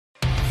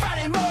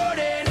Friday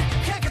morning,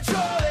 can't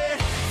control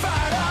it.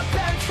 Fired up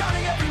and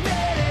counting every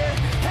minute.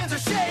 Hands are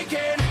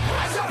shaking,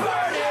 eyes are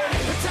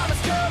burning. The time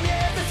has come,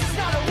 yeah, this is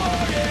not a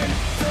warning.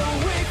 The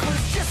week was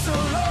just so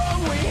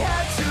long, we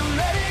had to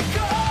let it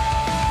go.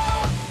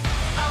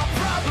 Our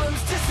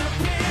problems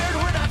disappeared,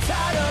 we're not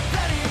tied up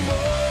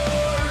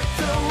anymore.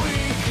 The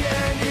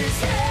weekend is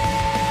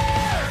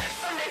here.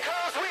 Sunday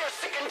calls, we are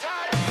sick and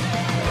tired.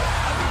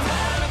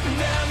 Up and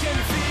down, can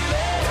you feel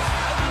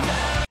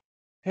it?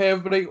 Hey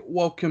everybody,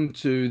 welcome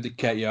to the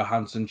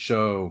Johansson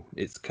show.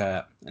 It's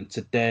Kurt, and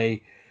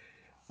today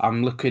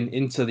I'm looking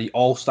into the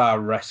All-Star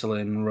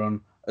Wrestling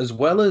run, as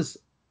well as,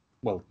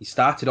 well, he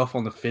started off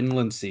on the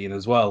Finland scene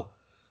as well,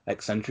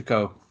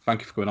 Excentrico.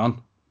 Thank you for coming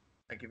on.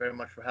 Thank you very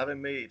much for having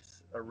me.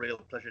 It's a real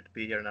pleasure to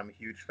be here, and I'm a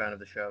huge fan of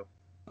the show.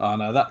 Oh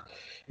no, that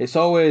it's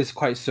always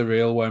quite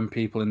surreal when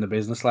people in the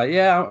business like,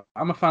 yeah,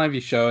 I'm a fan of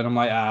your show, and I'm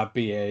like,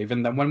 behave.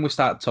 And then when we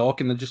start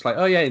talking, they're just like,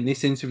 oh yeah, in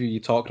this interview you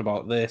talked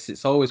about this.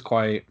 It's always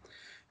quite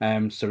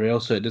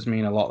surreal, so it does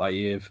mean a lot that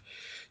you've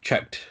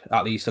checked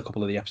at least a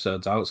couple of the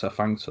episodes out, so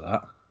thanks for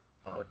that.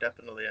 Oh,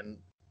 definitely, and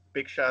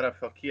big shout out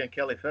for Kean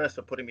Kelly first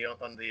for putting me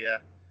on the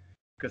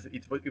because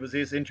it was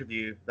his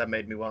interview that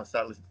made me want to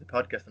start listening to the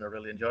podcast, and I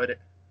really enjoyed it.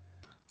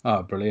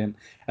 Oh, brilliant.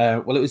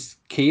 Well, it was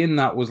Kean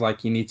that was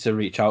like, you need to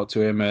reach out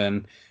to him,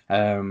 and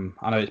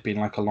I know it's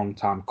been like a long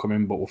time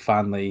coming, but we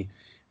finally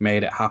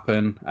made it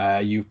happen.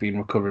 You've been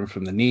recovering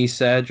from the knee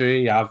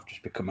surgery. I've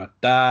just become a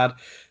dad.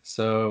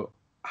 So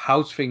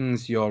how's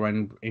things your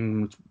end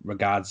in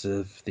regards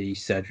of the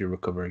surgery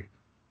recovery?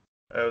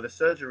 Oh, the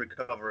surgery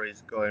recovery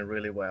is going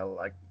really well.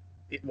 I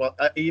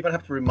even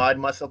have to remind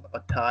myself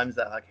at times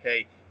that, like,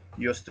 hey,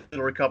 you're still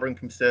recovering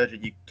from surgery.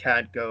 You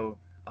can't go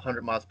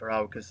 100 miles per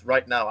hour, because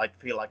right now I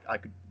feel like I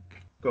could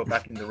go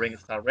back in the ring and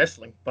start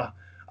wrestling. But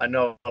I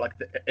know, like,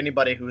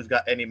 anybody who's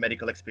got any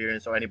medical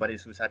experience or anybody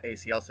who's had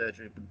ACL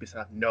surgery would be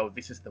saying, no,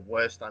 this is the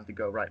worst time to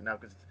go right now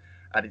because it's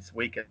at its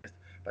weakest.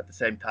 But at the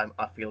same time,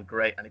 I feel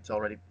great, and it's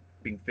already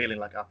been feeling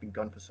like I've been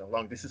gone for so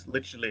long. This is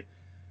literally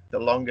the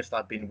longest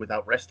I've been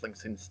without wrestling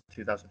since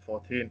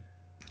 2014.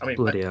 I mean,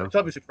 Bloody hell. it's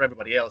obviously for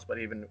everybody else, but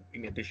even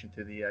in addition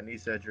to the knee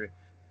surgery.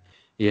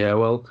 Yeah,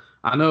 well,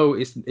 I know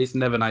it's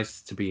never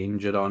nice to be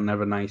injured or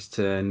never nice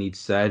to need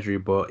surgery,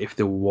 but if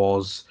there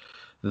was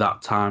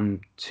that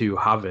time to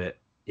have it,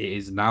 it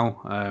is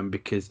now,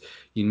 because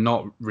you're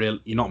not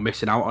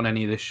missing out on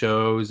any of the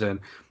shows. And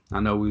I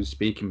know we were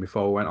speaking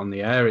before we went on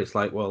the air. It's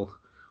like, well,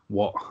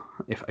 what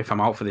if I'm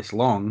out for this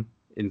long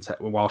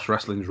whilst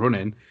wrestling's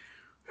running?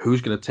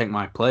 Who's going to take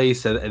my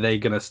place? Are they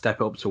going to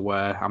step up to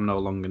where I'm no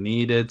longer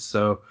needed?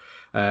 So,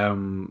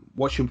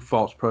 what's your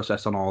thoughts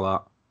process on all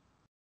that?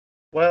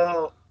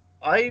 Well,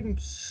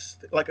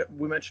 like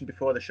we mentioned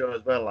before the show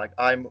as well. Like,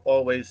 I'm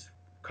always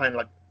kind of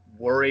like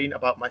worrying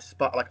about my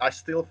spot. Like, I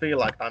still feel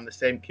like I'm the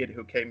same kid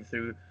who came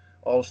through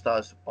All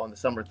Stars on the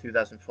summer of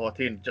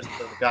 2014, just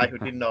the guy who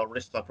didn't know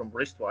wristlock from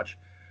wristwatch.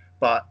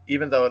 But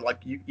even though, like,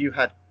 you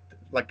had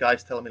like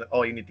guys telling me like,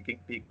 oh, you need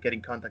to get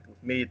in contact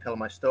with me, tell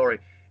my story.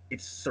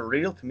 It's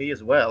surreal to me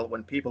as well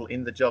when people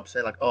in the job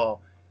say like, oh,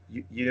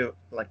 you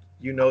like,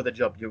 you know the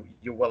job,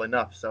 you're well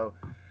enough. So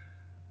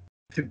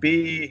to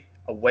be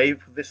away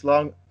for this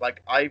long,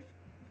 like, I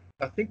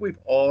think we've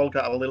all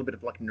got a little bit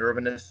of like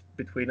nervousness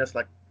between us.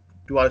 Like,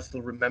 do I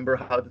still remember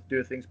how to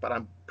do things? But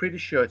I'm pretty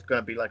sure it's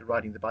gonna be like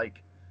riding the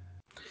bike.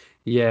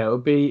 Yeah, it'll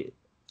be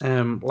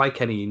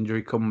like any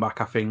injury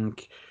comeback. I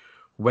think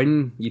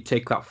when you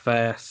take that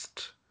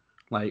first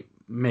like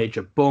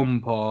major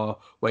bump or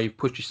where you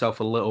push yourself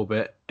a little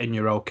bit and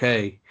you're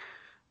okay,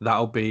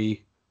 that'll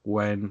be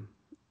when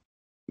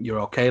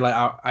you're okay. Like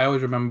I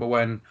always remember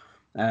when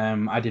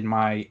I did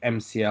my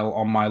MCL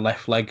on my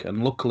left leg,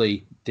 and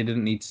luckily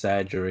didn't need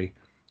surgery.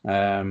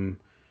 But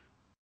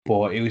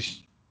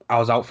I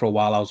was out for a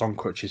while. I was on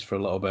crutches for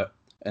a little bit,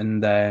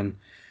 and then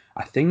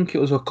I think it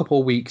was a couple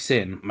of weeks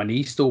in, my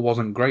knee still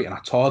wasn't great, and I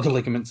tore the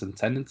ligaments and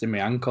tendons in my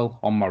ankle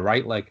on my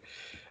right leg,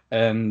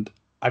 and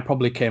I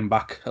probably came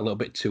back a little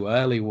bit too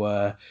early.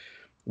 Where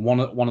one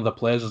of the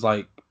players was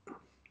like,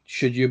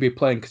 should you be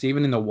playing? Because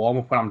even in the warm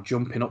up when I'm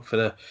jumping up for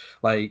the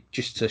like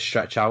just to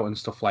stretch out and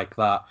stuff like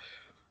that,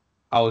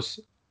 I was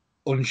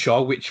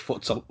unsure which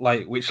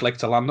which leg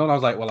to land on. I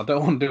was like, well, I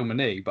don't want to do my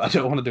knee, but I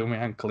don't want to do my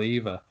ankle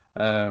either.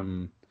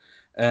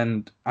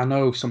 And I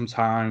know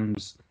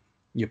sometimes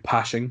your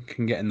passion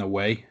can get in the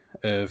way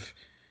of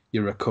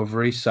your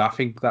recovery. So I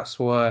think that's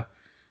where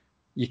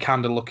you're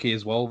kind of lucky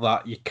as well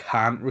that you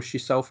can't rush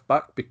yourself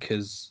back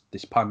because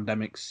this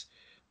pandemic's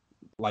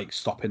like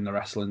stopping the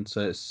wrestling,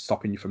 so it's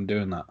stopping you from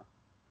doing that.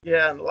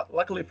 Yeah, and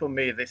luckily for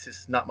me, this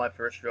is not my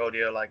first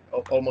rodeo. Like,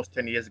 almost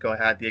 10 years ago, I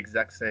had the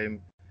exact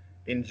same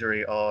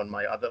injury on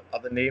my other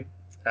knee,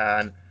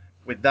 and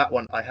with that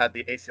one, I had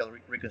the ACL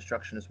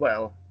reconstruction as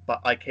well.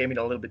 But I came in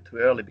a little bit too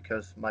early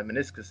because my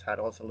meniscus had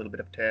also a little bit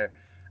of tear,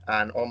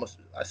 and almost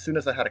as soon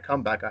as I had a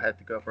comeback, I had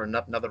to go for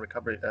another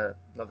recovery,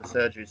 another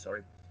surgery.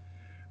 Sorry,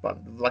 but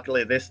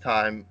luckily this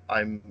time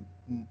I'm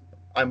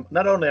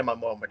not only am I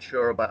more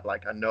mature, but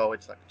like I know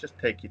it's like, just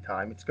take your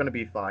time. It's gonna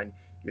be fine.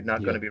 You're not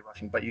Yeah. gonna be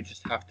rushing, but you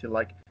just have to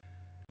like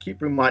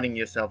keep reminding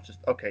yourself, just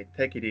okay,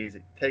 take it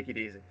easy.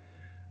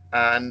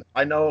 And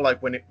I know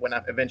like when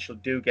I eventually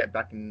do get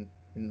back in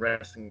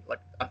wrestling, like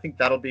I think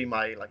that'll be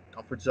my like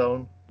comfort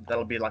zone.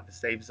 That'll be like the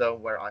safe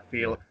zone where I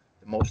feel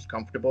the most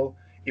comfortable.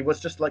 It was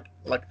just like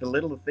the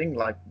little thing,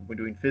 like we're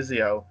doing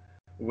physio,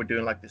 we were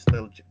doing like this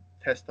little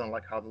test on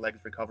like how the legs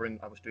recovering.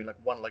 I was doing like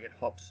one-legged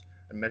hops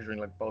and measuring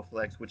like both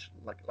legs, which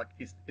like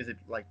is it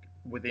like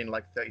within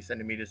like 30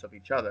 centimeters of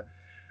each other.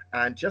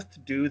 And just to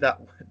do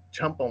that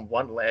jump on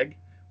one leg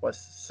was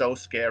so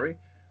scary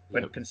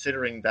when Yep.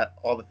 considering that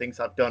all the things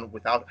I've done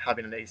without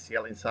having an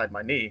ACL inside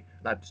my knee,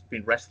 and I've just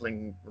been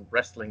wrestling.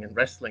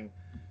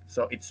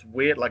 So it's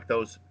weird, like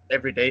those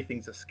everyday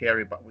things are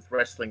scary, but with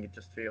wrestling, it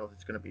just feels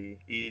it's going to be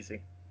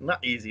easy.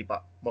 Not easy,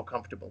 but more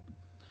comfortable.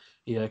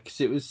 Yeah,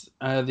 because it was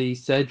the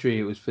surgery.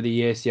 It was for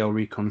the ACL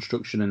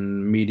reconstruction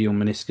and medial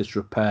meniscus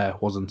repair,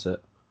 wasn't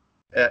it?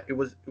 It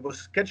was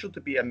scheduled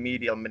to be a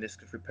medial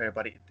meniscus repair,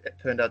 but it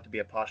turned out to be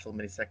a partial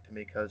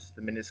meniscectomy because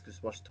the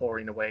meniscus was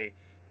torn in a way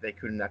they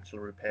couldn't actually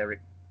repair it.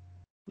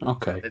 So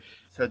Okay.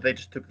 they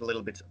just took the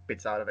little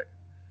bits out of it.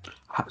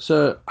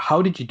 So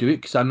how did you do it?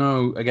 Because I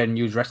know again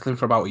you was wrestling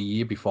for about a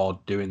year before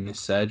doing this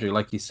surgery.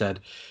 Like you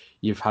said,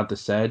 you've had the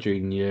surgery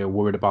and you're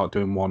worried about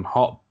doing one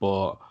hop,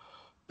 but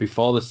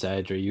before the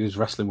surgery, you was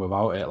wrestling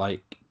without it.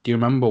 Like, do you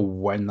remember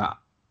when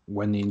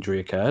the injury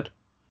occurred?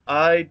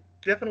 I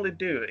definitely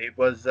do. It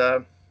was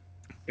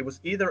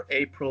either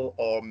April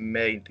or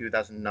May in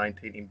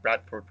 2019 in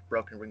Bradford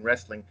Broken Ring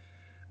Wrestling,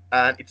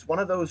 and it's one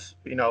of those,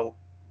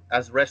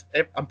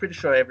 I'm pretty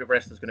sure every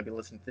wrestler is going to be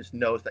listening to this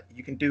knows that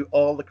you can do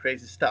all the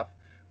crazy stuff,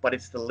 but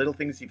it's the little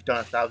things you've done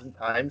 1,000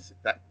 times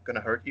that going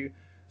to hurt you.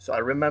 So I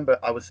remember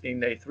I was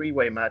in a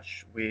three-way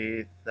match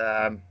with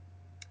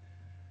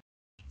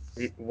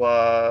it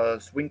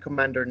was Wing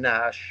Commander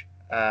Nash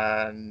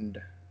and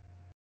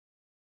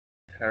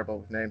terrible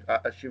with names.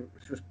 She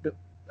was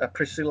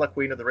Priscilla,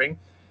 Queen of the Ring,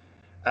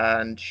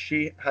 and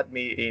she had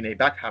me in a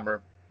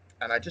backhammer,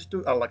 and I just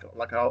do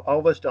like I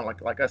always done,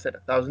 like I said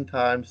 1,000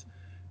 times.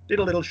 Did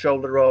a little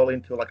shoulder roll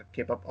into like a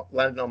kip up,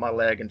 landed on my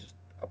leg, and just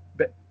a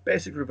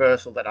basic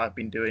reversal that I've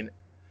been doing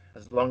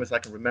as long as I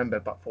can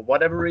remember. But for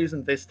whatever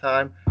reason, this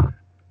time,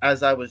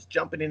 as I was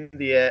jumping in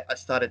the air, I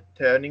started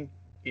turning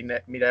in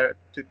midair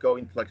to go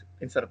into like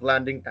instead of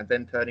landing and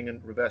then turning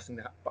and reversing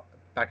the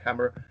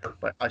backhammer.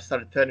 But I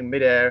started turning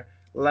midair,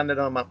 landed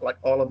on my like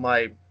all of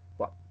my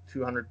what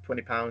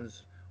 220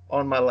 pounds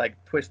on my leg,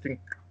 twisting,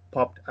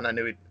 popped, and I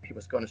knew he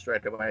was going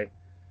straight away.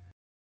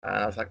 And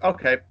I was like,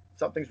 okay,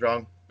 something's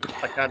wrong.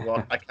 I can't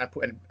walk. I can't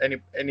put any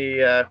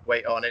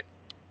weight on it,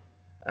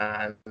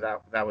 and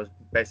that was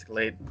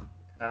basically it.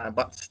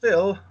 But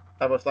still,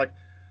 I was like,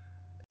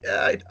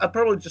 yeah, I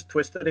probably just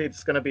twisted it.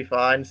 It's gonna be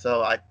fine.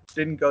 So I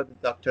didn't go to the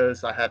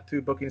doctors. I had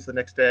two bookings the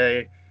next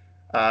day.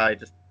 I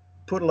just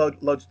put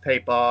loads of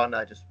tape on.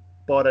 I just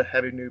bought a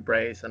heavy new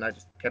brace, and I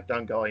just kept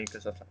on going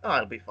because I was like, oh,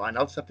 it'll be fine.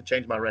 I'll just have to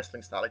change my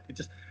wrestling style. It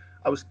just,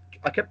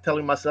 I kept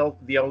telling myself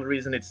the only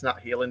reason it's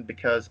not healing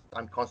because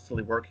I'm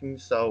constantly working.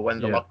 So when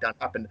the Yeah. lockdown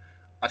happened,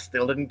 I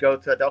still didn't go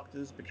to a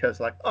doctor's because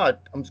like, oh,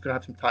 I'm just gonna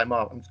have some time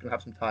off. I'm just gonna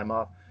have some time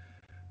off.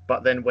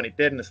 But then when it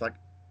didn't, it's like,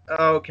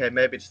 oh, okay,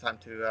 maybe it's time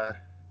to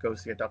go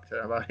see a doctor.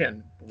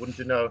 And wouldn't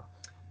you know,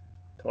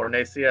 torn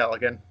ACL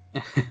again.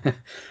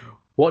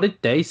 What did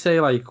they say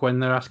like when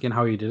they're asking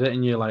how you did it,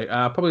 and you're like,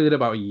 I probably did it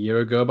about a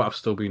year ago, but I've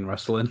still been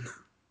wrestling.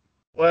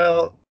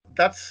 Well,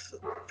 that's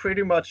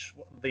pretty much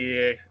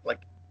the like.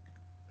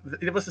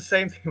 It was the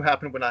same thing that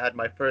happened when I had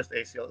my first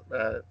ACL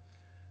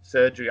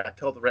surgery. I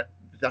told the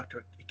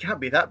doctor, it can't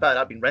be that bad.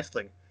 I've been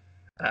wrestling.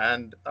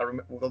 And I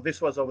remember, well,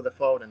 this was over the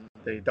phone, and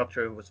the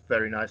doctor was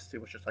very nice. He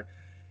was just like,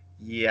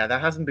 yeah,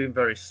 that hasn't been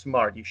very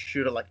smart. You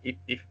should have, like,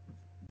 if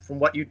from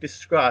what you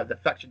described, the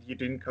fact that you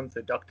didn't come to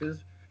the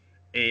doctors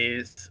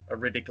is a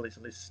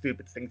ridiculously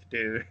stupid thing to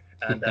do.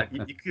 And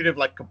you could have,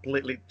 like,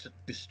 completely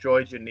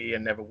destroyed your knee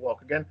and never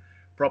walk again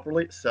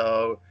properly.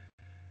 So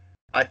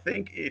I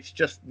think it's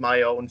just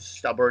my own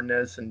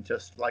stubbornness and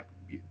just like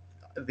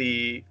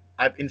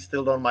I've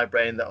instilled on my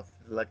brain that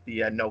like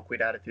the no quit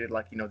attitude,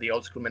 like the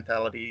old school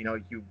mentality.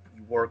 You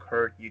work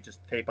hard, you just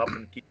tape up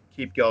and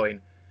keep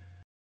going.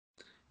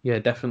 Yeah,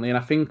 definitely, and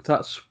I think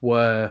that's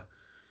where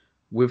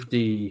with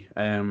the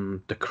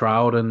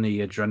crowd and the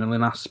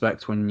adrenaline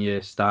aspect when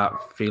you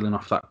start feeling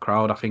off that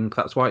crowd, I think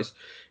that's why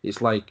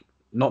it's like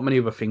not many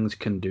other things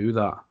can do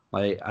that.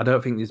 Like I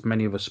don't think there's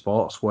many other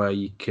sports where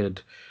you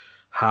could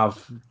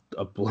have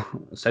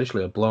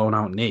essentially a blown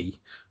out knee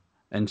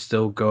and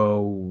still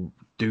go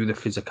do the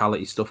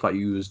physicality stuff that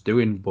you was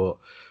doing. But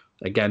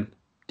again,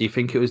 do you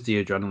think it was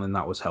the adrenaline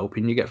that was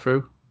helping you get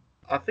through?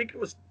 I think it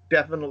was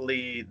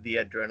definitely the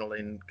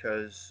adrenaline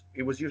because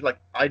it was usually like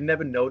I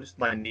never noticed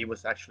my knee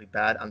was actually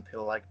bad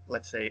until like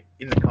let's say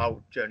in the car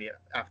journey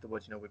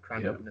afterwards. We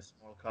crammed Yeah. up in a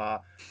small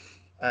car,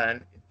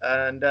 and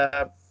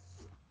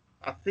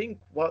I think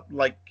what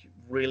like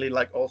really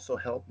like also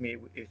helped me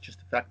is just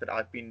the fact that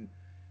I've been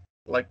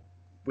like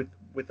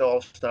with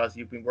All Stars,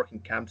 you've been working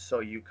camps,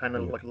 so you kind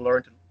of Yeah. like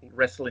learn to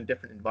wrestle in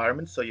different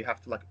environments. So you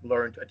have to like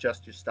learn to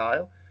adjust your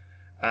style.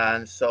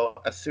 And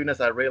so as soon as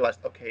I realized,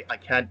 okay, I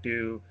can't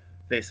do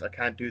this, I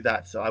can't do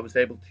that, so I was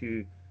able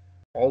to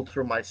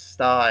alter my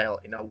style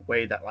in a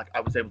way that like I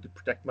was able to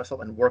protect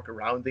myself and work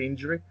around the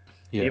injury.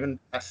 Yeah. Even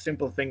a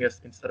simple thing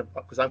as instead of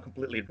because I'm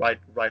completely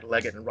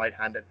right-legged and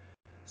right-handed,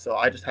 so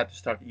I just had to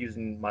start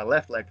using my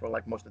left leg for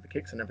like most of the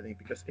kicks and everything.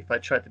 Because if I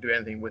tried to do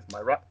anything with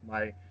my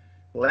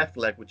left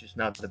leg, which is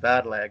now the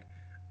bad leg,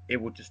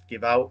 it would just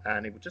give out,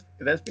 and it would just.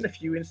 There's been a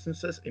few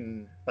instances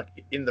in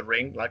the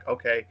ring, like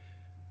okay,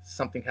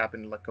 something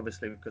happened, like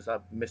obviously because I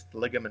missed the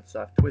ligament,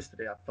 so I've twisted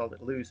it, I felt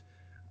it loose.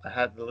 I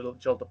had the little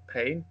jolt of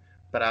pain,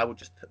 but I would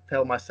just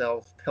tell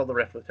the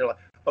referee, like,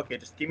 okay,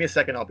 just give me a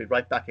second, I'll be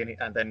right back in it.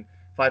 And then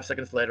 5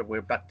 seconds later,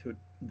 we're back to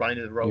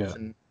running the ropes Yeah.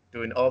 and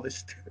doing all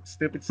this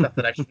stupid stuff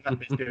that I should not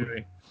be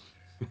doing.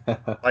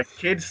 Like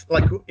kids,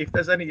 like if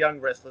there's any young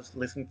wrestlers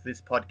listening to this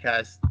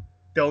podcast,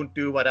 don't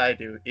do what I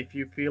do. If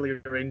you feel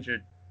you're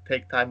injured,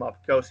 take time off,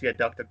 go see a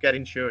doctor, get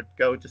insured,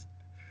 go just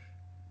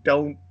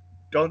don't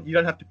you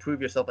don't have to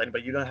prove yourself to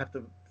anybody. You don't have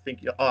to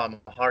think, oh,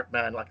 I'm a heart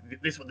man. Like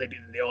this is what they did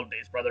in the old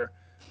days, brother.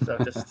 So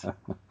just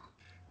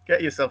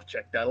get yourself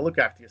checked out. Look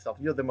after yourself.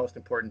 You're the most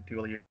important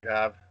tool you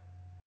have.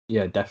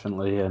 Yeah,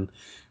 definitely. And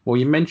well,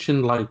 you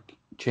mentioned like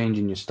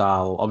changing your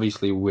style,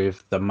 obviously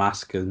with the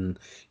mask, and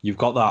you've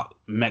got that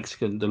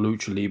Mexican, the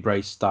lucha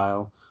libre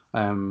style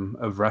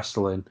of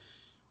wrestling.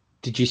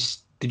 Did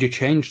you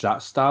change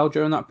that style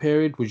during that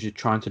period? Was you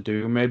trying to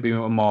do maybe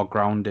a more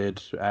grounded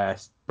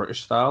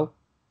British style?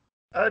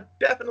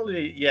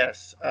 Definitely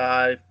yes.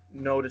 I've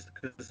noticed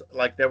because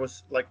like there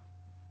was like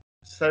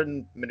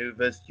certain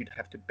maneuvers you'd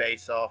have to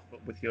base off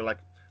with your like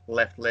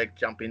left leg,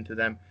 jump into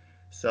them.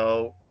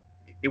 So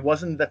it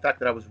wasn't the fact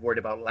that I was worried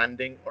about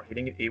landing or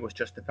hitting it. It was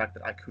just the fact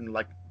that I couldn't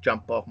like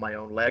jump off my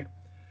own leg.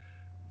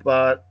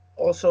 But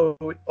also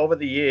over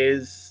the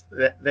years,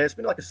 there's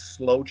been like a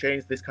slow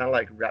change. This kind of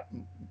like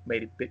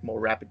made it a bit more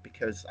rapid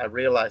because I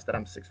realized that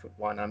I'm 6'1",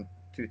 I'm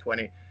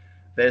 220.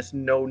 There's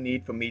no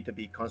need for me to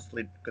be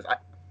constantly because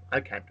I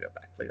can't do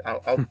a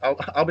backflip.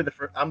 I'll be the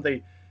first. I'm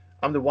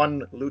the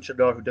one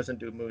luchador who doesn't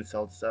do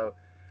moonsaults. So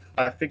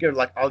I figured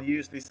like I'll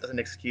use this as an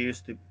excuse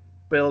to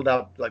build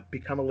up, like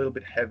become a little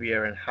bit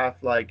heavier and have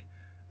like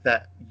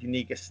that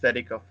unique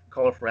aesthetic of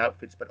colorful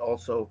outfits, but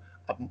also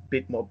a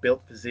bit more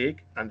built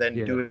physique, and then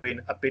Yeah. doing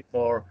a bit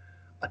more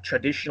a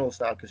traditional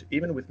style. Because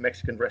even with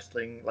Mexican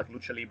wrestling, like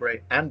lucha libre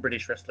and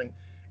British wrestling,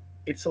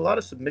 it's a lot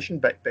of submission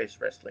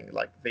based wrestling.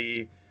 Like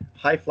the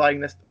high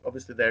flyingness,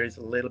 obviously there is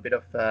a little bit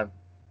of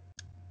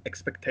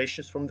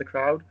expectations from the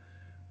crowd,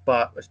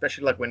 but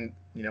especially like when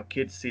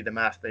kids see the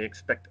mask, they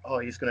expect, oh,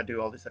 he's going to do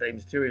all this Rey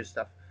Mysterio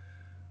stuff.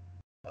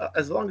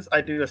 As long as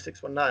I do a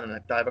 619 and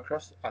I dive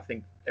across, I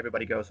think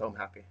everybody goes home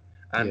happy.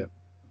 Yeah. And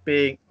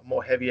being a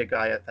more heavier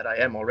guy that I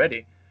am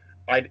already,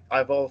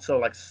 I've also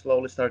like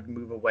slowly started to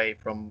move away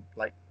from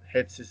like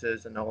head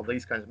scissors and all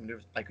these kinds of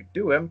maneuvers. I could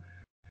do them,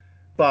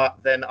 but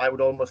then I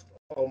would almost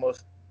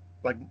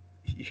like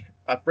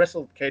I've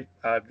wrestled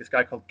this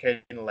guy called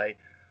Caden Lay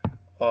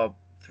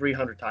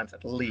 300 times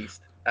at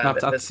least, and I've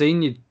there's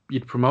seen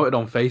you'd promoted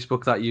on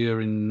Facebook that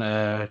you're in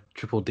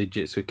triple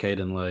digits with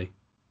Caden Lee.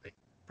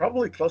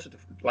 probably closer to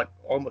like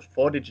almost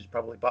 4 digits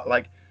probably. But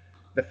like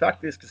the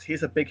fact is, because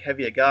he's a big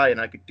heavier guy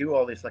and I could do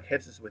all these like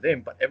headsets with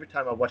him, but every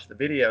time I watch the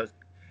videos,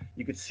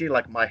 you could see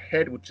like my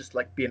head would just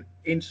like be an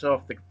inch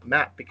off the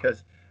mat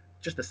because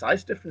just the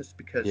size difference,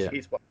 because Yeah.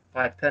 he's what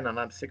 5'10" and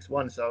I'm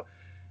 6'1". So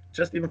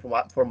just even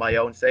for my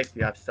own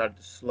safety, I've started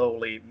to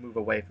slowly move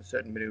away from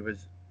certain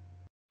maneuvers.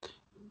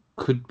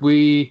 Could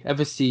we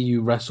ever see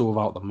you wrestle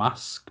without the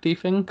mask, do you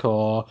think?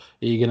 Or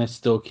are you going to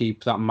still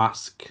keep that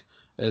mask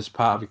as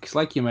part of it? Because,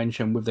 like you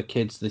mentioned, with the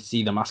kids, they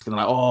see the mask and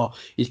they're like, oh,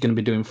 he's going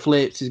to be doing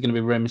flips, he's going to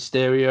be Rey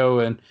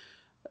Mysterio. And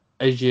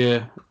as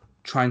you're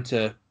trying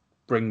to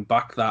bring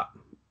back that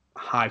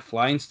high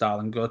flying style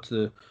and go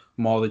to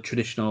more the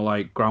traditional,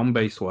 like, ground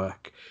based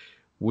work,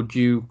 would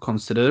you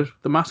consider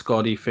the mask,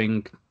 or do you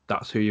think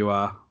that's who you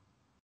are?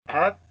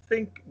 I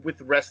think with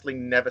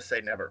wrestling, never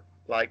say never.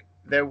 Like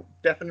there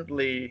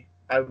definitely,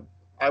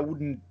 I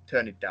wouldn't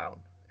turn it down.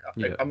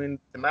 Yeah. I mean,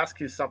 the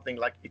mask is something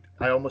like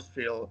I almost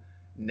feel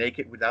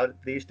naked without it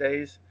these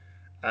days.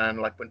 And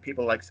like when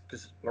people like,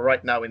 because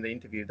right now in the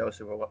interview, those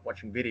who are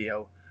watching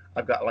video,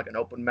 I've got like an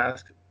open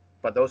mask.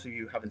 But those of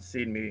you who haven't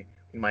seen me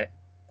in my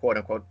quote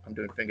unquote, I'm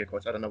doing finger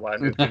quotes. I don't know why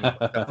I'm doing finger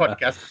quotes in the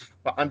podcast,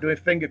 but I'm doing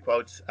finger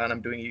quotes and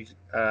I'm doing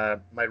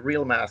my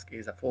real mask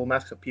is a full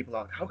mask. So people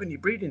are like, how can you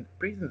breathe in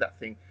that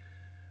thing?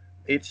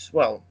 It's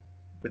well,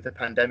 with the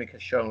pandemic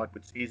has shown like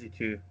it's easy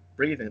to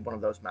breathe in one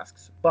of those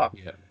masks. But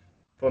Yeah.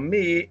 for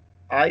me,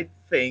 I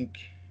think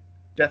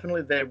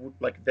definitely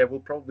there will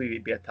probably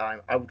be a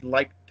time I would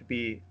like to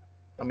be.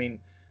 I mean,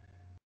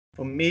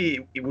 for me,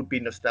 it would be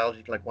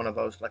nostalgic, like one of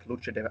those like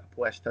lucha de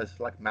apuestas,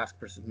 like mask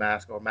versus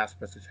mask or mask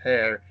versus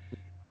hair.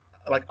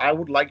 Like I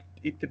would like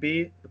it to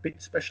be a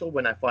bit special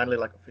when I finally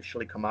like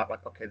officially come out.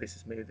 Like, okay, this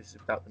is me. This is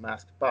without the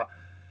mask. But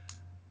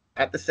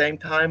at the same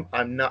time,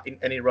 I'm not in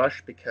any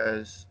rush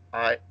because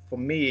for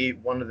me,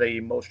 one of the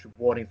most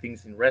rewarding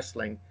things in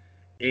wrestling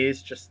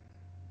is just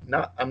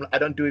I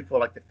don't do it for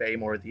like the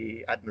fame or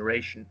the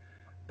admiration,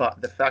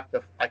 but the fact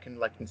that I can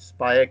like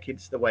inspire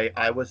kids the way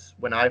I was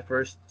when I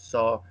first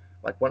saw,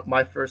 like, one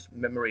my first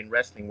memory in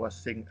wrestling was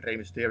seeing Rey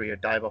Mysterio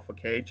dive off a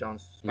cage on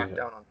Yeah.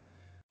 SmackDown on,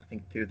 I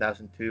think,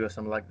 2002 or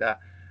something like that,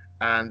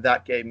 and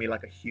that gave me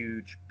like a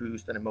huge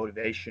boost and a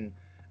motivation,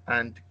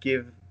 and to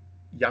give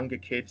younger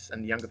kids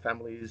and younger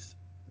families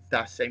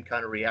that same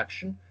kind of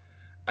reaction,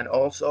 and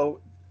also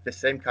the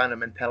same kind of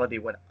mentality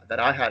that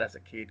I had as a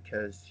kid,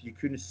 because you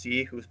couldn't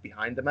see who's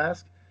behind the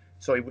mask,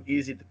 so it would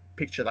easy to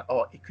picture that,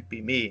 oh, it could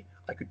be me,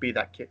 I could be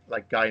that kid,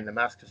 like guy in the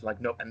mask, because like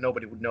no, and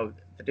nobody would know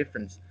the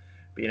difference.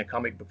 Being a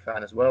comic book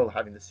fan as well,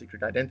 having the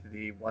secret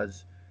identity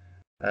was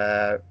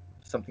uh,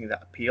 something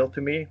that appealed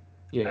to me.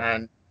 Yeah.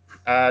 And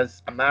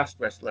as a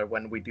masked wrestler,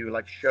 when we do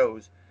like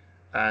shows,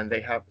 and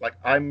they have like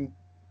I'm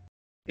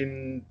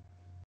in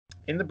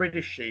the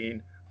British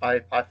scene, I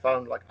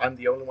found like I'm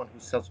the only one who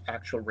sells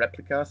actual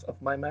replicas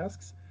of my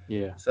masks.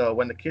 Yeah. So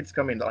when the kids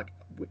come in, like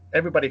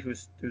everybody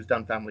who's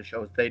done family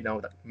shows, they know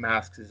that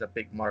masks is a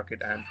big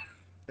market, and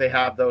they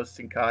have those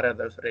Sin Cara,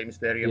 those Rey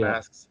Mysterio Yeah.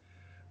 masks.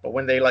 But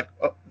when they like,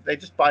 oh, they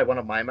just buy one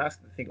of my masks,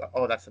 they think like,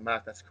 oh, that's a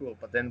mask, that's cool.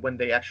 But then when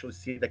they actually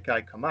see the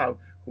guy come out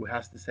who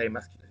has the same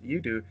mask as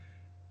you do,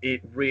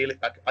 it really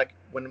like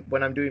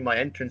when I'm doing my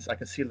entrance, I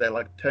can see they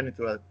like turn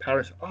into a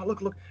Paris. Oh,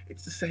 look,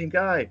 it's the same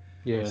guy.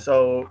 Yeah.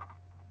 So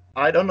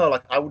I don't know,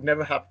 like I would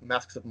never have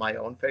masks of my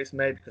own face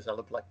made because I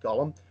look like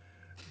Gollum,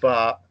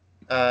 but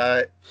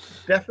uh,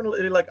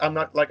 definitely, like I'm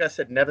not, like I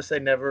said, never say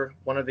never.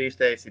 One of these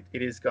days,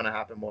 it is gonna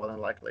happen more than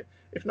likely.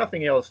 If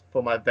nothing else,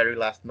 for my very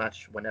last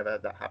match, whenever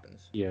that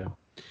happens. Yeah.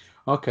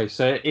 Okay,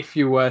 so if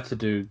you were to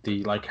do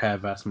the like hair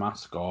vest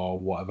mask or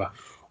whatever,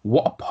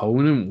 what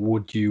opponent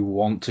would you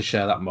want to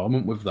share that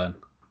moment with then?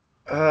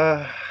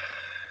 Uh,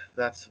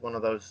 that's one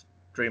of those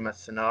dream match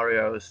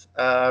scenarios.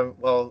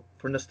 Well,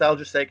 for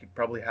nostalgia's sake, it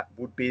probably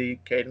would be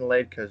Caden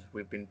Lade because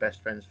we've been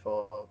best friends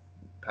for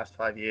the past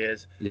 5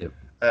 years. Yeah.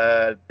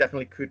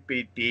 Definitely could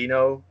be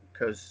Dino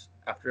because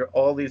after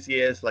all these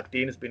years, like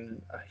Dino's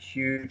been a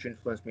huge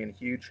influence me and a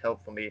huge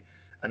help for me,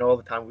 and all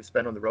the time we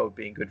spent on the road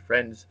being good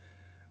friends.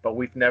 But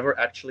we've never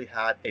actually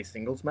had a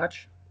singles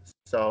match.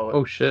 So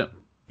Oh shit.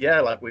 yeah,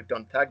 like we've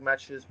done tag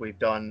matches, we've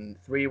done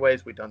three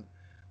ways, we've done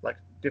like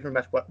different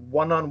matches, but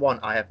one on one,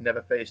 I have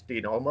never faced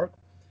Dean Allmark.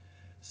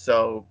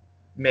 So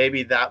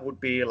maybe that would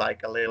be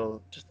like a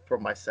little just for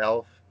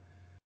myself.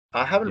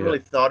 I haven't Yeah. really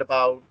thought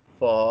about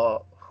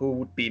for who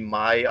would be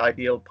my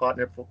ideal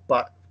partner for,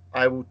 but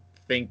I would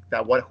think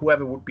that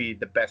whoever would be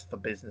the best for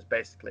business,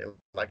 basically.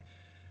 Like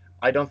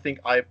I don't think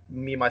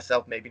me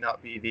myself, maybe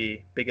not be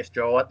the biggest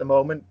draw at the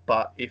moment,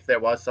 but if there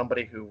was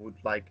somebody who would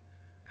like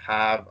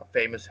have a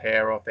famous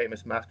hair or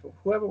famous mask,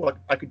 whoever, like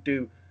I could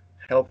do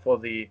help for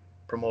the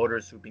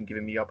promoters who've been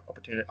giving me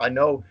opportunity. I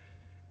know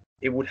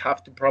it would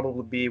have to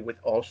probably be with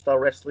All Star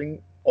Wrestling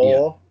Yeah.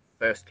 or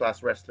First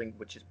Class Wrestling,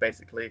 which is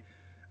basically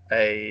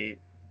a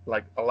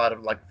like a lot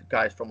of like the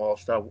guys from All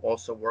Star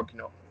also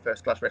working on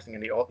First Class Wrestling,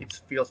 and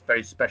it feels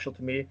very special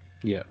to me.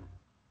 Yeah.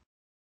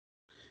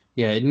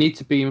 Yeah, it needs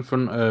to be in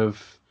front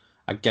of,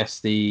 I guess,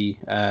 the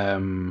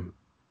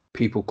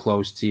people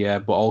close to you,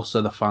 but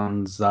also the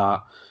fans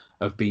that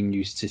have been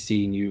used to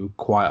seeing you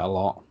quite a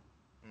lot.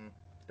 Mm,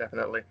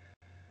 definitely.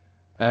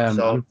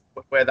 So Um,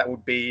 where that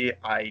would be,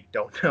 I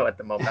don't know at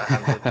the moment. I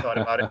haven't really thought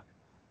about it.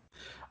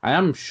 I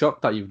am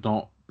shocked that you've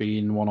not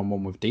been one on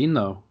one with Dean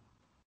though.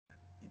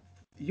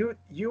 You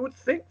would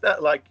think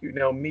that like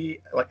me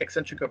like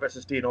Excentrico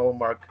versus Dean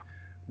Allmark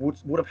would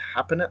have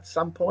happened at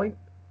some point,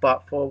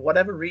 but for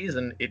whatever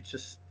reason, it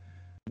just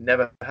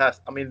never has.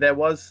 I mean, there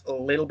was a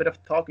little bit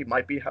of talk it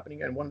might be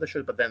happening in one of the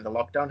shows, but then the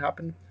lockdown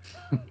happened.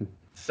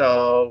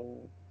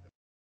 So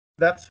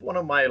that's one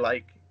of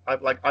my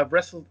I've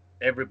wrestled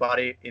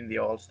everybody in the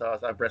All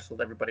Stars. I've wrestled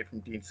everybody from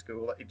Dean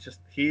School. It just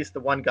he's the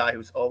one guy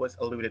who's always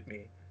eluded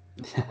me.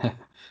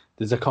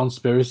 There's a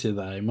conspiracy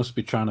there. He must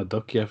be trying to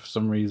duck you for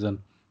some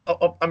reason.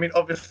 I mean,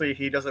 obviously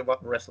he doesn't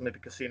want to wrestle me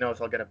because he knows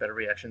I'll get a better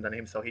reaction than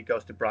him. So he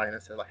goes to Brian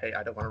and says like, "Hey,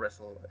 I don't want to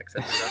wrestle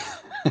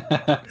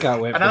Excentrico."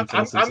 Can't wait And for him to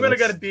listen I'm to gonna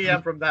get this. a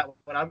DM from that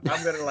one. I'm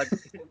gonna like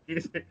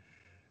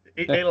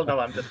he'll know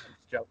I'm just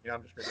joking.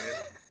 I'm just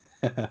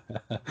ripping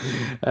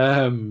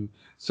it.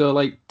 So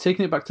like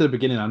taking it back to the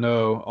beginning, I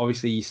know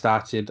obviously you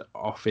started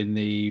off in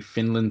the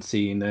Finland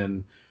scene,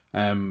 and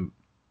um,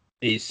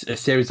 it's a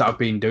series that I've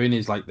been doing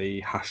is like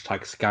the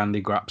hashtag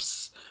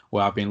Scandigraps,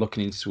 where I've been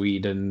looking in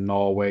Sweden,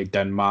 Norway,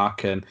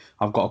 Denmark, and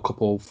I've got a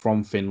couple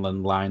from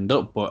Finland lined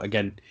up. But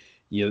again,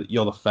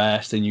 you're the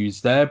first, and you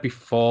was there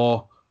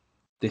before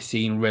the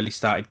scene really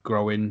started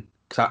growing.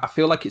 Because I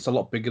feel like it's a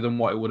lot bigger than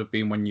what it would have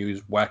been when you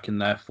was working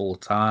there full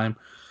time.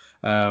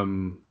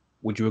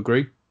 Would you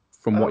agree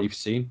from what Oh, you've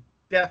seen?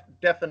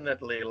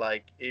 definitely.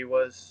 Like it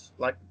was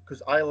like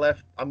because I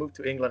moved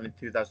to England in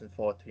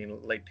 2014,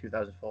 late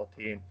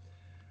 2014,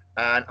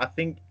 and I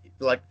think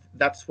like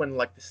that's when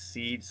like the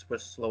seeds were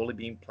slowly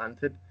being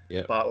planted.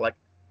 Yeah. But like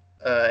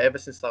ever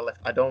since I left,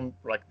 I don't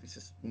like this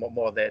is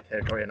more their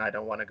territory, and I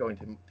don't want to go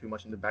into too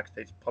much into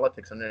backstage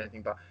politics and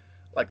anything. But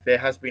like there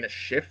has been a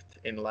shift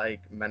in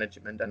like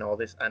management and all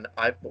this, and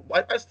I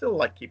still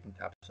like keeping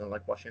tabs and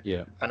like watching,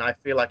 Yeah. and I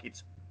feel like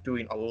it's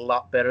doing a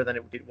lot better than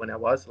it did when I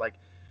was like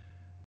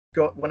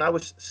when I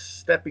was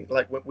stepping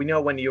like we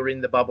know when you're in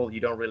the bubble you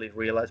don't really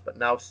realize, but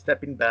now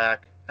stepping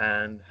back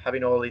and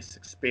having all this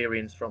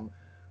experience from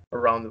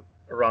around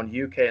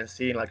UK and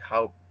seeing like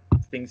how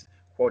things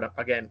quote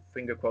again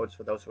finger quotes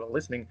for those who are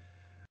listening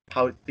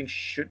how things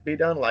should be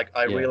done. Like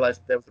I Yeah.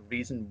 realized there was a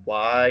reason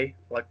why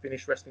like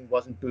Finnish wrestling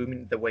wasn't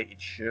booming the way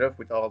it should have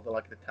with all the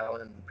like the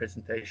talent and the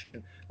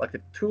presentation. Like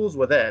the tools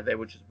were there, they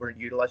were just weren't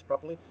utilized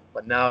properly.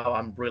 But now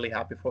I'm really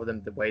happy for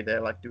them the way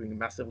they're like doing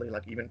massively.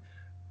 Like even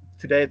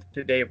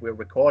today we're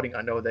recording,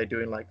 I know they're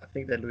doing like I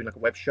think they're doing like a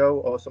web show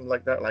or something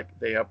like that. Like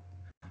they are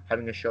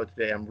having a show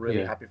today. I'm really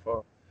Yeah. happy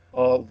for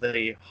all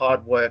the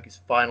hard work is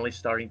finally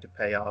starting to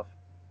pay off.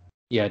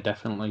 Yeah,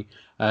 definitely.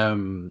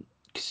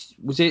 'Cause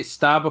was it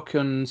Starbuck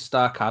and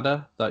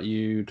Starcadder that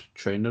you'd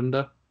trained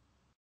under?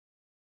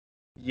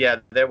 Yeah,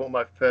 they were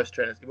my first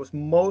trainers. It was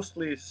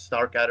mostly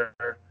Starkadder,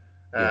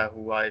 Yeah.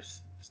 who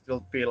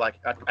still feel like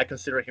I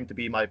consider him to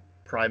be my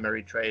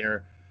primary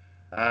trainer.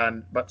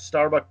 And but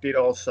Starbuck did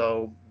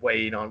also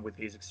weigh in on with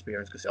his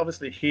experience because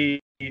obviously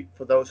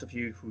for those of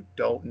you who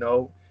don't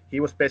know, he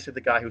was basically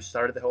the guy who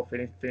started the whole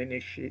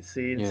Finnish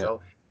scene. Yeah.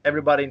 So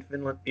everybody in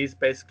Finland is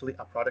basically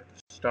a product of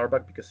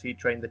Starbuck because he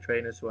trained the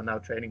trainers who are now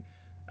training,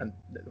 and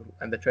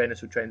the trainers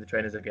who train the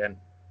trainers again.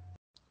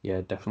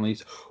 Yeah, definitely.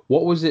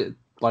 What was it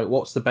like?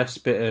 What's the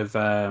best bit of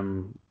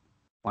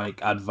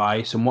like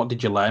advice, and what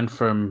did you learn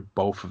from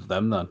both of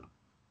them then?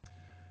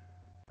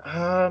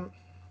 Um,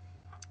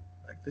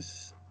 like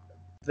this,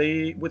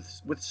 the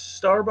with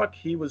Starbuck,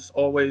 he was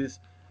always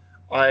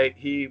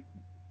he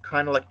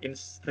kind of like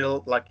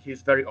instilled like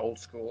he's very old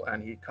school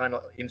and he kind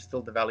of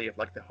instilled the value of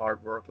like the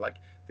hard work. Like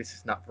this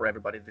is not for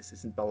everybody. This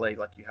isn't ballet.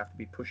 Like you have to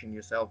be pushing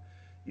yourself.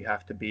 You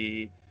have to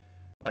be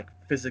like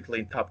physically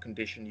in top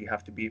condition. You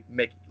have to be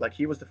make like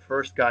he was the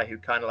first guy who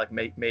kind of like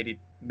made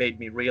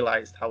me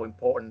realize how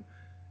important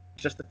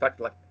just the fact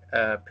like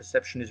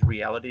perception is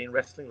reality in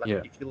wrestling. Like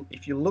Yeah.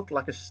 if you look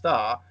like a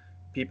star,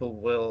 people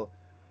will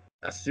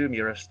assume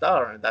you're a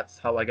star, and that's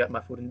how I got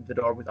my foot in the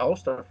door with All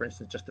Star, for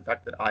instance. Just the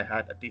fact that I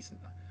had a decent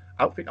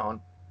outfit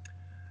on,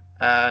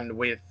 and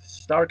with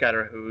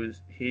Stargatter,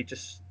 who's he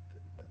just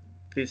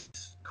this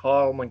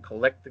calm and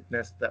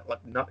collectedness that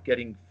like not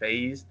getting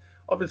phased.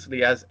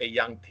 Obviously, as a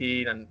young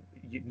teen and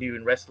new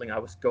in wrestling, I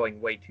was going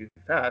way too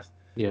fast,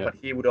 Yeah. but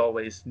he would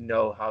always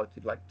know how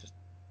to like just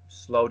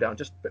slow down.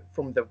 Just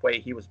from the way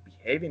he was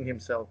behaving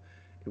himself,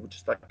 it would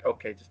just like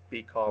okay, just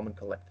be calm and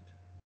collected.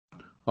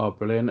 Oh,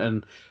 brilliant.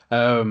 And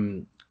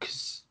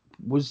 'cause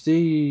it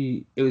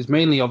was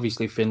mainly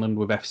obviously Finland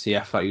with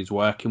FCF that he was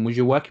working. Was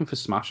you working for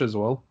Smash as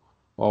well?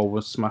 Or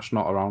was Smash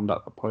not around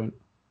at that point?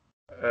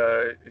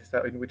 Is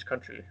that in which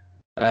country?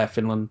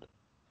 Finland.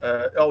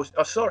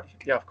 Sorry.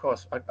 Yeah, of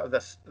course.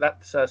 That's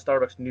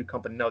Starbucks' new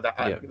company. No,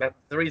 Yeah. that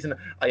the reason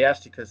I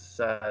asked you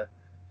because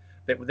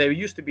there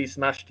used to be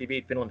Smash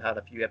TV. Finland had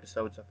a few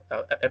episodes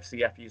of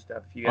FCF used to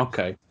have a few episodes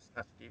Okay. of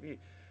Smash TV,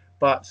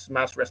 but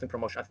Smash Wrestling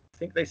Promotion. I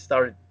think they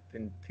started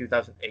in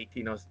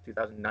 2018 or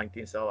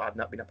 2019, so I've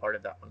not been a part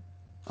of that one.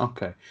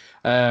 Okay.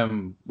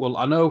 Well,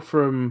 I know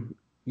from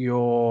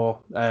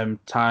your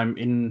time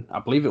in, I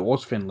believe it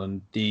was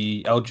Finland,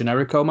 the El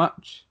Generico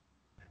match.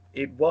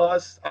 It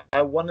was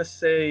I want to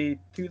say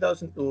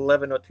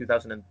 2011 or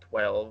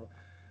 2012,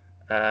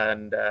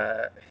 and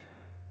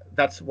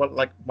that's what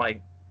like my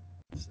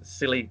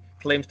silly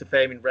claims to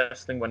fame in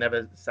wrestling.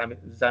 Whenever Sami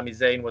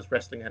Zayn was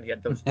wrestling and he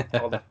had those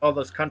all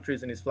those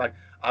countries in his flag,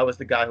 I was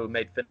the guy who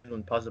made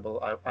Finland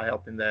possible. I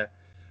helped him there,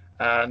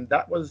 and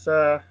that was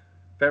a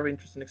very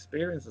interesting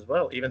experience as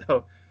well. Even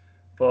though,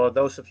 for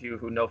those of you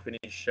who know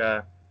Finnish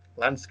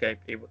landscape,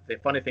 the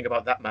funny thing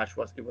about that match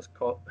was it was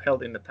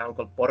held in a town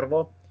called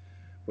Porvoo,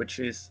 which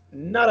is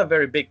not a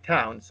very big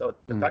town. So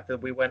the Mm. fact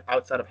that we went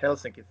outside of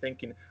Helsinki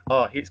thinking,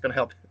 oh, he's going to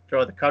help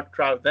draw the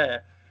crowd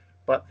there,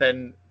 but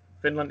then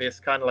Finland is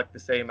kind of like the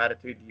same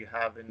attitude you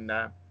have in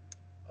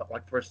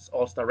like versus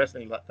All Star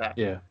Wrestling, like that.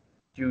 Yeah.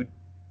 You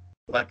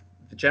like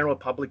the general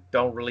public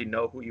don't really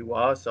know who you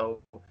are,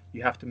 so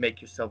you have to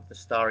make yourself the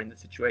star in the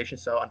situation.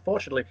 So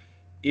unfortunately,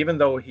 even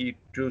though he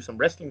drew some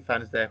wrestling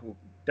fans there who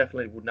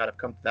definitely would not have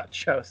come to that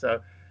show,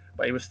 so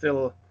but it was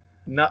still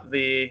not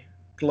the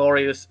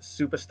glorious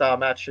superstar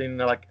match in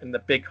like in the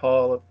big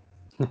hall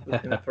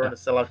in the front of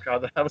sellout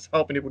crowd that I was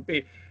hoping it would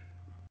be.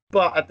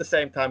 But at the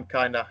same time,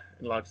 kind of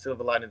like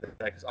silver lining there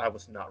because I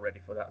was not ready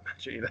for that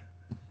match either.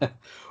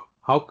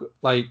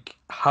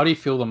 How do you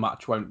feel the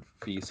match went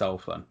for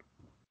yourself then?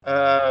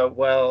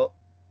 Well,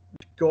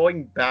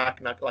 going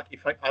back, not like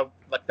if I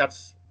like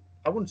that's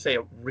I wouldn't say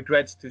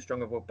regrets too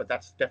strong a word, but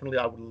that's definitely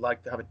I would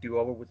like to have a do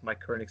over with my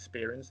current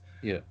experience.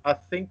 Yeah. I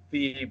think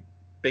the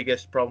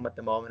biggest problem at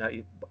the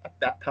moment, at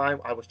that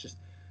time, I was just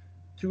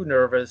too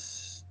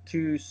nervous,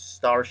 too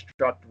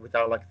starstruck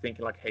without like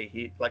thinking like, hey,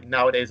 he like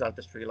nowadays I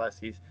just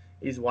realized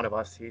he's one of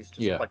us. He's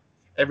just Yeah. like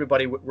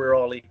everybody. We're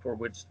all equal.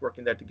 We're just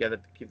working there together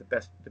to give the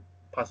best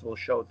possible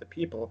show to the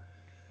people.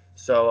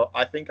 So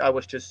I think I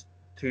was just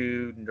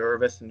too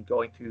nervous and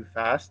going too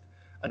fast.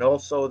 And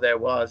also there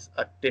was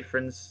a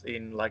difference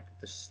in like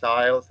the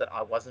styles that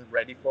I wasn't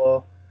ready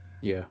for,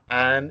 Yeah.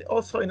 and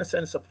also in a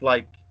sense of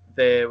like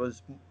there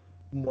was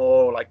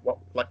more like what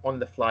like on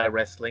the fly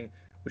wrestling,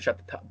 which at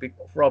the time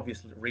for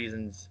obvious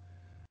reasons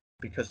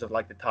because of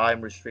like the time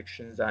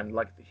restrictions and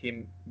like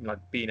him like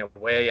being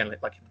away and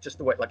like just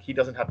the way like he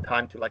doesn't have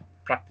time to like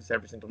practice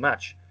every single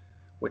match,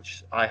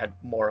 which I had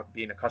more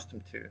been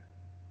accustomed to.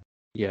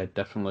 Yeah,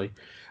 definitely.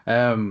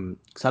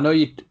 'Cause I know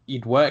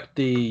you'd worked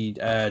the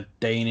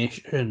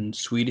Danish and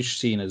Swedish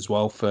scene as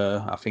well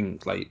for I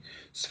think like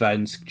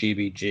Svensk,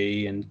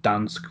 GBG, and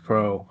Dansk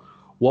Pro.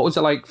 What was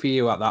it like for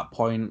you at that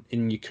point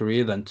in your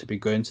career then to be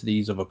going to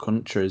these other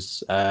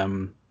countries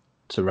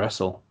to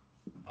wrestle?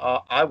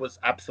 I was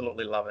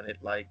absolutely loving it.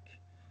 Like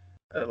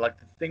the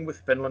thing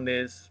with Finland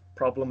is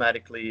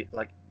problematically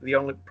like the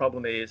only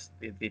problem is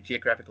the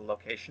geographical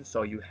location.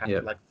 So you have to Yeah,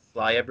 like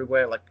fly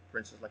everywhere. Like for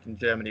instance, like in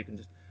Germany, you can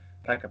just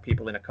pack up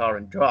people in a car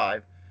and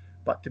drive.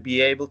 But to be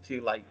able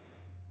to like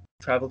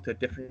travel to a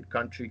different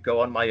country,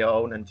 go on my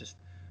own, and just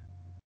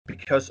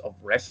because of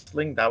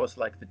wrestling, that was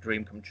like the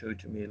dream come true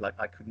to me. Like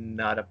I could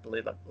not have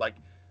believed like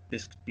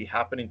this could be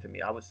happening to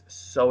me. I was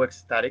so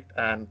ecstatic.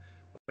 And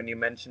when you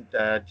mentioned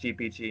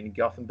GBG in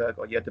Gothenburg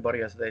or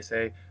Göteborg, as they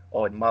say,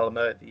 or in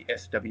Malmö, the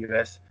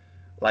SWS,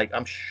 like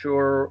I'm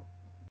sure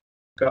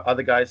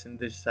other guys in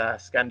this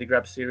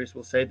Scandi series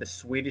will say the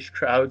Swedish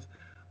crowds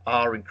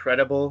are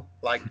incredible.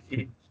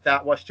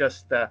 That was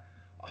just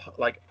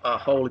like a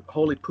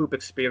holy poop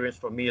experience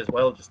for me as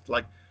well. Just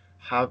like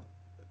have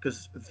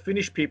because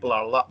Finnish people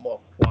are a lot more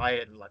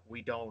quiet and like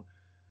we don't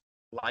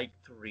like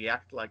to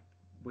react like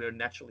we're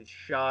naturally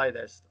shy.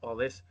 There's all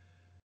this.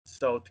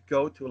 So to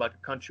go to like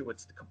a country where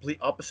it's the complete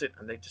opposite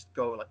and they just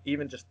go like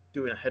even just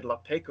doing a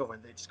headlock takeover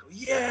and they just go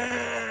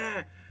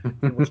yeah,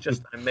 it was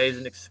just an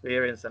amazing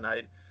experience and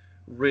I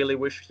really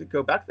wish to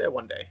go back there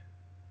one day.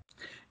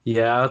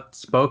 yeah. I'd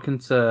spoken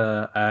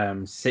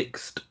to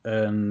Sixt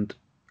and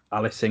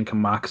Alisink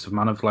and Marcus of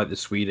Man of like the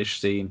Swedish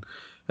scene,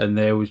 and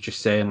they was just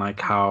saying like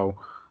how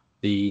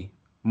the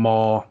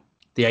more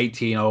the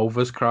 18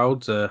 overs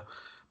crowds are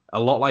a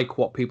lot like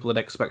what people would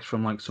expect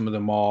from like some of the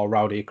more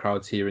rowdy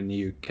crowds here in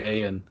the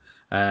UK,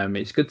 and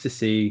it's good to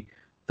see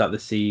that the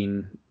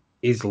scene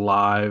is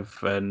live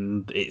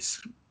and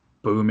it's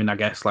booming. I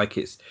guess like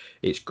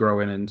it's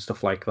growing and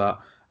stuff like that.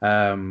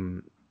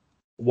 Um,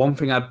 One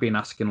thing I'd been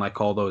asking like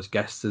all those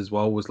guests as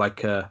well was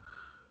like a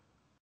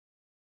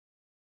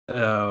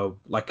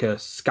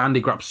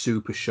Scandi Grab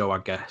Super Show, I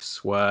guess,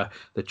 where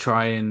they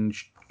try and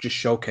just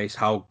showcase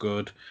how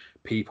good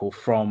people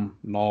from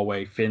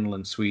Norway,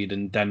 Finland,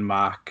 Sweden,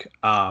 Denmark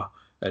are,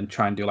 and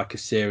try and do like a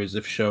series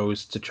of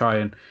shows to try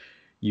and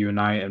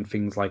unite and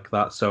things like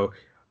that. So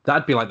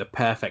that'd be like the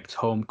perfect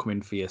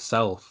homecoming for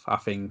yourself, I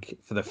think,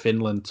 for the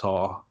Finland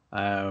tour,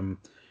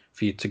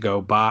 for you to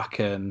go back.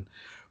 And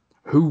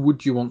who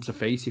would you want to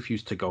face if you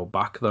was to go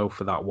back though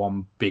for that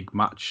one big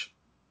match?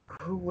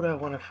 Who would I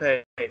want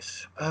to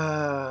face?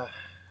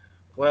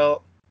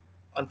 Well,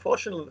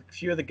 unfortunately, a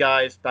few of the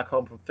guys back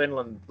home from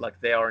Finland, like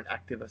they aren't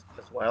active as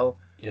well.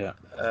 Yeah,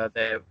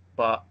 They,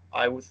 but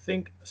I would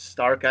think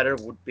Starkadder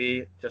would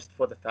be just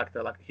for the fact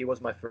that like he was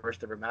my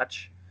first ever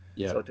match.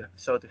 yeah,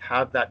 So to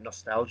have that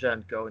nostalgia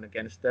and going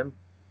against them.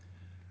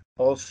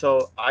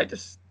 Also, I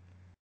just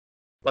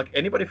like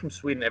anybody from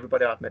Sweden,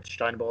 everybody I've met,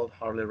 Steinbold,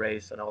 Harley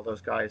Race, and all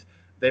those guys,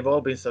 they've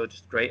all been so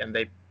just great, and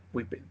they've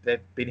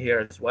been here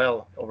as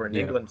well over in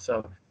yeah. England.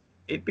 So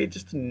it'd be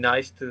just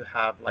nice to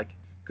have like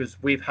because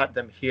we've had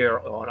them here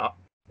on a,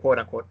 quote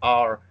unquote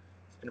our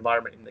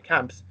environment in the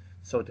camps.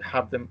 So to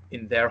have them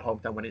in their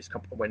hometown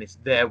when it's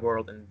their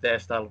world and their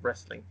style of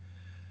wrestling,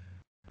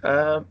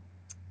 um,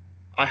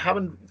 I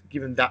haven't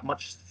given that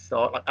much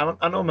thought. Like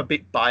I know I'm a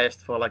bit biased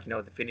for like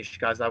the Finnish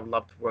guys. I would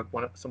love to work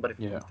somebody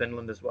from Yeah.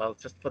 Finland as well,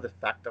 just for the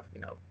fact of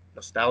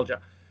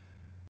nostalgia.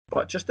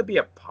 But just to be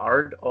a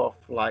part of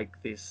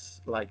like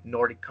this like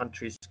Nordic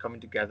countries coming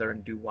together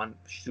and do one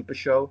super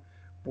show,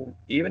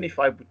 even if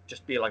I would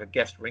just be like a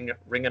guest ring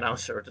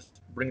announcer, or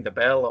just ring the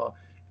bell, or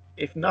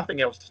if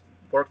nothing else, just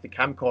work the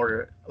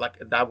camcorder. Like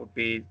that would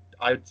be.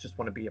 I just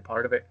want to be a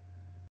part of it.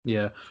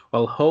 Yeah.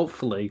 Well,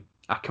 hopefully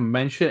I can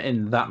mention it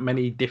in that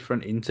many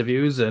different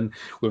interviews and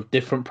with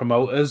different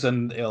promoters,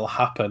 and it'll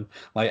happen.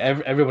 Like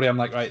everybody, I'm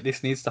like, right,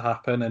 this needs to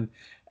happen, and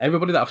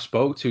everybody that I've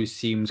spoke to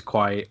seems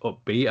quite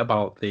upbeat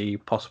about the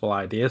possible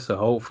idea. So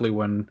hopefully,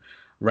 when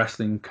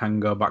wrestling can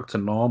go back to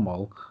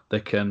normal,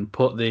 they can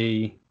put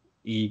the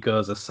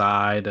egos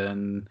aside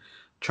and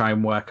try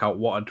and work out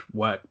what would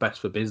work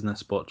best for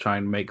business, but try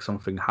and make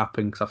something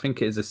happen. Because I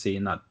think it is a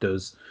scene that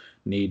does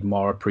need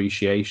more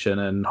appreciation,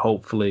 and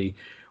hopefully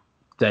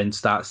then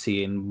start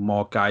seeing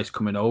more guys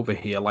coming over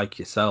here like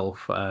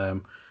yourself.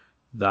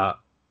 That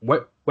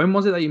when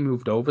was it that you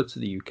moved over to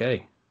the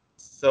UK?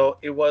 So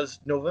it was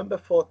November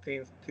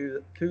 14th,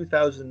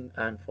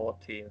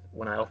 2014,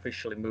 when I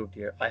officially moved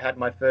here. I had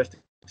my first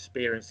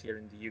experience here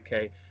in the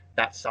UK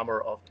that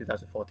summer of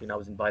 2014. I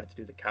was invited to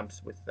do the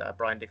camps with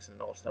Brian Dixon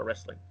and All Star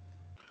Wrestling.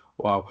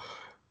 Wow.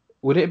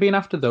 Would it have been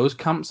after those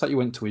camps that you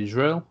went to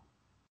Israel?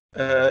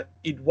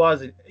 It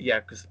was, yeah,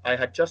 because I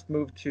had just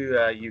moved to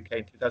UK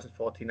in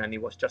 2014, and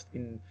it was just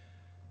in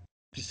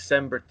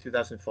December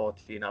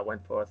 2014. I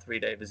went for a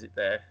 3-day visit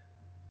there.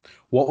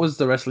 What was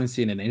the wrestling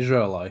scene in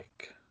Israel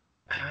like?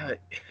 Uh,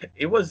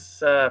 it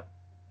was, I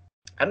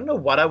don't know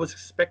what I was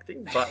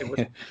expecting, but it was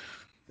at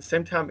the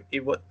same time,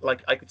 it was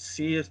like I could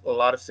see a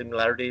lot of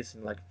similarities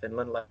in like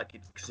Finland, like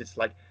it because it's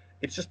like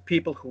it's just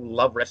people who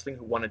love wrestling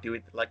who want to do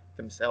it like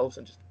themselves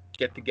and just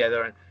get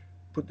together and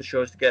put the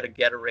shows together,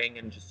 get a ring,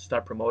 and just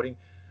start promoting.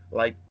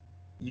 Like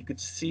you could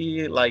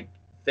see, like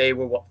they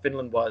were what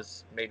Finland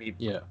was maybe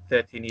Yeah.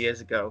 13 years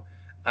ago.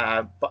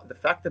 But the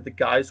fact that the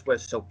guys were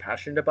so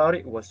passionate about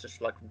it was just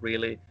like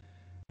really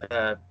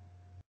uh,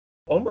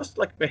 almost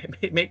like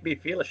make me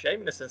feel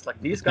ashamed in a sense.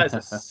 Like these guys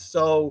are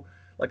so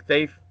like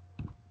they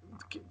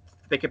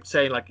kept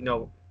saying like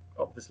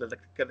obviously like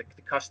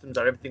the customs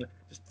are everything.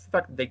 Just the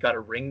fact that they got a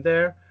ring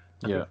there.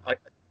 Yeah. I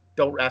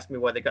don't ask me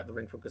where they got the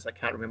ring from because I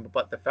can't remember.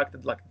 But the fact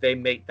that like they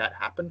made that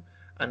happen,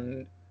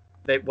 and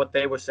what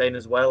they were saying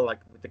as well, like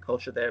with the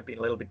culture there being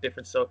a little bit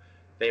different, so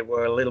they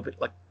were a little bit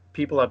like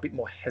people are a bit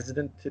more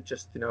hesitant to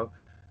just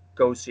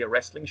go see a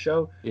wrestling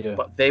show. Yeah.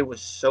 But they were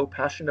so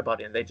passionate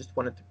about it, and they just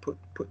wanted to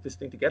put this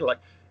thing together. Like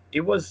it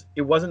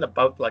wasn't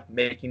about like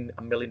making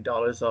 $1 million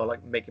or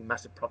like making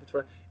massive profits for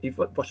it. It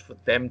was for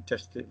them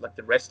just to like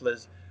the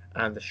wrestlers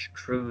and the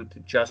crew to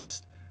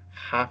just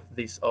have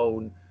this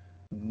own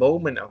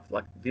moment of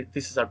like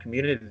this is our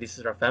community, this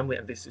is our family,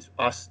 and this is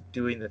us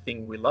doing the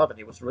thing we love. And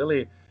it was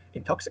really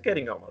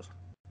intoxicating almost.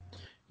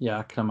 Yeah,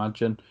 I can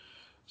imagine.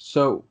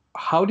 So,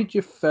 how did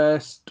your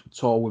first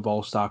tour with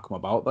All Star come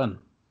about then?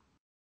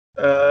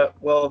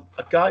 Well,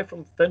 a guy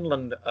from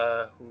Finland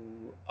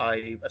who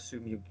I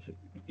assume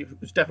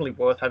who's definitely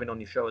worth having on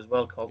your show as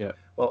well, called, Yeah.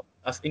 well,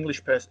 as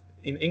English person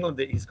in England,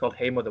 he's called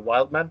Heimo the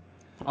Wild Man.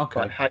 But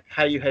Okay.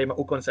 Häijy Heimo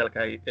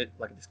Ukonselkä,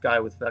 like this guy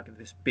with like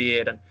this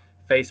beard and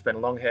face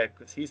and long hair,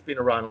 because he's been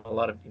around a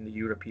lot in the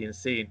European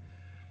scene.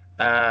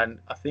 And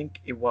I think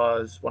it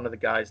was one of the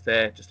guys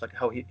there, just like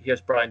how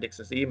here's Brian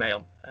Dixon's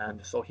email,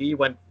 and so he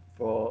went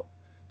for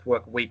to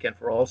work a weekend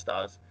for All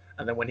Stars,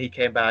 and then when he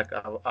came back,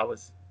 I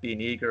was being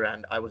eager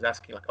and I was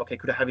asking like, okay,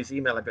 could I have his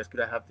email address?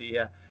 Could I have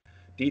the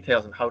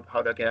details and how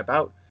do I get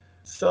about?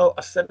 So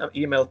I sent an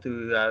email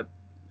to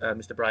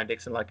Mr. Brian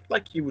Dixon,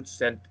 like you would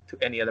send to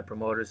any other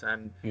promoters,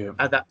 and Yeah.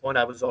 at that point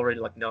I was already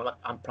like, no, like,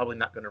 I'm probably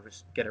not going to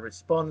get a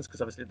response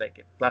because obviously they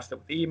get blasted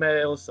with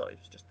emails, so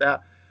it's just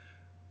that.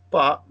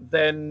 But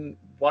then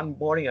one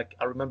morning,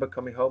 I remember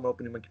coming home,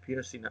 opening my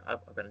computer, seeing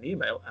I've got an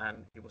email,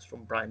 and it was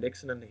from Brian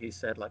Dixon, and he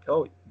said like,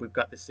 "Oh, we've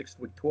got this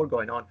 6-week tour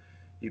going on.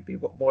 You'd be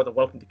more than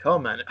welcome to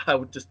come." And I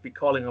would just be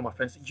calling on my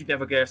friends. You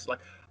never guess. Like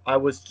I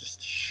was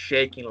just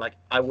shaking. Like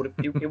I would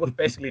have. It was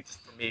basically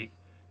just for me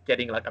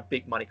getting like a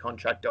big money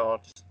contract or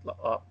just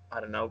I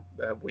don't know,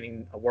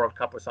 winning a World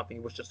Cup or something.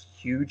 It was just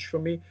huge for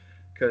me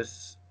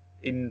because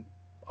in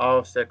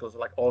our circles,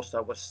 like All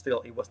Star was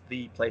still it was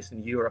the place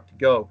in Europe to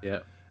go. Yeah.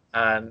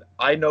 And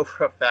I know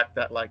for a fact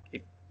that like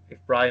if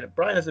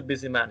Brian is a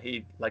busy man,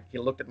 he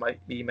looked at my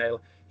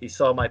email, he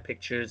saw my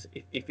pictures.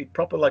 If he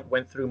properly like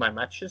went through my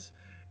matches,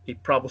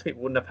 it probably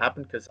wouldn't have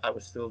happened because I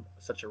was still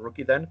such a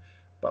rookie then.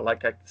 But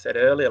like I said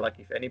earlier, like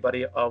if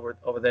anybody over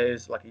there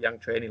is like a young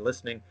trainee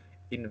listening,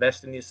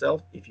 invest in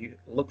yourself. If you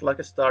look like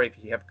a star, if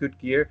you have good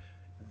gear,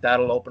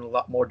 that'll open a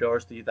lot more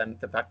doors to you than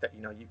the fact that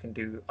you can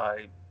do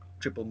a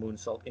triple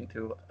moonsault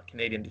into a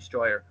Canadian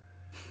destroyer.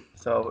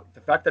 So the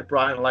fact that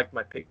Brian liked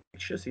my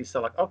pictures, he's so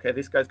like, okay,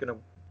 this guy's gonna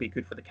be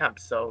good for the camp.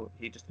 So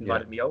he just Yeah.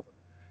 invited me over.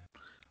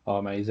 Oh,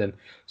 amazing.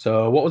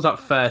 So, what was that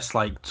first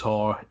like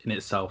tour in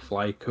itself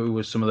like? Who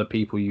was some of the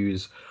people you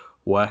was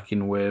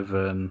working with,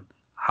 and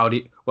how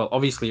did? Well,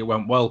 obviously it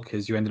went well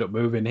because you ended up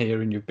moving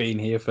here and you've been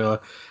here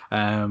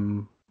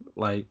um,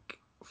 like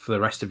for the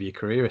rest of your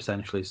career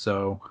essentially.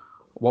 So,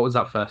 what was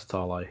that first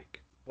tour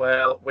like?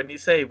 Well, when you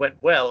say it went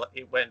well,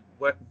 it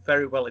worked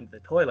very well in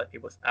the toilet.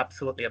 It was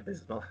absolutely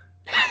abysmal.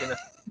 In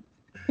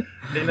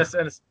a in a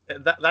sense,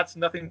 that's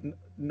nothing,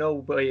 no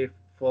way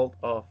fault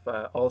of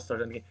All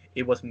Stars. I mean,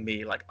 it was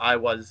me. Like I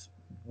was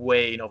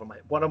way in over my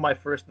one of my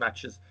first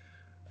matches.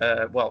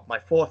 Well, my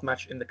fourth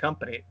match in the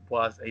company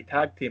was a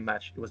tag team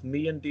match. It was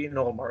me and Dean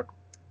Allmark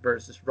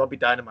versus Robbie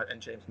Dynamite and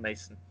James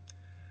Mason.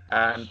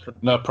 And for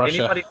No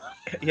pressure. anybody,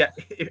 yeah,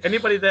 if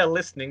anybody there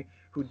listening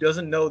who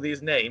doesn't know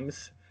these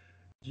names,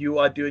 you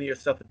are doing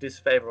yourself a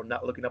disfavor of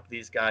not looking up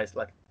these guys.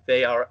 Like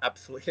they are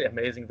absolutely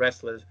amazing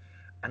wrestlers.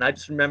 And I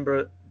just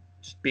remember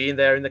just being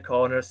there in the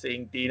corner,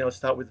 seeing Dino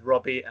start with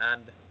Robbie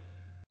and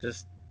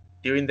just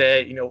doing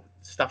their,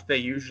 stuff they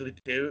usually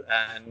do.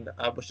 And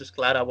I was just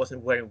glad I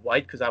wasn't wearing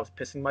white because I was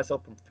pissing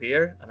myself from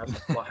fear. And I was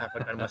like, what have I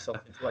gotten myself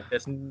into? Like,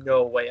 there's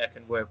no way I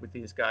can work with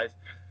these guys.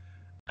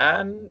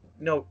 And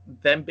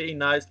them being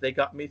nice, they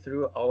got me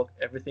through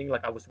everything.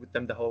 Like I was with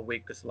them the whole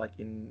week because like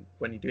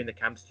when you're doing the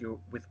camps, you're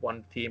with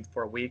one team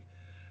for a week,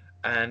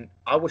 and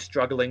I was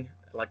struggling.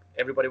 Like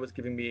everybody was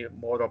giving me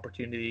more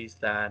opportunities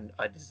than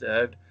I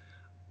deserved.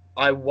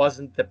 I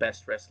wasn't the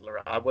best wrestler.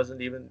 I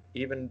wasn't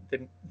even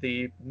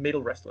the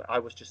middle wrestler. I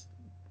was just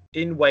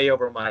in way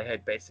over my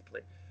head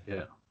basically.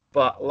 Yeah.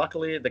 But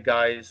luckily, the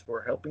guys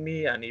were helping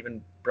me, and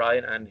even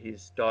Brian and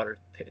his daughter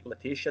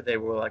Letitia, they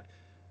were like,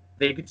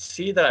 they could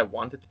see that I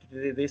wanted to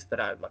do this. That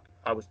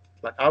I was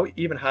like, I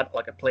even had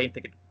like a plane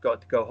ticket to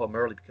go home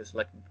early because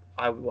like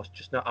I was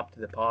just not up to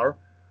the par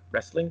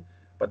wrestling.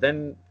 But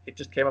then it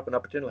just came up an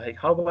opportunity. Like, hey,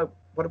 how about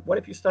what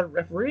if you started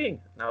refereeing?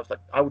 And I was like,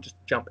 I would just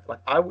jump. Like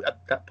I would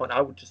at that point,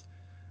 I would just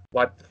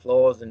wipe the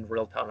floors in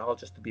real town hall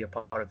just to be a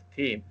part of the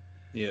team.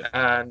 Yeah.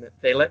 And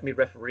they let me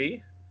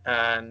referee,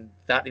 and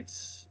that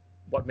it's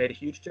what made a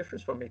huge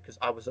difference for me because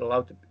I was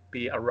allowed to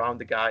be around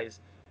the guys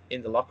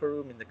in the locker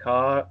room, in the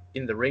car,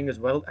 in the ring as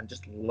well, and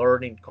just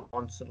learning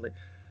constantly.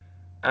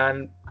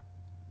 And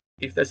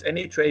if there's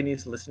any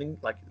trainees listening,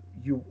 like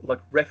you, like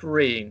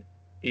refereeing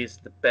is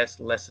the best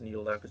lesson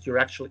you learn because you're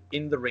actually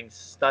in the ring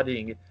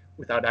studying it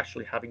without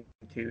actually having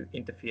to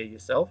interfere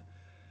yourself,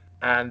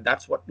 and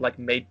that's what like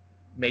made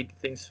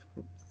things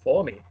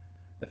for me.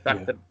 The fact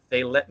Yeah. that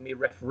they let me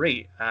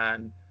referee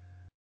and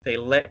they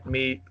let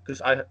me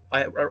because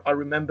I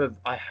remember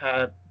I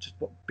had just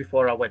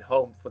before I went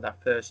home for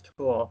that first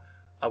tour,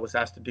 I was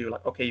asked to do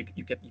like okay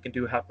you can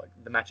do have like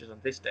the matches on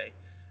this day,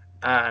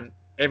 and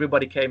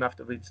everybody came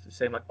afterwards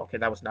saying like okay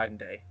that was night and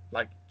day,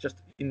 like just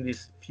in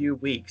these few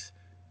weeks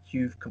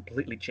you've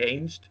completely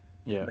changed,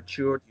 Yeah.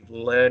 matured, you've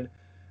learned,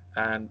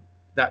 and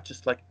that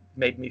just like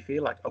made me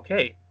feel like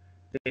okay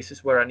this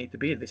is where I need to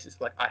be. This is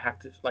like I have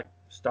to like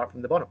start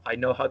from the bottom. I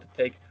know how to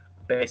take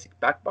a basic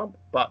back bump,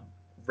 but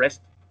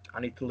rest I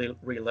need to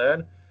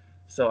relearn.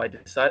 So I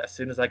decided as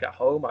soon as I got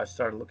home, I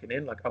started looking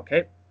in like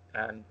okay,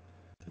 and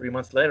 3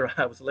 months later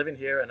I was living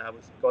here and I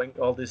was going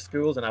to all these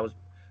schools and I was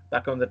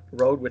back on the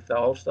road with the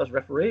All Stars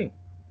refereeing.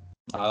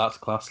 That's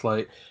class.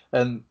 Like,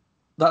 and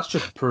that's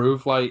just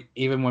proof. Like,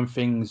 even when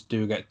things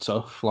do get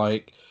tough,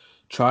 like,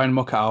 try and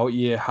muck it out.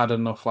 You had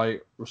enough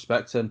like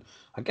respect and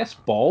I guess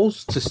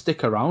balls to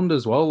stick around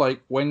as well.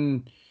 Like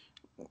when,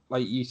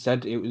 like you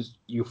said, it was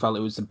you felt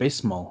it was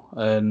abysmal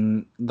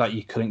and that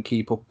you couldn't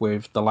keep up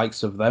with the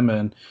likes of them.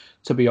 And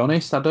to be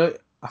honest, I don't.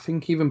 I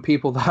think even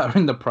people that are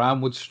in the prime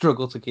would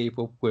struggle to keep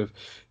up with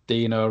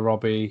Dino,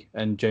 Robbie,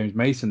 and James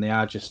Mason. They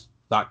are just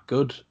that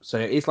good. So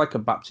it's like a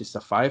baptist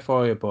of fire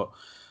for you, but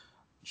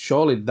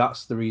surely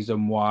that's the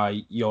reason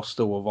why you're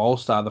still with All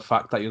Star. The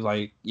fact that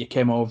you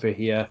came over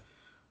here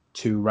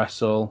to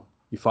wrestle,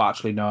 you thought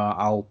actually no,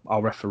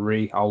 I'll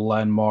referee, I'll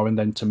learn more, and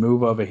then to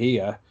move over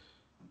here,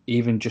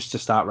 even just to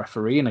start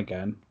refereeing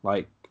again,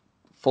 like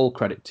full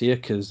credit to you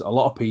because a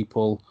lot of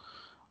people,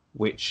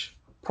 which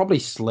probably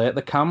slate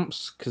the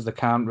camps because they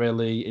can't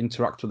really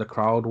interact with the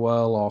crowd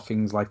well or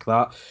things like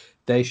that.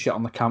 They shit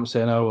on the camp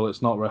saying, "Oh well,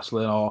 it's not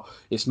wrestling or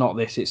it's not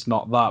this, it's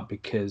not that,"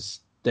 because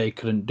they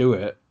couldn't do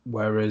it.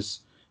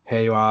 Whereas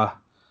here you are,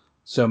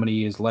 so many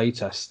years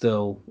later,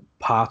 still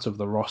part of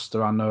the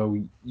roster. I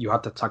know you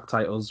had the tag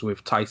titles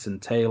with Tyson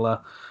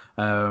Taylor.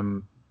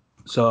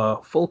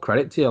 So full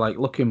credit to you. Like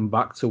looking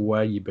back to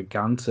where you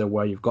began to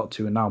where you've got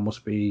to now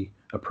must be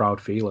a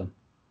proud feeling.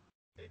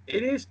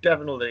 It is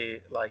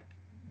definitely like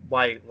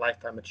my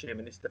lifetime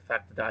achievement is the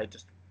fact that I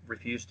just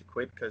refused to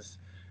quit because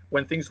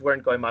when things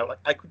weren't going my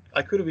like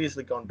I could have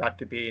easily gone back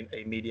to being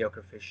a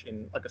mediocre fish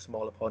in like a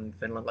smaller pond in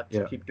Finland, like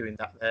just Yeah. keep doing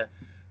that there.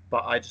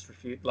 But I just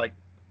refused. Like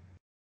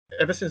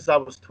ever since I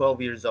was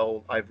 12 years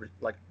old, I've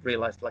like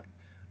realized like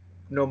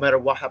no matter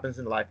what happens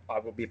in life, I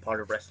will be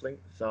part of wrestling.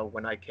 So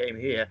when I came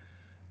here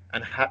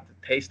and had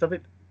the taste of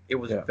it, it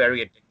was Yeah. very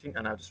addicting,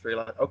 and I just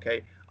realized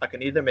okay, I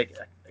can either make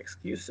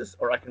excuses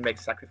or I can make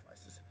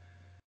sacrifices.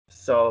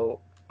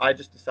 So I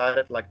just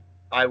decided like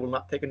I will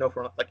not take a no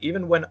for like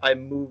even when I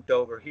moved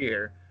over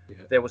here,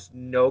 Yeah. there was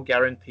no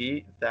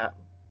guarantee that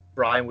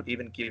Brian would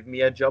even give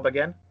me a job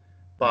again.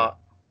 Yeah. But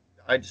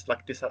I just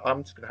like decided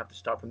I'm just gonna have to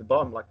start from the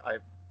bottom. Like I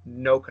have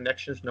no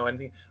connections, no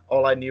anything.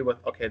 All I knew was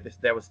okay,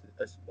 there was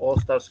this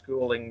all-star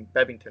school in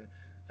Bevington.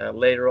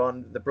 Later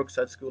on, the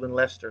Brookside School in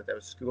Leicester. There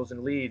was schools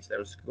in Leeds. There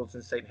was schools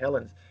in St.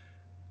 Helens.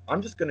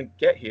 I'm just gonna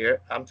get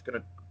here. I'm just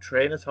gonna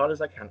train as hard as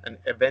I can, and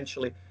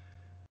eventually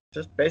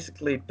just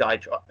basically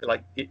like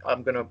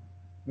I'm gonna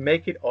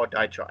make it or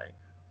die trying.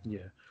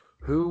 Yeah.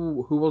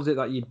 Who was it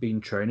that you'd been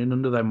training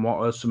under them? What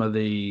are some of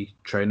the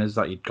trainers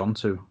that you'd gone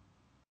to?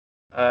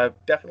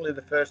 Definitely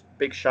the first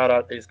big shout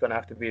out is gonna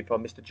have to be for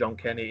Mr. John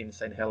Kenny in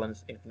St.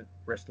 Helens Infinite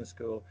Wrestling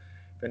School.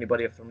 If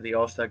anybody from the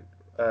All-Star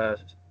uh,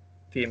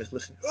 team is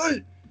listening,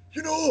 hey,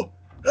 you know,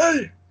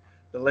 hey,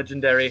 the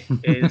legendary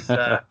is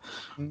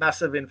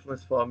massive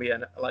influence for me,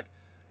 and like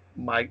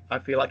I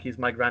feel like he's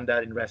my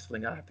granddad in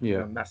wrestling. I have to give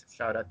Yeah. a massive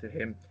shout out to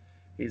him.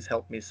 He's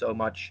helped me so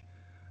much.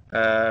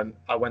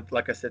 I went,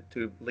 like I said,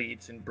 to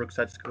Leeds in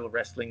Brookside School of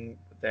Wrestling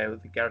there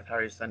with Gareth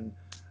Harris, and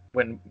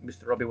when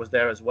Mr. Robbie was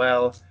there as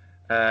well.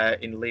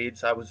 In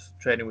Leeds, I was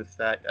training with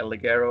El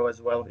Ligero as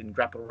well in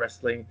grapple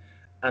wrestling.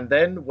 And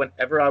then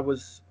whenever I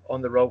was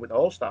on the road with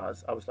All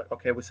Stars, I was like,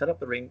 okay, we set up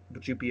the ring.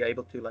 Would you be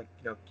able to like,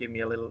 give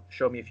me a little,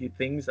 show me a few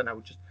things? And I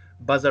would just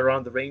buzz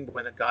around the ring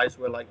when the guys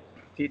were like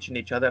teaching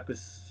each other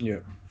because Yeah.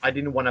 I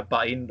didn't want to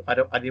buy in.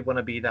 I didn't want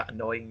to be that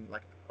annoying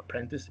like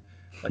apprentice,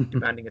 like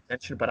demanding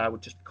attention. But I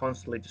would just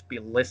constantly just be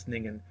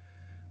listening and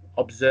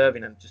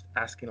observing and just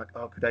asking like,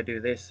 oh, could I do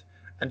this?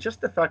 And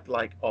just the fact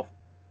like of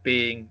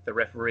being the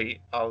referee,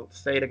 I'll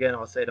say it again,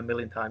 I'll say it a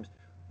million times.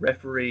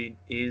 Referee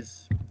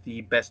is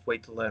the best way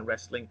to learn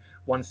wrestling.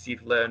 Once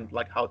you've learned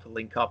like how to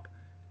link up,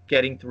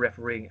 getting to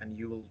refereeing, and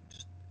you will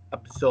just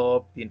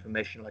absorb the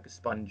information like a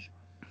sponge.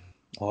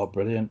 Oh,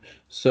 brilliant.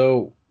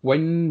 So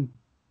when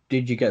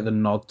did you get the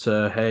nod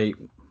to, hey,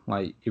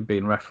 like you've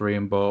been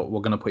refereeing, but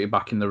we're going to put you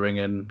back in the ring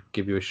and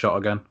give you a shot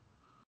again?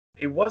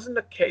 It wasn't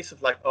a case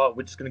of like, oh,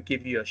 we're just going to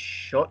give you a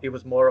shot. It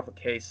was more of a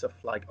case of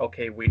like,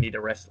 okay, we need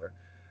a wrestler.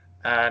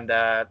 And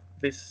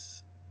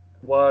this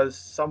was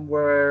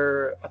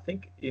somewhere, I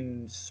think,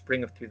 in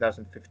spring of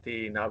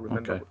 2015. I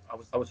remember Okay.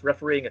 I was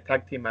refereeing a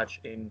tag team match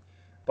in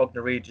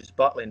Bognor Regis,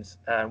 Butlins,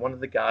 and one of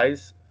the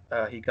guys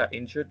he got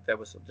injured. There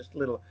was just a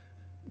little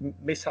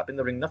mishap in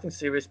the ring, nothing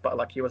serious, but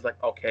like he was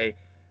like, okay,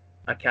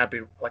 I can't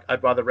be like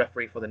I'd rather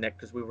referee for the neck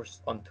because we were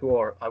on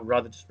tour. I'd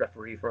rather just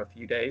referee for a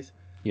few days.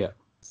 Yeah.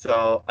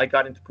 So I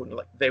got into putting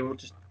like they were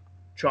just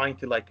trying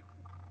to like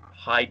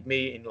hide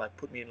me and like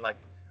put me in like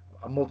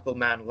a multiple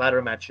man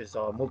ladder matches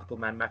or multiple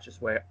man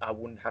matches where I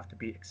wouldn't have to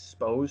be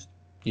exposed.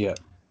 Yeah.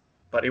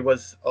 But it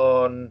was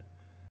on.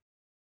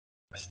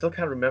 I still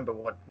can't remember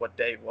what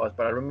day it was,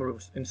 but I remember it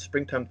was in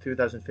springtime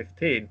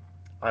 2015.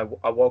 I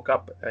woke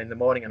up in the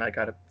morning and I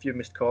got a few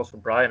missed calls from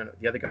Brian and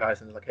the other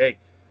guys, and they're like, "Hey,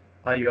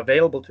 are you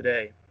available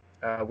today?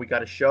 We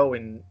got a show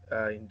in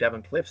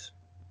Devon Cliffs."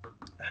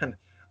 And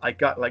I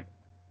got like,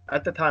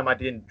 at the time I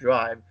didn't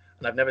drive,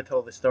 and I've never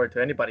told this story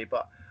to anybody,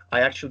 but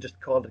I actually just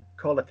called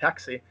a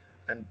taxi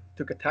and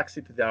took a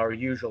taxi to our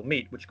usual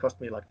meet, which cost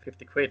me like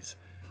 50 quid,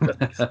 just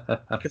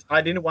because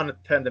I didn't want to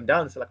turn them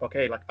down. It's like,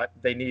 okay, like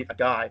they need a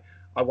guy.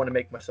 I want to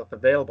make myself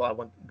available. I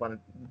want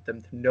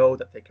them to know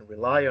that they can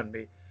rely on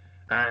me.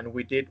 And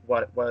we did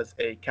what was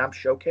a camp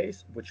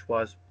showcase, which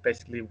was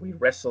basically we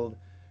wrestled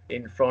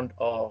in front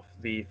of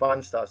the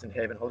fun stars in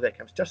Haven holiday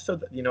camps, just so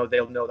that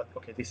they'll know that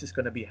okay, this is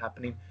going to be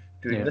happening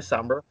during Yeah. the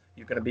summer.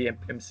 You're going to be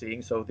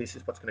emceeing, so this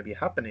is what's going to be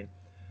happening.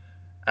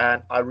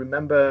 And I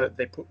remember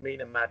they put me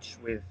in a match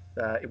with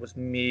it was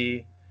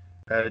me,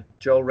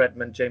 Joel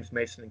Redmond, James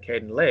Mason, and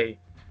Caden Lay,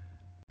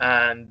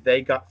 and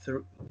they got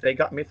through. They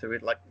got me through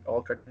it. Like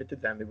all credit to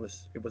them. It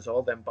was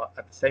all them. But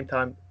at the same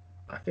time,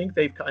 I think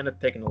they've kind of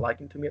taken a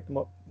liking to me at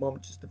the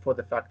moment, just for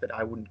the fact that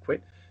I wouldn't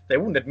quit. They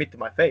wouldn't admit to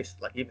my face,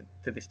 like even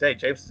to this day,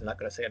 James is not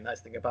going to say a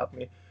nice thing about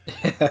me,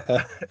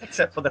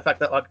 except for the fact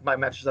that like my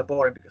matches are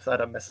boring because I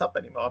don't mess up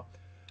anymore.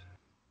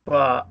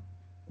 But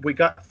we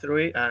got through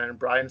it, and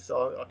Brian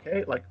saw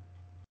okay, like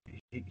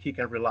he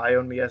can rely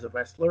on me as a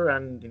wrestler,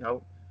 and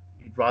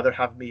he'd rather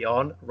have me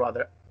on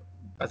rather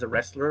as a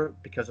wrestler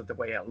because of the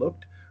way I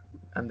looked,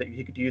 and that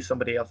he could use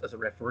somebody else as a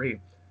referee.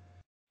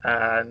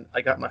 And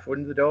I got my foot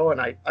in the door,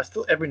 and I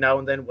still every now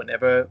and then,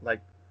 whenever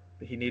like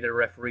he needed a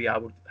referee, I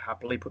would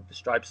happily put the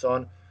stripes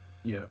on,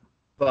 Yeah.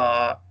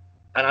 but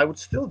and I would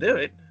still do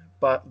it.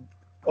 But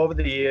over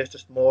the years,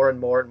 just more and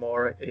more and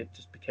more, it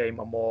just became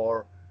a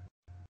more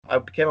I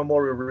became a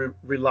more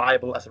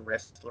reliable as a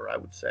wrestler, I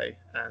would say,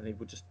 and it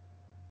would just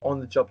on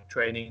the job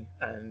training,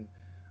 and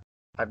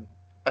I'm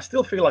I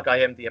still feel like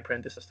I am the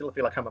apprentice. I still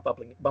feel like I'm a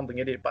bumbling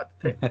idiot, but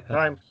at the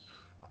time,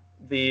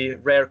 the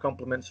rare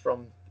compliments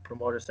from the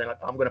promoters saying like,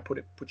 "I'm going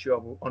to put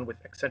you on with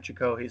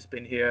Excentrico. He's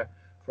been here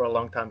for a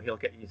long time. He'll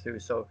get you through."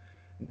 So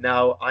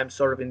now I'm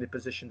sort of in the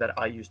position that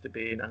I used to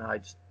be in, and I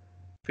just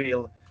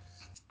feel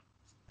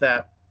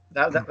that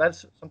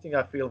that's something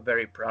I feel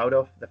very proud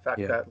of. The fact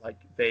Yeah. that like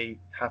they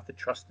have the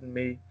trust in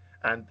me,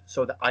 and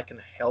so that I can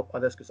help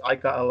others because I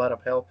got a lot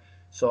of help.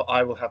 So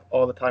I will have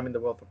all the time in the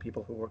world for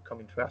people who were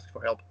coming to ask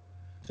for help,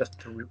 just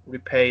to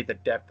repay the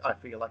debt I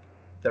feel like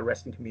the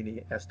wrestling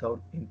community has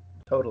in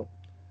total.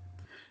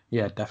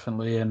 Yeah,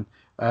 definitely. And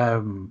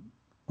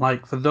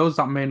like for those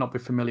that may not be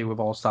familiar with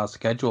All Star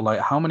schedule, like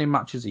how many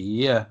matches a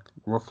year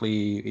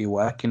roughly are you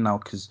working now?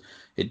 Because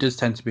it does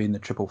tend to be in the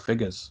triple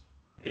figures.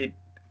 It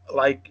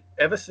like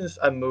ever since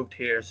I moved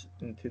here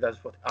in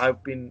 2014,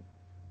 I've been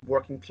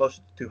working close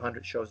to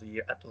 200 shows a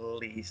year at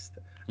least,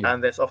 Yeah.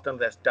 and there's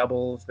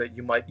doubles that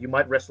you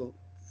might wrestle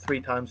 3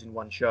 times in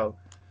one show.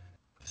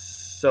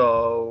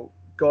 So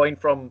going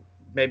from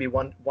maybe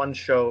one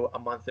show a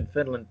month in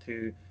Finland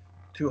to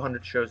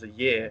 200 shows a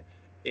year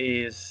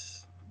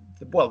is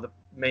the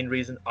main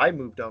reason I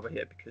moved over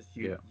here because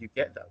you Yeah. you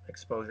get that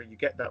exposure, you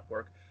get that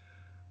work.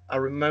 I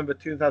remember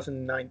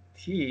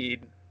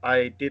 2019,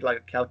 I did like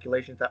a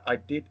calculation that I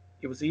did.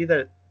 It was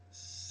either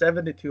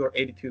 72 or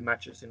 82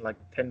 matches in like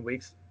 10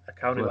 weeks. I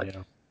counted Bloody like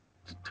hell.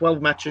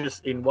 12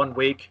 matches in one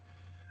week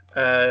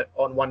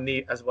on one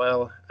knee as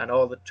well, and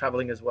all the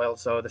traveling as well.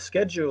 So the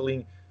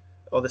scheduling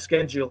or the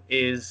schedule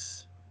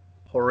is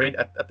horrid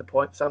at the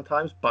point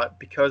sometimes, but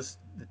because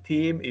the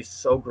team is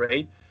so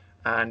great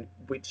and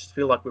we just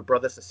feel like we're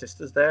brothers and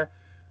sisters there,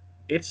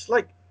 it's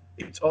like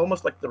it's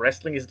almost like the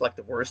wrestling is like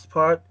the worst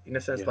part in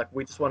a sense. Yeah. Like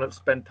we just want to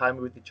spend time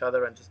with each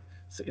other and just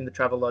in the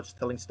travel lodge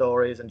telling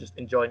stories and just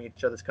enjoying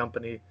each other's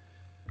company.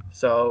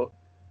 So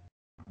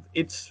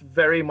it's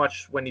very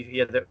much when you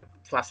hear the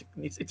classic,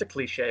 it's a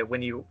cliche.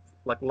 When you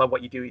like love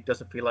what you do, it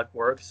doesn't feel like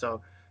work.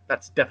 So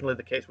that's definitely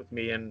the case with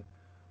me and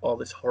all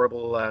this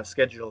horrible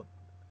schedule.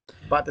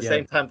 But at the Yeah.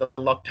 same time, the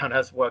lockdown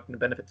has worked in the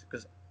benefits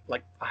because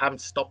like I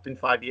haven't stopped in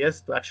 5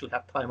 years to actually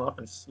have time off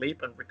and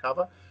sleep and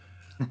recover.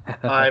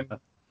 I'm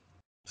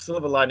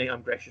silver lining.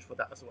 I'm gracious for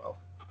that as well.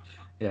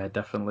 Yeah,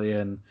 definitely.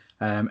 And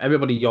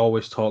everybody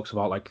always talks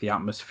about like the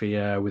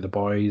atmosphere with the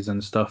boys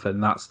and stuff,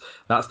 and that's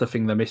the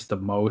thing they miss the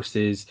most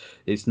is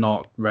it's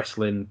not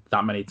wrestling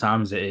that many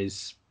times. It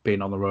is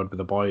being on the road with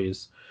the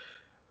boys.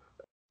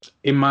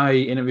 In my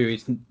interview,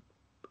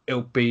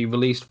 it'll be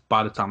released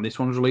by the time this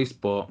one's released,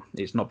 but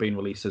it's not being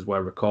released as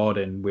we're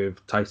recording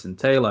with Tyson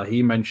Taylor.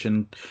 He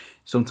mentioned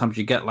sometimes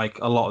you get like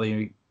a lot of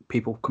the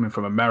people coming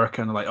from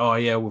America and they're like, oh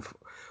yeah,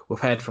 we've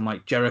heard from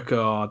like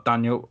Jericho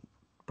or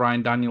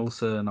Brian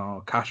Danielson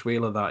or Cash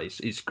Wheeler that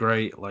it's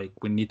great. Like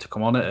we need to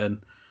come on it,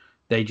 and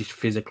they just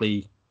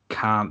physically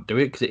can't do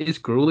it because it is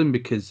grueling.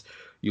 Because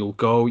you'll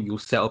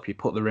set up, you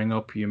put the ring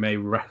up, you may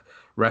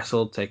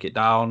wrestle, take it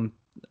down,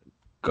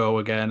 go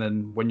again,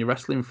 and when you're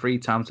wrestling 3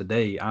 times a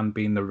day and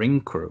being the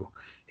ring crew,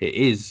 it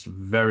is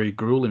very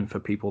grueling for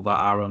people that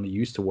are only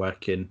used to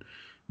working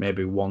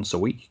maybe once a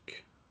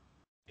week.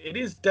 It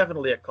is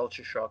definitely a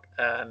culture shock,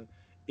 and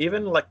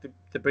even like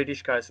the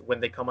British guys when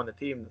they come on the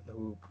team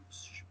who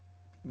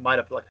might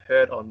have like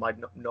heard or might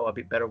not know a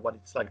bit better what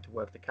it's like to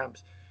work the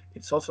camps,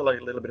 it's also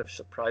like a little bit of a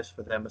surprise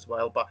for them as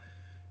well. But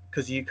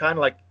because you kind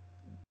of like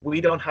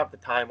we don't have the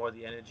time or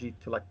the energy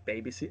to like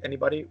babysit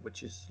anybody,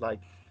 which is like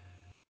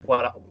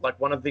one of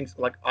the things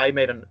like I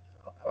made an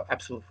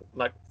absolute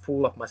like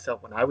fool of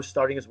myself when I was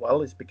starting as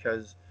well is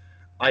because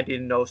I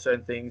didn't know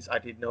certain things, I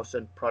didn't know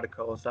certain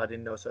protocols, I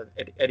didn't know certain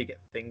etiquette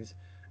things.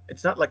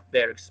 It's not like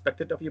they're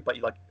expected of you, but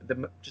you like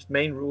the just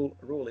main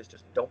rule is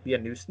just don't be a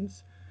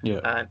nuisance. Yeah.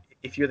 And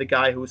if you're the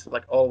guy who's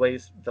like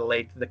always the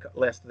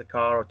last to the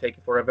car or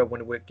taking forever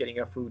when we're getting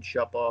our food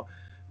shop, or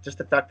just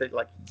the fact that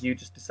like you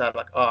just decide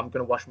like, oh, I'm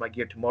gonna wash my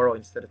gear tomorrow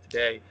instead of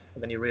today,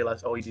 and then you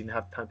realize, oh, you didn't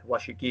have time to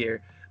wash your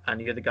gear,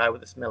 and you're the guy with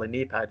the smelly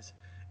knee pads.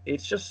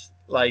 It's just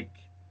like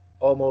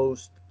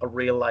almost a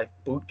real life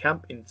boot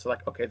camp. It's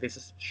like, okay, this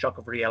is shock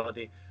of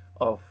reality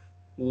of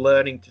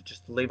learning to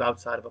just live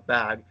outside of a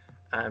bag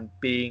and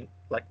being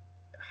like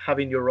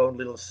having your own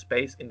little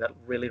space in that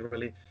really,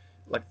 really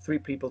like 3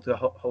 people to a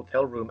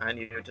hotel room, and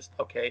you're just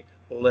okay,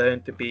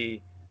 learn to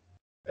be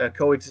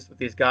coexist with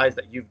these guys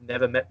that you've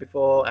never met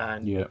before,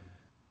 and Yeah.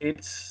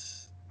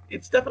 it's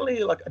it's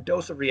definitely like a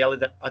dose of reality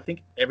that I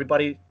think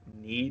everybody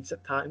needs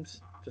at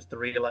times, just to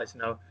realize,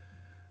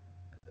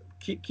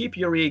 keep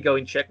your ego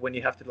in check when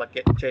you have to like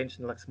get changed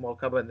in like small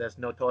cupboard and there's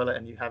no toilet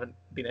and you haven't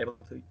been able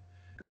to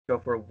go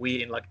for a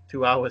wee in like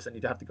 2 hours and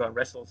you have to go and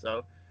wrestle.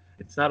 So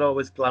it's not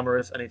always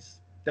glamorous, and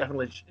it's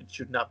definitely it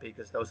should not be,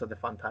 because those are the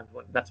fun times.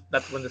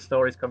 That's when the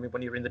stories come in,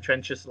 when you're in the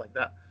trenches like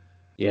that.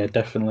 Yeah,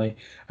 definitely.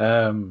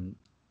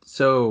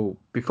 So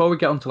before we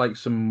get on to like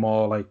some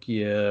more like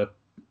your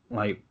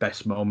like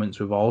best moments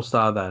with All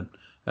Star, then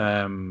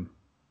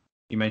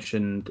you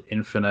mentioned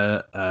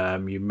Infinite,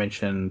 you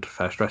mentioned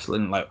First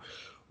Wrestling. Like,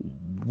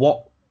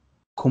 what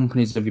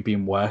companies have you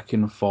been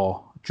working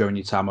for during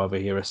your time over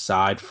here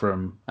aside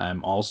from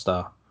All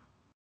Star?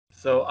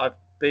 So I've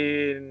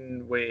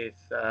been with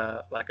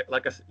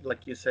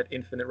like you said,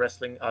 Infinite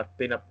Wrestling. I've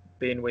been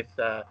with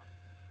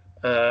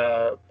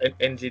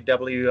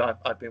NGW.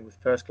 I've been with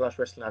First Class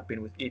Wrestling. I've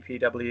been with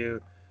EPW,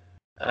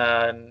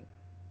 and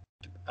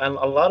a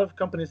lot of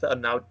companies that are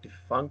now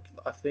defunct.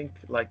 I think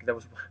like there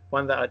was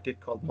one that I did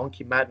called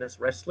Monkey Madness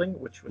Wrestling,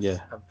 which was Yeah.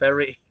 a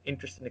very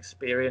interesting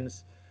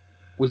experience.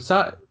 Was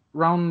that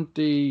round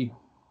the?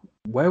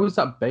 Where was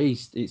that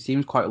based? It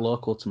seems quite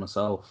local to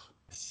myself.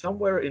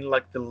 Somewhere in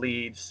like the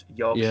Leeds,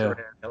 Yorkshire Yeah.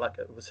 area. Like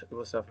it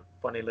was a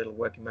funny little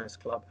working men's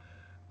club,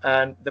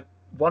 and the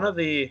one of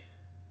the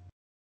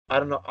I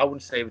don't know. I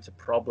wouldn't say it's a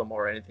problem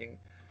or anything,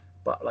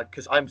 but like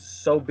because I'm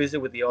so busy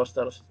with the All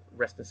Stars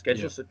wrestling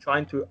schedule, Yeah. so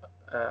trying to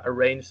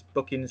arrange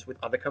bookings with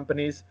other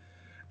companies,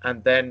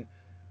 and then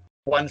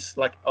once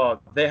like oh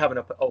they have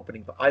an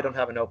opening but I don't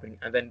have an opening,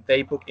 and then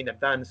they book in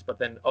advance, but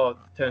then oh it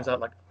turns out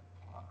like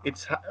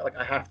like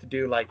I have to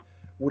do like,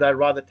 would I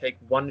rather take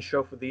one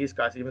show for these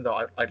guys even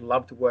though I'd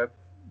love to work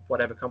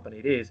whatever company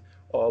it is,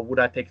 or would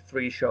I take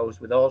 3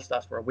 shows with All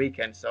Stars for a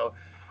weekend? So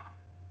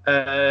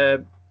uh,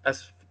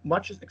 as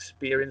much as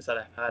experience that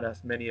I've had,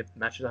 as many of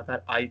matches I've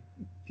had,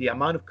 the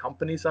amount of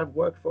companies I've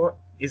worked for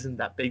isn't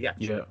that big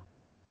actually. Yeah.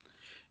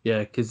 Yeah,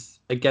 because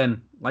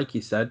again, like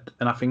you said,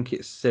 and I think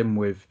it's same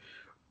with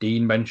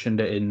Dean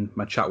mentioned it in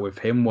my chat with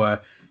him,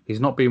 where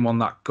he's not been one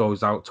that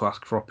goes out to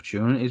ask for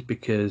opportunities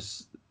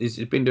because he's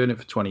been doing it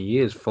for 20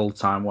 years, full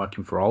time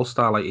working for All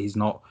Star. Like he's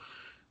not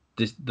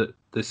the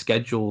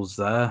schedule's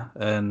there,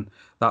 and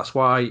that's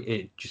why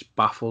it just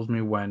baffles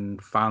me when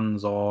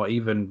fans or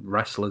even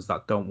wrestlers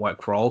that don't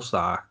work for All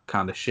Star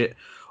kind of shit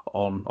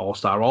on All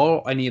Star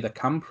or any of the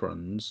camp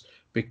runs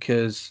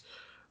because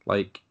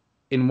like.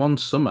 in one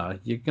summer,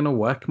 you're gonna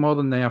work more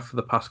than they have for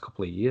the past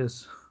couple of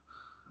years.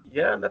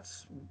 Yeah, and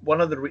that's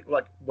one of the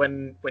like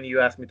when you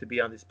asked me to be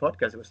on this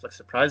podcast, it was like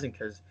surprising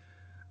because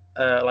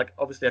like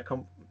obviously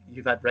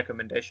you've had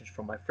recommendations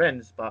from my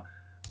friends, but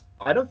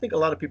I don't think a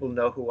lot of people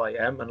know who I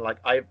am, and like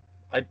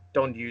I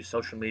don't use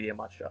social media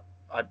much.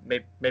 I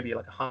maybe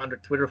like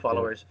 100 Twitter Yeah.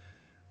 followers,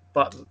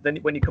 but then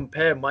when you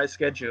compare my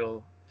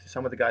schedule to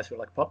some of the guys who are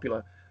like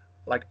popular,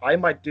 like I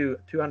might do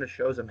 200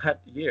 shows in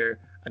that year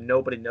and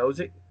nobody knows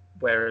it,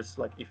 whereas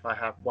like if I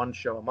have one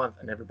show a month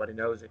and everybody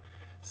knows it,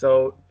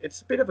 so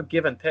it's a bit of a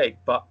give and take.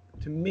 But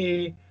to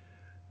me,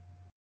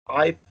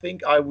 I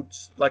think I would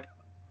like.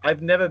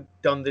 I've never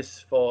done this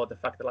for the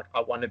fact that like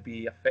I want to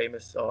be a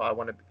famous or I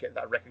want to get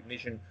that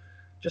recognition,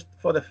 just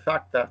for the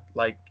fact that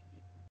like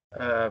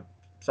uh,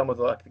 some of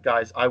the like the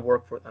guys I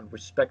work for and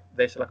respect,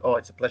 they say like, oh,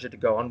 it's a pleasure to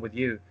go on with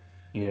you.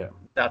 Yeah.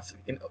 That's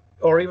in,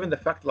 or even the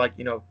fact like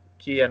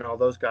Kia and all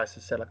those guys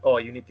have said like, oh,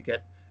 you need to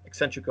get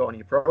Excentrico on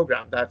your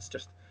program. That's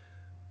just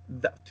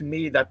that to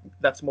me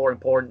that's more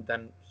important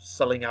than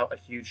selling out a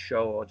huge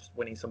show or just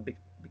winning some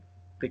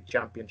big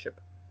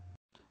championship.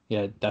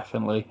 Yeah,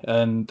 definitely.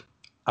 And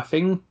I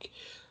think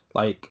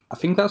I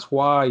think that's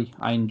why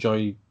I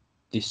enjoy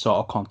this sort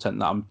of content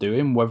that I'm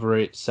doing, whether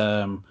it's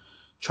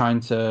trying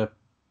to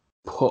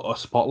put a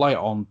spotlight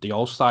on the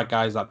all-star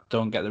guys that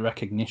don't get the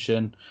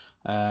recognition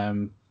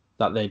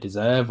that they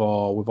deserve,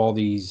 or with all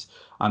these,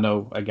 I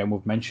know again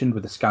we've mentioned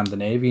with the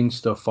Scandinavian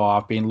stuff, or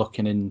I've been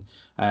looking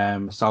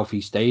in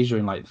Southeast Asia,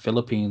 in like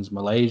Philippines,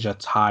 Malaysia,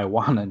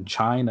 Taiwan, and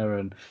China,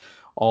 and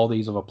all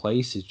these other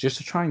places, just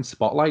to try and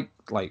spotlight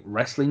like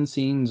wrestling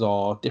scenes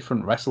or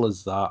different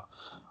wrestlers that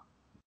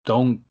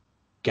don't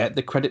get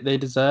the credit they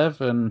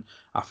deserve. And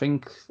I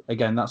think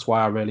again that's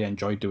why I really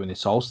enjoy doing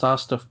this All Star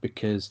stuff,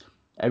 because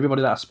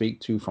everybody that I speak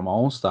to from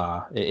All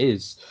Star, it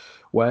is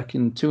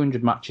working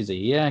 200 matches a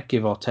year,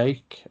 give or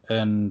take,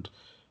 and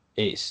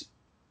it's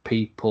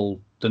people.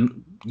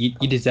 You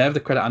deserve the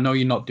credit. I know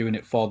you're not doing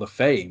it for the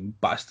fame,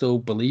 but I still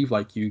believe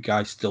like you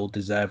guys still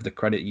deserve the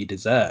credit you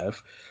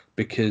deserve,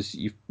 because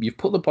you've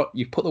put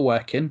the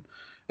work in,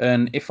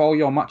 and if all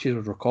your matches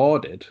were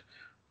recorded,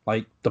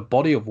 like the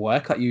body of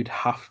work that you'd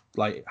have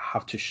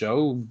to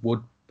show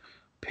would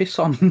piss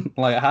on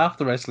like half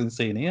the wrestling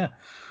scene here.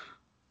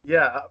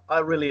 Yeah, I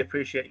really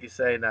appreciate you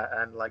saying that,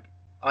 and like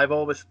I've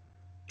always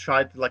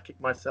tried to like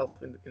kick myself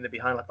in the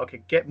behind, like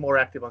okay, get more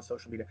active on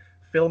social media,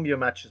 film your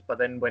matches, but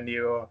then when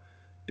you're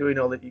doing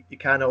all that, you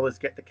can't always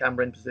get the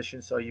camera in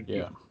position, so you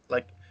Yeah.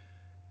 like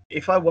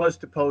if I was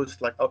to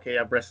post like okay,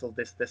 I've wrestled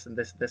this and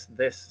this and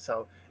this,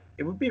 so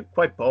it would be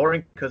quite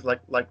boring because like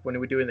when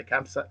we're doing the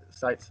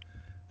campsites,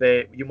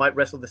 they you might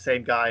wrestle the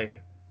same guy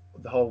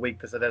the whole week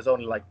because there's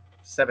only like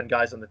 7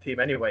 guys on the team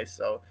anyway,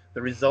 so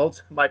the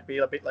results might be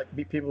a bit like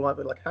people might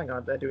be like, hang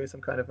on, they're doing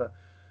some kind of a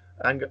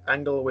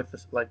angle with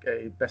this, like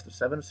a best of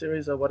 7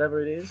 series or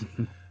whatever it is.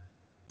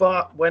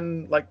 But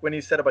when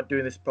you said about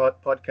doing this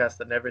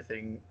podcast and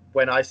everything,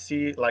 when I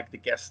see like the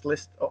guest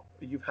list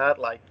you've had,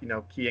 like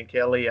Key and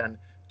Kelly and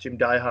Jim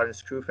Diehard and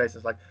Screwface,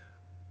 is like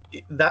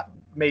that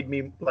made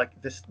me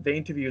like this. The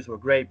interviews were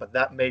great, but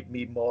that made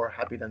me more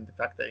happy than the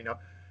fact that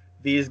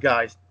these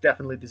guys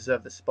definitely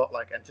deserve the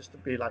spotlight, and just to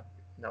be like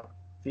you know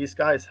these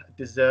guys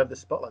deserve the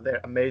spotlight.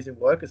 They're amazing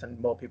workers, and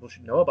more people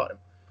should know about them.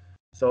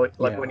 So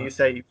like when Yeah. you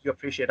say you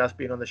appreciate us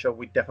being on the show,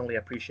 we definitely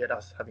appreciate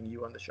us having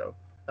you on the show.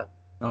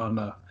 Oh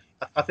no.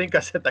 I think I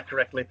said that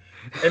correctly.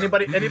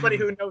 Anybody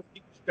who knows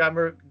English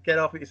grammar, get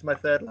off. It's my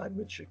third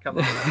language. Come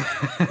on,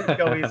 man.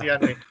 Go easy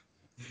on me.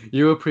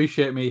 You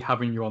appreciate me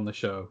having you on the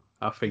show.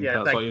 I think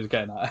Yeah, that's what you was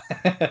getting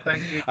at.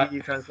 thank you, I,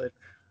 you translate.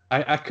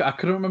 I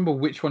couldn't remember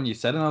which one you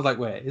said, and I was like,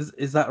 wait,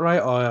 is that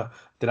right, or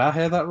did I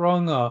hear that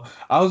wrong? Or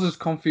I was as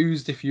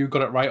confused if you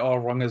got it right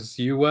or wrong as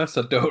you were,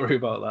 so don't worry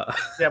about that.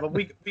 Yeah, but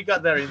we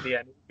got there in the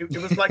end. It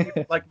was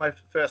like my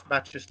first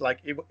match, just like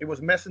it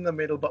was mess in the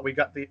middle, but we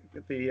got the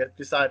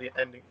decided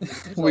ending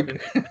We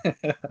result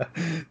in.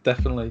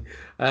 definitely.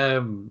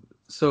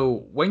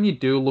 So when you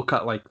do look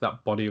at like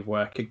that body of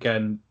work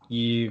again,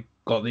 you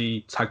got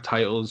the tag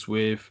titles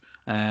with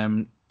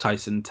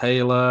Tyson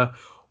Taylor.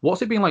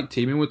 What's it been like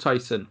teaming with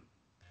Tyson?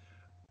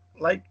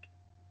 Like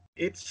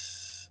it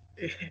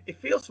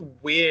feels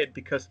weird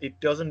because it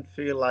doesn't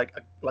feel like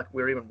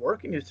we're even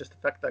working. It's just the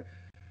fact that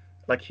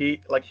like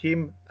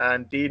him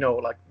and Dino,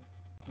 like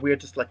we're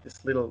just like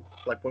this little,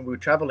 like when we were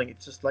traveling,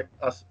 it's just like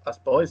us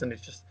boys, and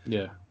it's just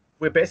Yeah.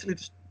 we're basically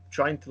just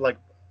trying to like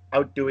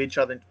outdo each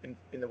other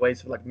in the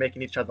ways of like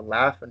making each other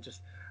laugh and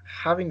just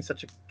having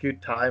such a good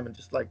time, and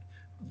just like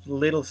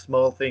little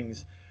small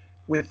things.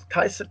 With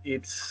Tyson,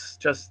 it's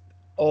just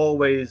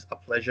always a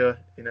pleasure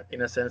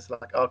in a sense.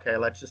 Like okay,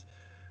 let's just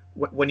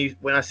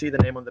when I see the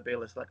name on the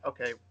bill, it's like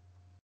okay,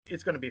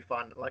 it's gonna be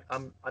fun. Like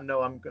I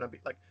know I'm gonna be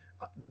like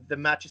the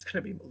match is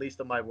gonna be least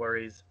of my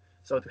worries.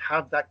 So to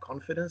have that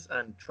confidence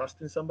and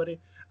trust in somebody,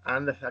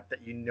 and the fact that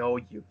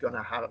you're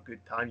gonna have a good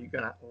time, you're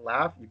gonna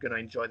laugh, you're gonna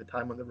enjoy the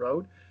time on the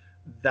road,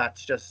 that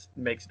just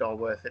makes it all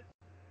worth it.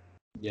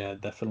 Yeah,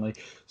 definitely.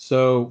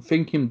 So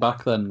thinking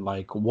back then,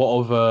 like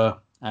what other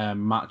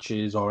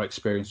matches or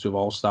experience with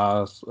All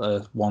Stars,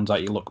 ones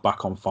that you look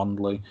back on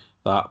fondly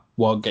that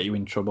won't get you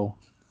in trouble?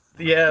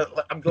 Yeah,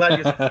 I'm glad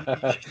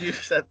you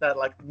said that.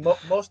 Like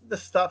most of the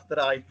stuff that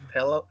I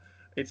tell,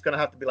 it's gonna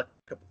have to be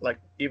like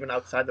even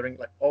outside the ring,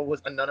 like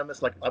always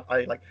anonymous. Like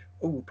I like,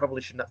 oh,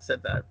 probably shouldn't have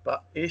said that,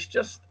 but it's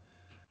just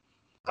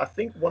I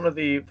think one of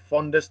the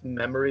fondest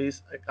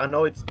memories. I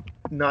know it's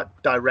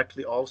not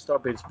directly All Star,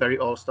 but it's very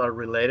All Star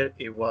related.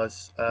 It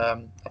was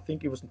I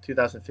think it was in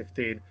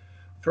 2015,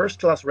 First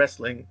Class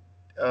Wrestling.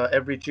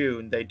 Every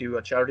June they do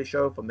a charity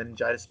show for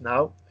meningitis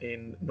now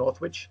in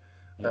Northwich.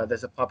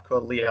 There's a pub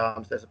called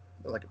Liam's. There's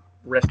like a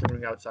wrestling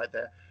ring outside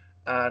there,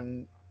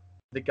 and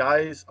the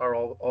guys are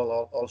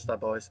all star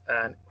boys,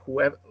 and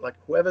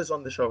whoever's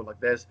on the show, like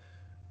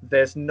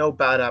there's no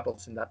bad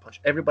apples in that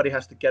bunch. Everybody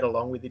has to get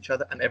along with each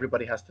other, and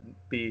everybody has to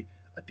be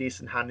a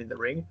decent hand in the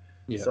ring.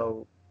 Yeah.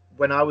 So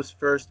when I was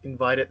first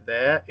invited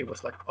there, it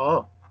was like,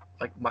 oh,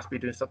 like must be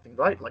doing something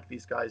right. Like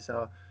these guys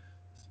are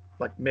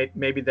like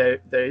maybe there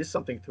is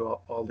something to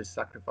all this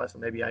sacrifice, or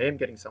maybe I am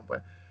getting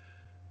somewhere.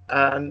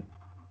 And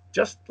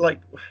just like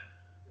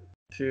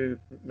to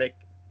make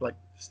like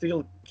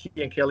steal Key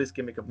and Kelly's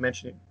gimmick of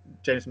mentioning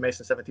James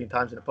Mason 17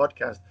 times in a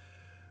podcast.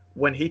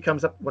 When he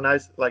comes up, when I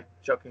like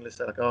jokingly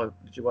said like, "Oh,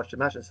 did you watch the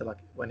match?" And so like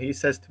when he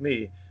says to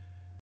me,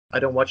 "I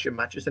don't watch your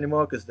matches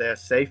anymore because they're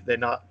safe, they're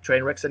not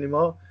train wrecks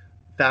anymore,"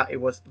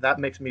 that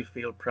makes me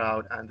feel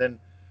proud. And then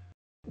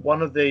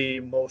one of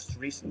the most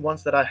recent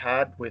ones that I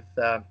had with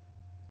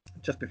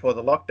just before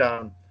the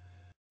lockdown,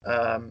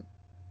 um,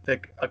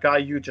 a guy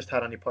you just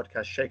had on your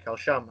podcast, Sheikh Al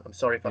Sham. I'm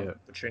sorry if I'm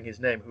butchering his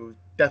name, who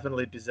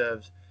definitely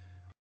deserves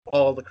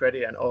all the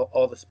credit and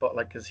all the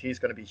spotlight because he's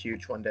going to be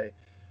huge one day.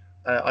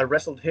 I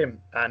wrestled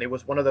him, and it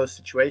was one of those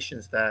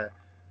situations that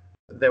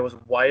there was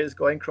wires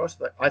going across.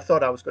 Like, I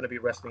thought I was going to be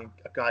wrestling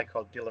a guy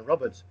called Dylan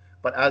Roberts,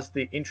 but as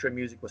the intro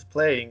music was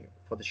playing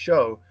for the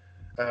show,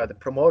 the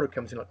promoter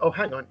comes in like, "Oh,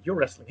 hang on, you're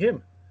wrestling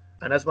him."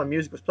 And as my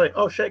music was playing,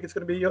 "Oh, Shake, it's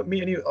going to be me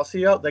and you. I'll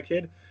see you out there,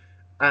 kid."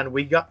 And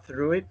we got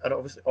through it, and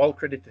obviously all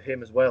credit to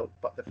him as well.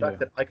 But the fact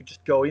that I could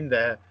just go in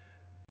there,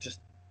 just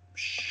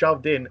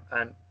shoved in,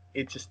 and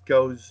it just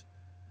goes,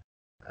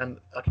 and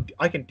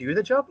I can do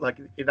the job. Like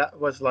that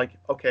was like,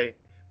 okay,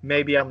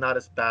 maybe I'm not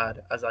as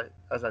bad as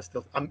I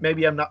still.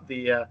 Maybe I'm not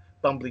the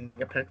bumbling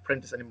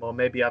apprentice anymore.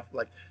 Maybe I've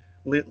like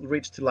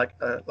reached to like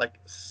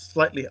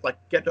slightly like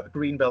get a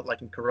green belt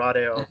like in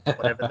karate or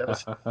whatever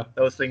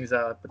those things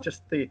are. But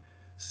just the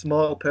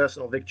small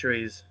personal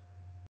victories.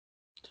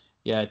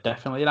 Yeah,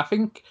 definitely. And I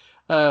think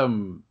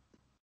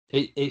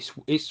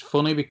it's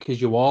funny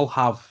because you all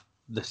have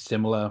the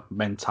similar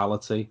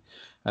mentality.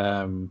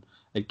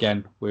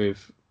 Again,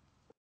 with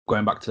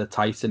going back to the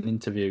Tyson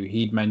interview,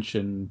 he'd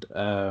mentioned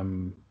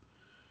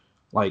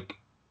like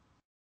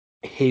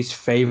his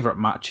favorite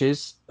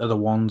matches are the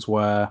ones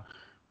where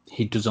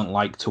he doesn't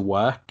like to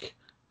work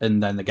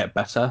and then they get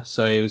better.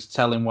 So he was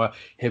telling where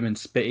him and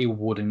Spitty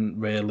wouldn't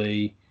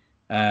really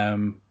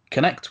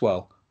connect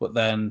well, but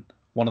then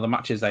one of the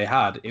matches they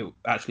had, it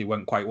actually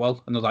went quite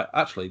well, and I was like,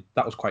 actually,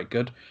 that was quite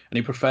good. And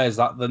he prefers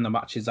that than the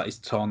matches that he's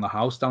torn the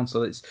house down.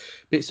 So it's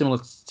a bit similar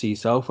to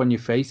yourself when you're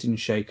facing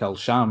Sheikh El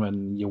Sham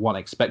and you weren't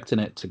expecting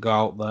it to go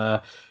out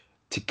there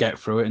to get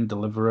through it and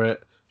deliver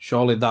it.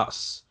 Surely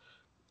that's,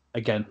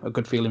 again, a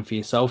good feeling for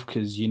yourself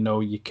because you know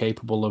you're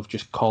capable of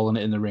just calling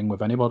it in the ring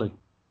with anybody.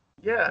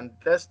 Yeah, and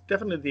that's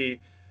definitely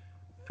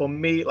for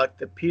me, like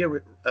the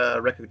peer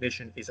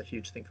recognition is a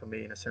huge thing for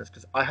me in a sense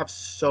because I have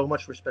so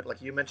much respect.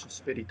 Like you mentioned,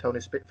 Spitty, Tony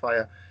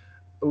Spitfire,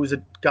 who's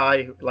a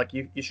guy like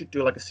you should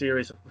do like a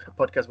series of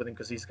podcasts with him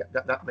because he's got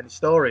that many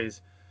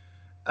stories,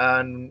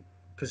 and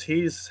because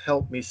he's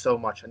helped me so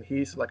much, and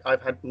he's like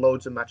I've had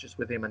loads of matches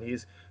with him, and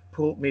he's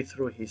pulled me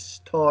through.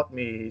 He's taught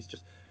me.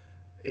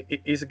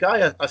 He's a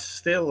guy I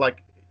still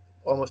like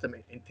almost am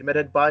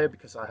intimidated by it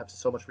because I have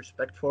so much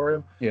respect for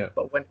him. Yeah.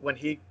 But when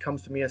he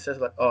comes to me and says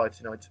like, oh,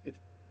 it's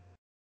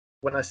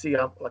when I see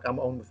I'm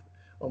on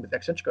with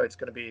Excentrico, it's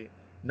going to be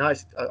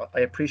nice. I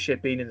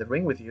appreciate being in the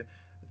ring with you.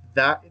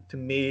 That to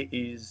me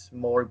is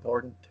more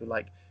important to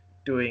like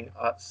doing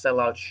a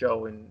sellout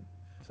show, and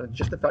so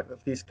just the fact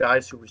that these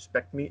guys who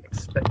respect me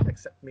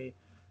accept me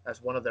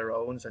as one of their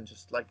own and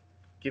just like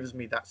gives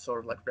me that sort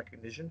of like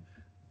recognition.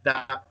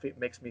 That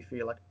makes me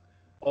feel like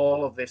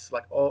all of this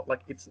all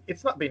like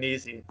it's not been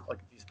easy like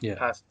these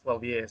past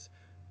 12 years.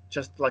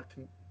 Just like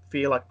to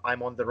feel like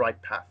I'm on the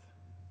right path.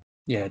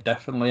 Yeah,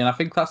 definitely. And I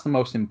think that's the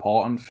most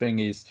important thing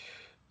is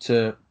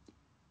to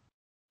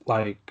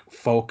like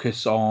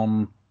focus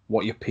on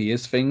what your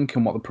peers think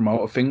and what the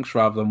promoter thinks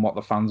rather than what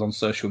the fans on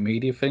social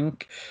media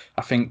think.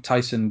 I think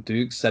Tyson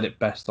Duke said it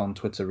best on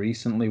Twitter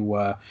recently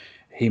where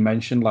he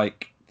mentioned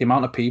like the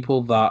amount of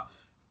people that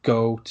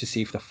go to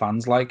see if the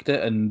fans liked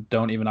it and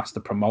don't even ask the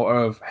promoter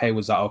of, hey,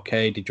 was that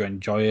okay? Did you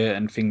enjoy it?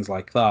 And things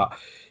like that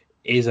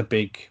is a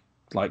big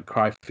like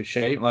cry for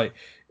shame. Like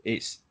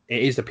it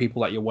is the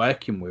people that you're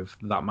working with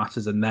that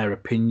matters and their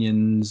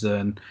opinions,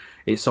 and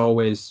it's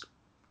always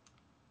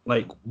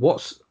like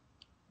what's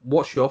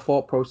your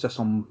thought process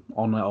on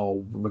it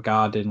or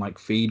regarding like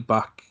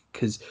feedback,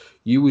 because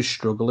you was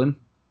struggling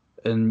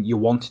and you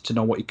wanted to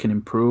know what you can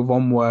improve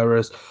on,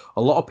 whereas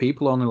a lot of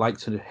people only like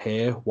to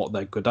hear what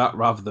they're good at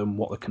rather than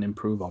what they can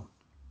improve on.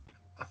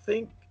 I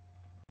think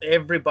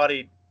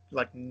everybody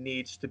like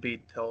needs to be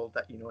told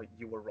that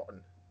you were rotten,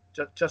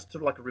 just to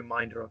like a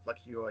reminder of like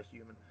you are a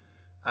human.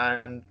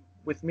 And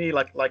with me,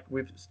 like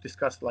we've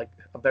discussed, like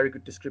a very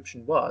good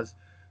description was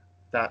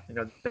that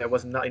there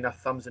was not enough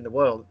thumbs in the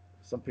world.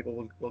 Some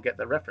people will get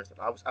the reference that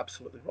I was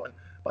absolutely rotten,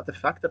 but the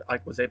fact that I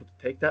was able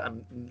to take that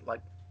and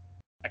like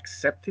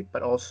accept it,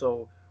 but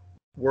also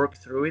work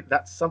through it,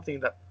 that's something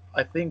that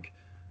I think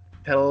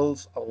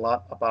tells a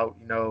lot about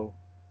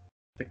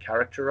the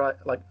character.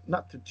 Like,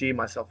 not to G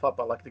myself up,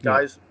 but like the Yeah.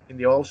 guys in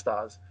the All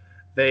Stars,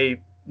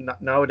 they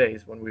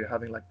nowadays when we're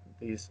having like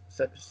these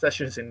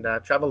sessions in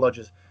travel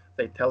lodges,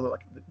 they tell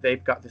like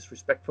they've got this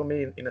respect for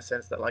me in a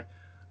sense that like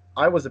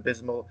I was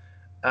abysmal,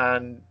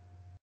 and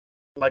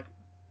like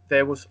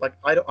there was like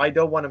I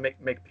don't want to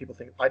make people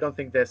think, I don't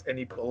think there's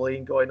any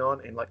bullying going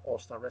on in like All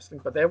Star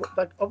wrestling, but there were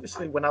like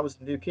obviously when I was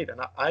a new kid, and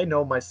I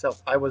know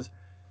myself, I was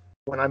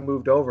when I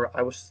moved over,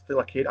 I was still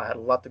a kid. I had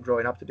a lot of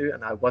growing up to do,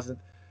 and I wasn't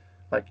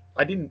like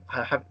I didn't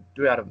have to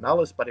do it out of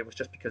malice, but it was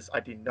just because I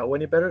didn't know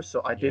any better.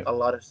 So I did a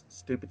lot of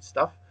stupid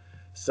stuff.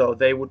 So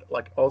they would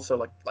like also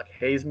like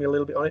haze me a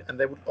little bit on it, and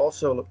they would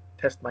also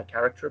test my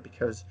character,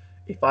 because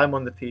if I'm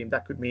on the team,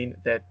 that could mean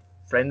that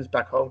friends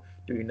back home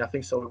doing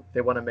nothing. So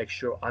they want to make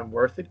sure I'm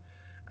worth it.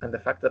 And the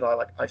fact that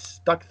I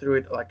stuck through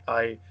it, like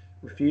I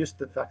refused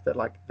the fact that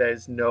like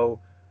there's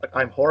no like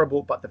I'm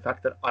horrible, but the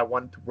fact that I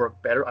want to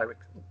work better,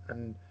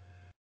 and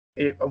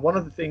one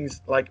of the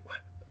things like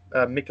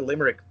Mick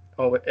Limerick,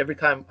 oh, every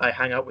time I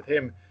hang out with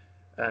him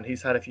and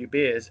he's had a few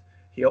beers,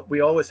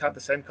 we always have the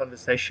same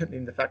conversation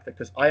in the fact that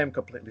because I am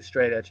completely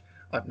straight edge,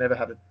 I've never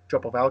had a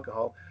drop of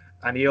alcohol,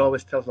 and he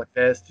always tells like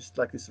there's just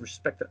like this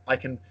respect that I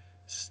can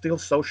still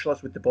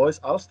socialize with the boys.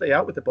 I'll stay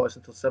out with the boys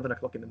until 7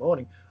 o'clock in the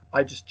morning.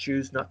 I just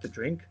choose not to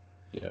drink.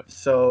 Yeah.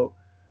 So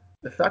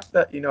the fact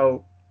that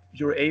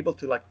you're able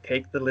to like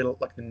take the little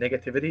like the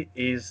negativity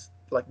is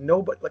like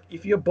nobody, like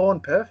if you're born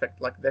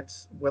perfect, like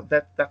that's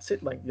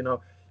it, like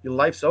your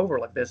life's over,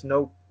 like there's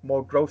no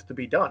more growth to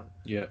be done.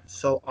 Yeah.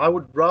 So I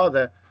would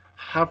rather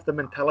have the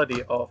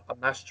mentality of a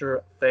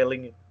master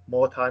failing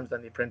more times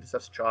than the apprentice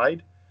has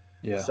tried.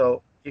 Yeah.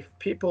 So if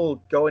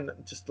people go and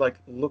just like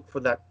look for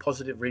that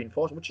positive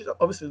reinforcement, which is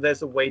obviously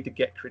there's a way to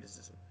get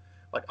criticism.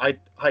 Like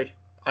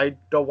I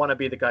don't want to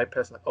be the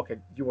person like, okay,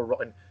 you were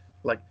rotten,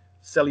 like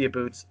sell your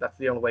boots. That's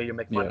the only way you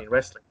make money in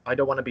wrestling. I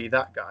don't want to be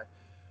that guy.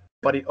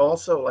 But it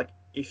also like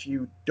if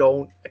you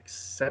don't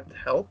accept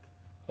help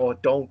or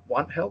don't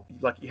want help,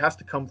 like it has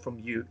to come from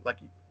you. Like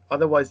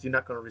otherwise you're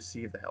not going to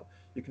receive the help.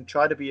 You can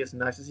try to be as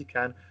nice as you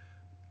can.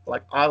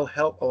 Like I'll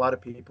help a lot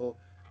of people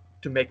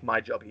to make my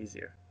job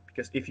easier,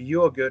 because if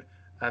you're good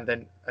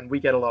and we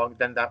get along,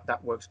 then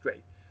that works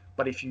great.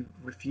 But if you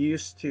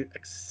refuse to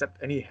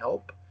accept any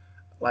help,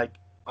 like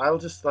I'll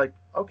just like,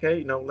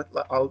 okay,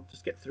 I'll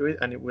just get through it,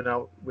 and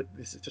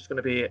this is just going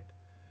to be it.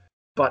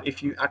 But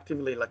if you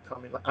actively like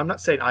come in, like I'm not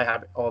saying I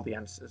have all the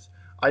answers,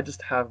 I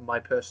just have my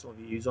personal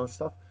views on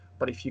stuff.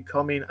 But if you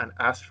come in and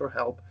ask for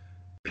help,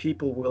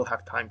 people will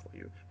have time for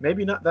you.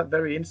 Maybe not that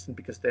very instant,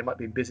 because they might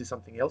be busy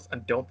something else,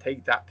 and don't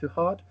take that too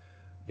hard.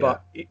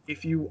 But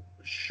if you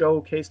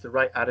showcase the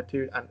right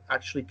attitude and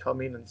actually come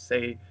in and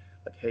say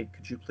like, hey,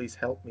 could you please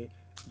help me,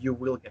 you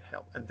will get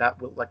help, and that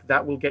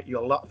will get you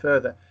a lot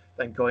further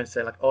than going and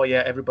say like, oh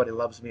yeah, everybody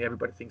loves me,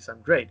 everybody thinks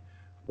I'm great,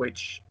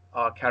 which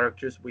are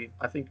characters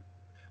I think,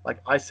 like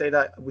I say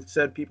that with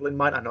certain people in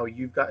mind. I know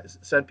you've got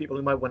certain people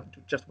in mind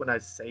when I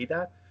say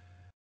that,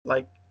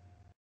 like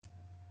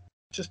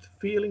just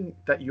feeling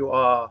that you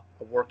are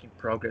a work in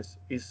progress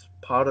is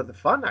part of the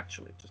fun,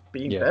 actually. Just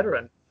being better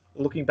and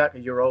looking back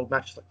at your old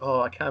matches like,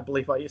 oh, I can't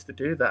believe I used to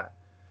do that.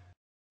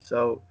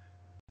 So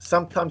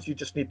sometimes you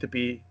just need to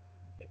be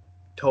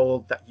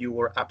told that you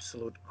were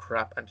absolute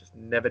crap and just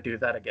never do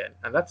that again.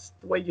 And that's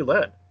the way you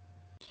learn.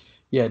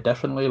 Yeah,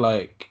 definitely.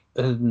 Like,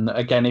 and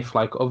again, if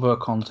like other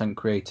content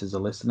creators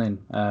are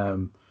listening,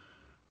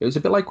 it was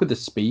a bit like with the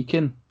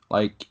speaking.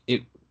 Like,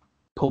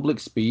 public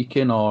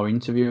speaking or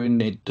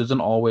interviewing, it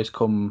doesn't always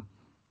come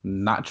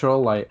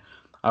natural. Like,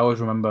 I always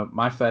remember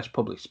my first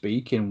public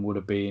speaking would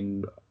have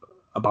been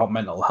about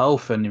mental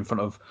health and in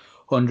front of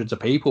hundreds of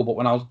people. But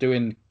when I was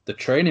doing the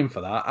training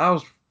for that, I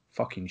was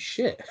fucking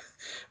shit,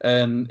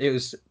 and it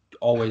was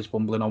always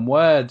bumbling on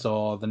words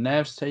or the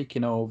nerves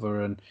taking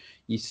over. And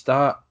you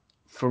start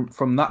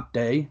from that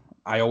day.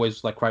 I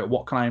always like, right,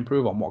 what can I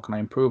improve on? What can I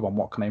improve on?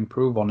 What can I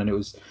improve on? And it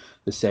was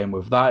the same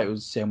with that. It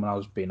was the same when I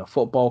was being a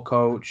football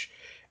coach.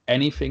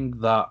 Anything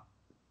that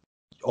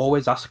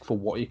always ask for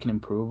what you can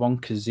improve on,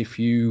 because if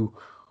you're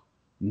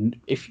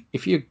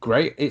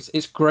great,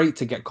 it's great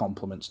to get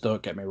compliments,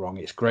 don't get me wrong,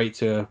 it's great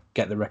to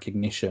get the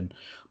recognition,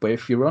 but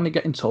if you're only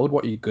getting told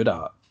what you're good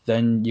at,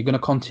 then you're going to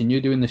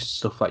continue doing this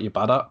stuff that you're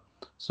bad at.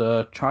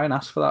 So try and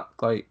ask for that,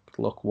 like,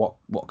 look,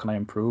 what can I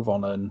improve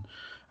on?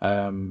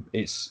 And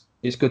it's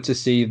good to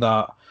see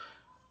that,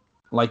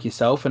 like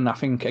yourself. And I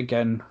think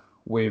again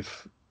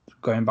with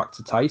going back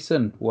to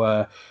Tyson,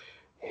 where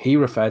he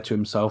referred to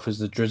himself as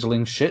the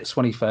drizzling shits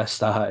when he first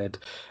started.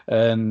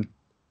 And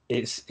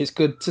it's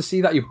good to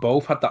see that you've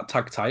both had that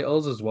tag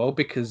titles as well,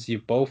 because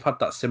you've both had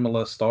that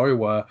similar story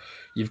where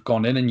you've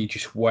gone in and you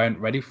just weren't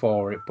ready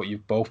for it, but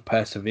you've both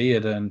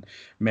persevered and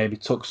maybe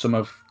took some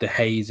of the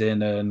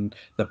hazing and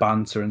the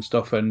banter and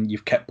stuff, and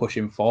you've kept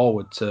pushing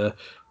forward to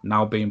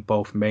now being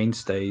both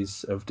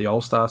mainstays of the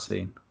All-Star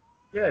scene.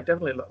 Yeah,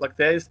 definitely. Like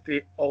there's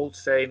the old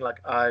saying,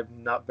 like I'm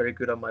not very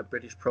good on my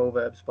British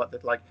proverbs, but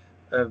that like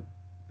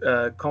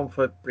uh,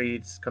 comfort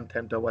breeds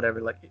contempt or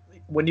whatever. Like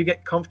when you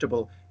get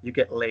comfortable, you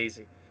get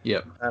lazy.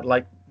 Yep. And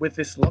like with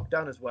this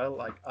lockdown as well,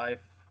 like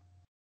I've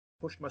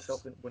pushed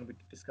myself when we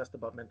discussed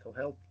about mental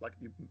health, like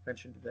you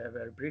mentioned there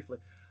very briefly.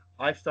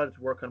 I've started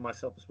to work on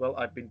myself as well.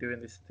 I've been doing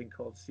this thing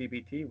called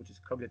CBT, which is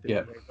cognitive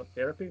Yep. behavioral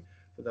therapy.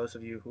 For those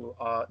of you who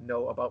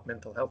know about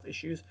mental health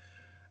issues,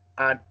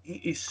 and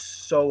it is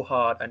so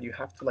hard, and you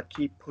have to like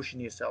keep pushing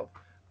yourself.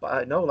 But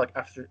I know, like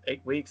after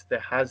 8 weeks, there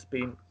has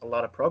been a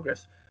lot of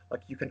progress.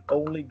 Like you can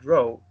only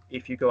grow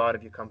if you go out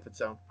of your comfort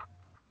zone.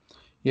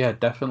 Yeah,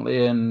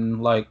 definitely.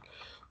 And like,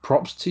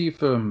 props to you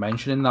for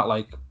mentioning that.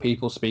 Like,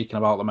 people speaking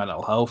about the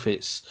mental health,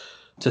 it's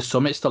to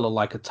some, it's still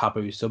like a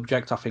taboo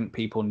subject. I think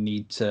people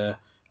need to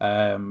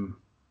um,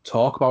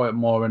 talk about it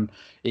more. And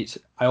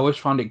I always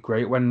found it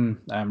great when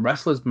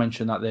wrestlers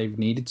mention that they've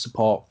needed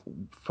support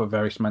for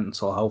various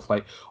mental health.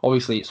 Like,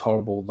 obviously, it's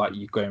horrible that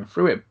you're going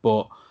through it,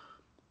 but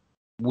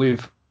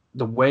with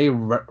the way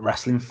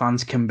wrestling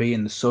fans can be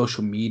and the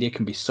social media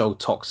can be so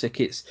toxic,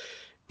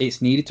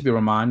 it's needed to be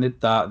reminded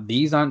that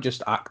these aren't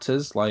just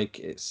actors. Like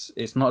it's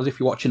not as if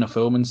you're watching a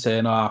film and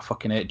saying, "Oh, I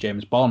fucking hate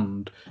James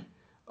Bond."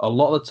 A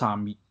lot of the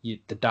time, they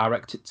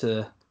direct it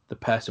to the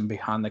person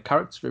behind the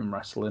character in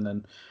wrestling,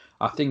 and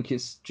I think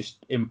it's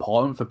just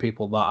important for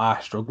people that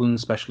are struggling,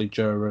 especially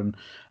during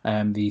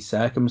these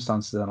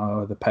circumstances. I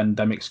know the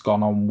pandemic's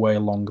gone on way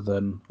longer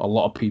than a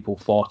lot of people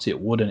thought it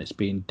would, and it's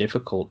been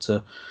difficult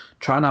to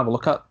try and have a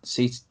look at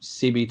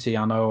CBT.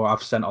 I know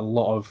I've sent a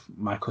lot of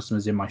my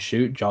customers in my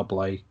shoot job,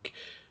 like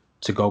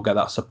to go get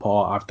that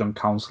support. I've done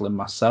counselling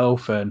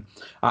myself, and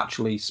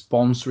actually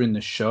sponsoring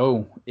the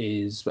show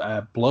is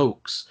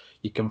Blokes.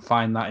 You can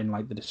find that in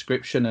like the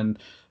description, and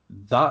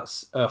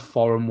that's a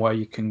forum where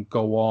you can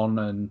go on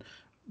and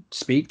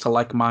speak to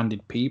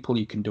like-minded people.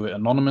 You can do it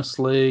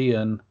anonymously,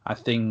 and I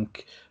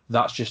think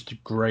that's just a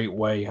great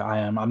way.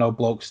 I know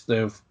Blokes,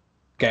 they've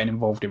getting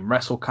involved in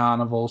wrestle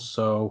carnivals,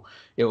 so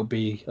it'll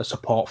be a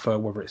support for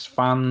whether it's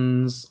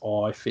fans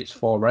or if it's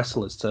for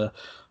wrestlers to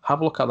have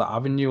a look at that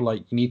avenue.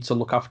 Like, you need to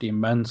look after your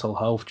mental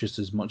health just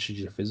as much as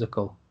your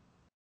physical.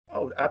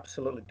 Oh,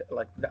 absolutely.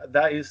 Like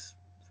that is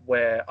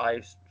where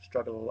I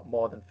struggle a lot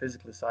more than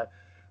physically side.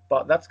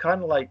 But that's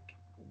kind of like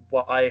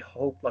what I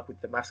hope, like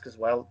with the mask as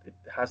well. It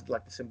has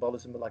like the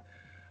symbolism of like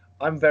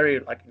I'm very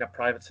like in a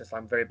private sense,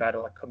 I'm very bad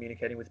at like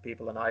communicating with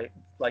people, and I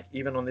like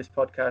even on this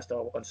podcast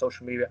or on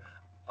social media,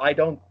 I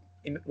don't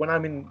when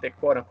I'm in the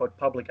quote unquote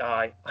public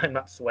eye, I'm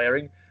not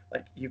swearing.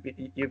 Like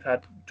you've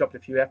had dropped a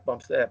few f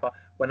bombs there, but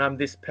when I'm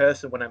this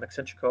person, when I'm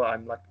Excentrico,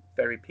 I'm like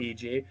very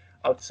PG.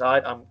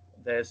 Outside,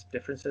 there's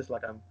differences.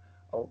 Like I'm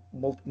a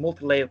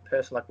multi-layered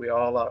person, like we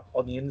all are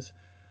onions.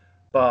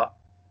 But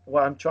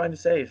what I'm trying to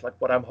say is like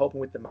what I'm hoping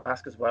with the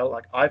mask as well.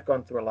 Like I've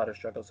gone through a lot of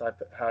struggles.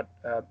 I've had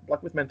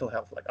like with mental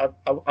health. Like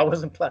I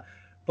wasn't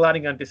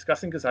planning on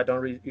discussing because I don't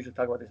really usually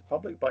talk about this in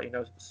public. But you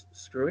know,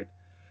 screw it.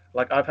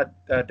 Like I've had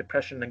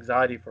depression and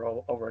anxiety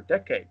for over a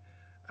decade,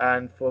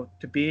 and for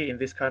to be in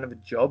this kind of a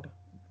job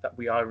that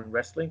we are in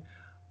wrestling,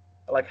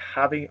 like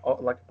having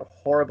like a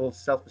horrible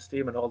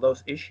self-esteem and all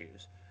those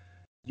issues,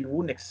 you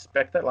wouldn't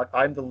expect that. Like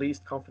I'm the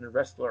least confident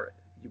wrestler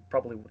you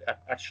probably would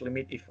actually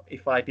meet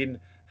if I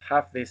didn't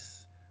have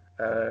this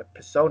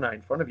persona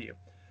in front of you.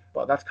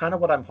 But that's kind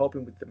of what I'm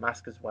hoping with the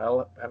mask as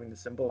well, having the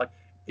symbol. Like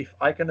if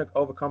I can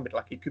overcome it,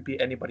 like it could be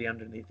anybody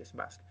underneath this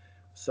mask.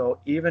 So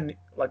even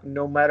like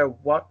no matter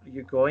what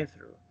you're going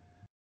through,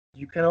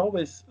 you can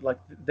always like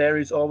there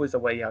is always a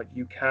way out.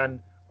 You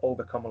can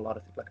overcome a lot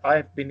of things. Like I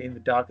have been in the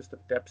darkest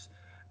of depths,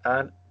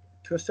 and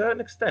to a certain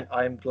extent,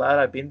 I am glad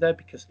I've been there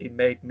because it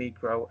made me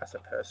grow as a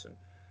person.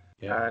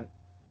 Yeah. And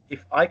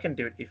if I can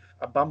do it, if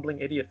a bumbling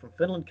idiot from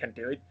Finland can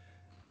do it,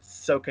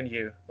 so can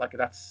you. Like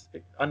that's,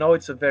 I know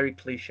it's a very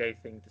cliche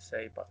thing to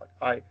say, but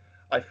like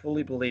I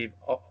fully believe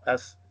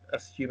as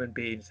human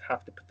beings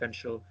have the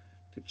potential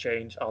to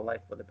change our life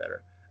for the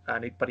better.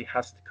 But it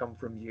has to come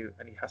from you,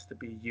 and it has to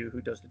be you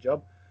who does the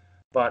job.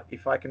 But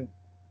if I can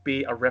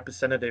be a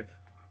representative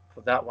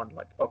for that one,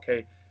 like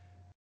okay,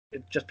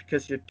 just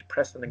because you're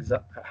depressed and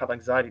have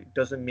anxiety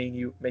doesn't mean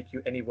you make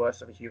you any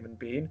worse of a human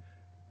being,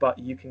 but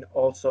you can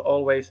also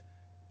always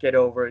get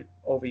over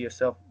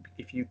yourself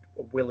if you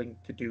are willing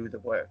to do the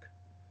work.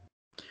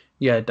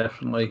 Yeah,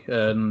 definitely.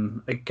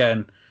 And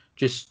again,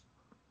 just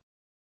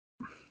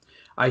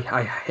I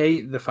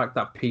hate the fact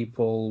that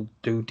people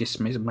do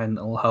dismiss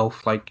mental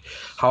health. Like,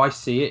 how I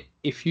see it,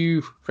 if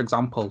you, for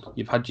example,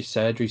 you've had your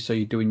surgery, so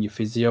you're doing your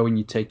physio and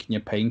you're taking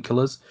your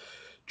painkillers,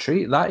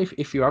 treat that.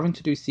 If you're having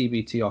to do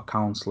CBT or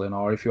counselling,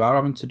 or if you are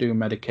having to do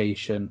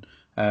medication,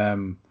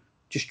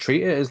 just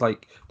treat it as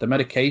like the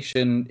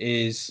medication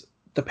is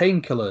the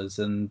painkillers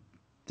and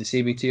the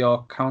CBT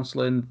or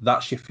counselling.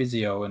 That's your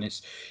physio, and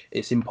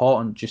it's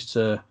important just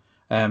to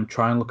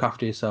try and look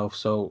after yourself.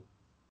 So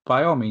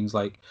by all means,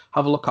 like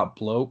have a look at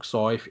blokes,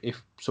 or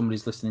if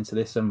somebody's listening to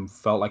this and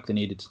felt like they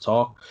needed to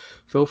talk,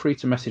 feel free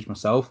to message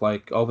myself.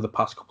 Like over the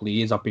past couple of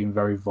years, I've been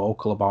very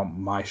vocal about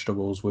my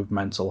struggles with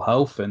mental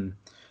health and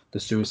the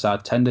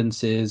suicide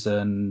tendencies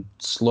and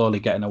slowly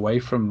getting away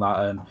from that.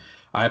 And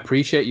I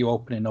appreciate you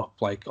opening up,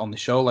 like on the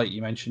show, like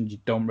you mentioned, you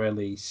don't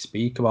really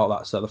speak about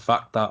that. So the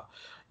fact that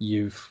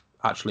you've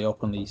actually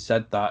openly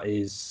said that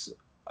is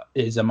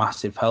a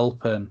massive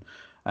help. And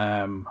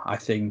I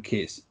think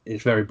it's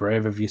very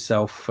brave of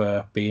yourself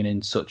for being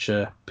in such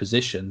a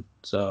position.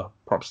 So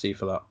props to you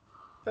for that.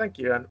 Thank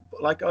you. And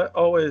like I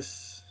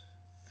always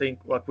think,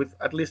 like with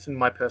at least in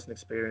my personal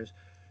experience,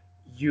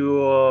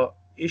 your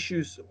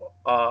issues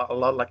are a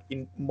lot like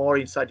in more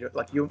inside your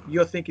like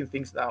you're thinking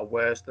things that are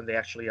worse than they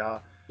actually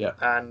are. Yeah.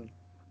 And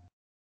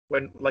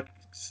when like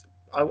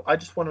I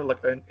just want to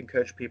like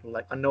encourage people,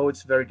 like I know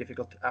it's very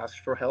difficult to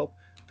ask for help,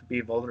 to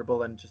be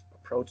vulnerable and just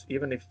approach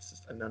even if it's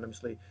just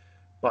anonymously,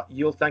 but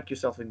you'll thank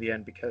yourself in the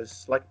end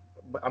because like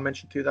I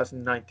mentioned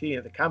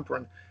 2019 the camp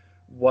run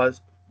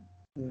was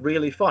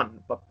really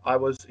fun, but I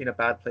was in a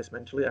bad place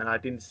mentally and I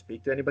didn't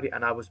speak to anybody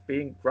and I was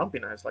being grumpy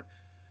and I was like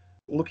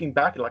looking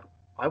back like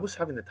I was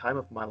having the time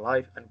of my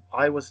life and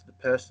I was the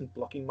person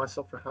blocking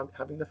myself from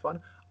having the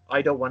fun.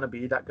 I don't want to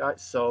be that guy.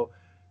 So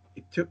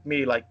it took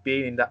me like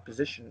being in that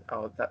position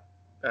or that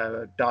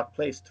dark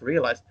place to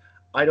realize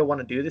I don't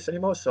want to do this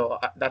anymore. So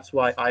that's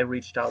why I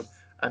reached out.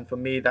 And for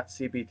me, that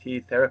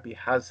CBT therapy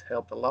has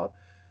helped a lot.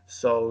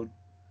 So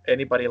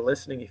anybody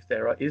listening, if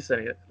there is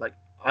any, like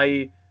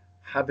I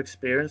have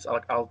experience,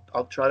 like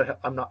I'll try to.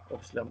 I'm not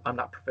obviously I'm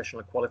not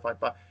professionally qualified,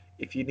 but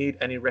if you need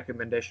any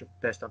recommendation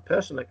based on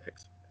personal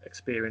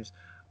experience,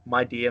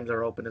 my DMs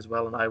are open as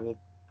well, and I will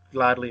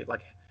gladly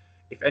like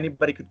if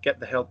anybody could get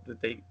the help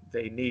that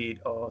they need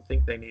or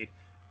think they need,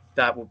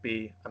 that would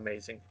be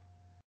amazing.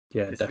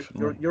 Yeah, Because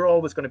definitely. you're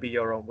always going to be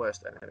your own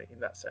worst enemy in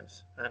that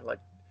sense, and like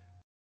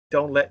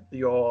don't let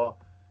your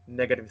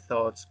negative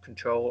thoughts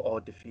control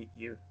or defeat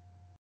you.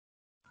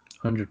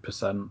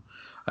 100%.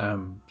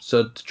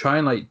 So to try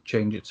and like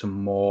change it to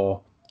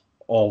more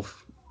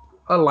of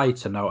a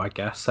lighter note, I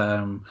guess.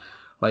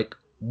 Like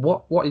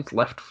what is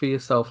left for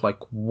yourself? Like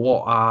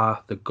what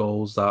are the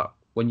goals that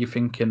when you're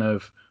thinking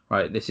of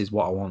right, this is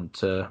what I want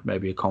to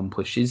maybe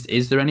accomplish?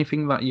 Is there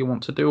anything that you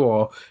want to do,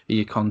 or are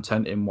you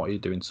content in what you're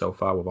doing so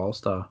far with All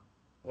Star?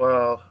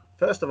 Well,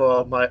 first of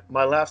all, my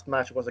last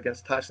match was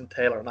against Tyson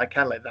Taylor, and I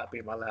can't let that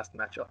be my last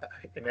match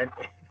in any,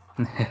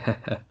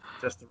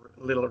 just a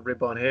little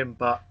rib on him.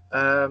 But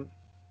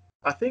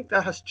I think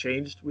that has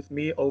changed with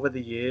me over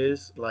the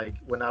years. Like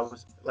when I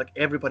was like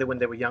everybody when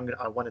they were younger,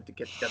 I wanted to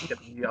get to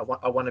WWE.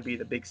 I want to be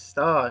the big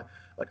star.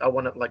 Like I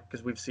want to like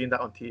because we've seen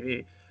that on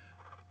TV.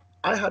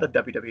 I had a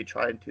WWE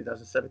try in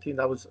 2017.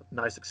 That was a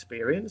nice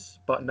experience.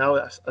 But now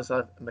as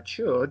I've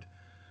matured,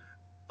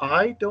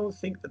 I don't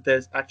think that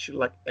there's actually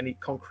like any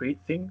concrete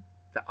thing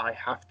that I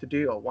have to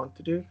do or want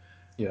to do.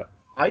 Yeah.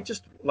 I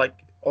just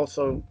like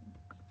also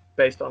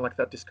based on like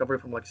that discovery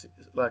from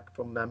like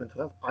from mental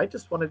health. I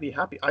just want to be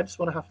happy. I just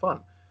want to have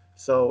fun.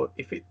 So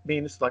if it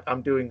means like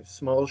I'm doing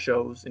small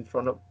shows in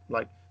front of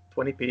like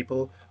 20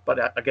 people,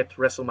 but I get to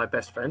wrestle my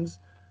best friends,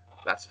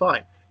 that's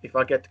fine. If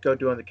I get to go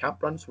doing the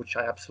camp runs, which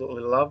I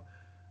absolutely love,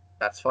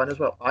 that's fine as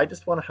well. I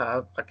just want to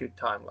have a good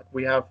time. Like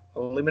we have a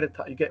limited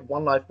time. You get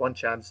one life, one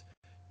chance.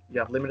 You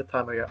have limited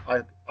time.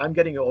 I'm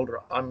getting older.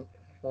 I'm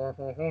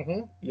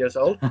years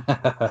old.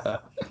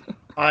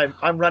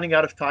 I'm running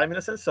out of time in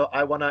a sense, so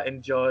I want to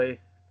enjoy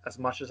as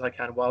much as I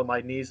can while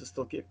my knees are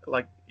still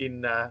like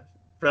in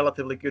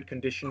relatively good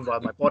condition,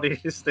 while my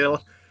body is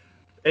still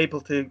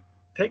able to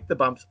take the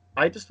bumps.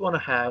 I just want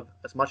to have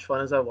as much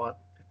fun as I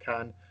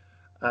can,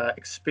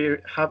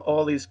 experience, have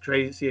all these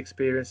crazy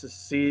experiences,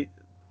 see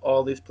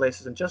all these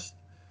places, and just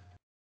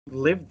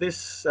live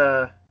this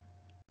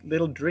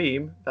little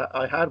dream that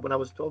I had when I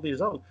was 12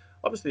 years old.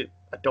 Obviously,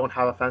 I don't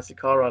have a fancy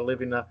car. I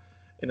live in a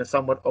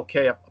somewhat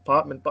okay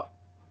apartment, but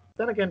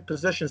then again,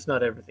 possession's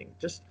not everything.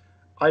 Just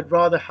I'd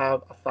rather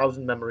have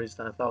 1,000 memories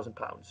than 1,000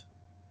 pounds.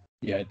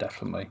 Yeah,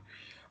 definitely.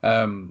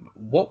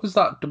 What was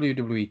that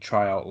WWE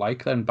tryout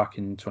like then back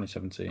in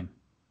 2017?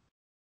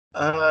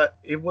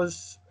 It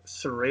was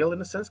surreal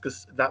in a sense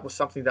because that was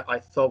something that I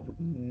thought would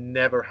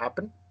never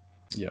happen,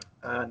 Yeah.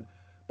 and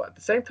but at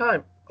the same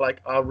time, like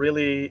I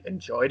really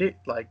enjoyed it.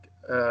 Like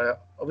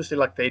obviously,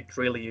 like they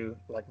drill you,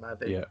 like man,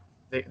 Yeah.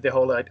 the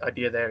whole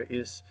idea there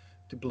is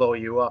to blow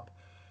you up.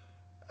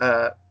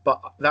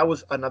 But that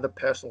was another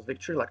personal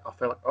victory. Like I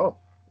felt like, oh,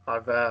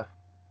 I've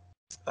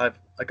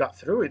I got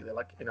through it.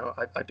 Like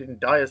I didn't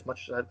die as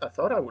much as I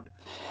thought I would.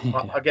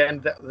 Yeah.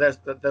 Again, there's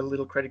the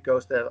little credit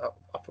goes there.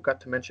 I forgot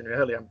to mention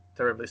earlier. I'm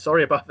terribly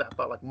sorry about that.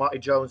 But like Marty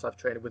Jones, I've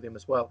trained with him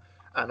as well,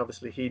 and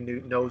obviously he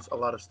knows a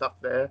lot of stuff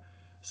there.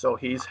 So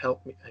he's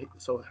helped me.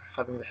 So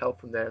having the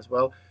help from there as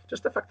well.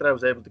 Just the fact that I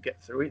was able to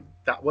get through it,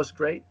 that was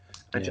great.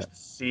 And Yeah. just to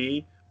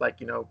see, like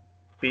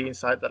be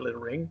inside that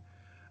little ring.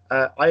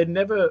 I had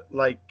never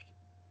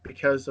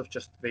because of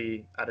just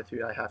the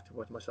attitude I have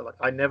towards myself. Like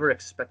I never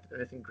expected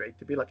anything great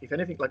to be. Like if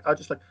anything, like I'm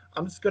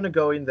just gonna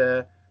go in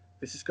there.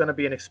 This is gonna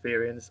be an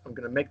experience. I'm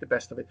gonna make the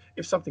best of it.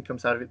 If something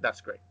comes out of it,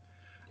 that's great.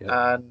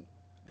 Yeah. And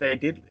they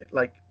did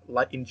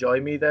enjoy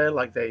me there.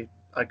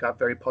 I got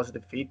very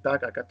positive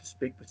feedback. I got to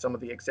speak with some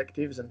of the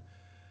executives, and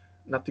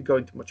not to go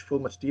into much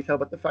detail,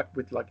 but the fact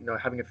with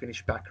having a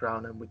Finnish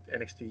background and with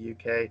NXT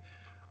UK,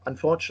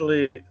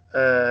 unfortunately,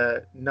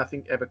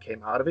 nothing ever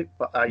came out of it.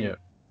 But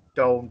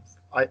don't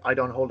I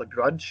don't hold a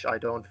grudge. I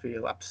don't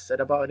feel upset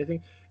about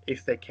anything.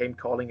 If they came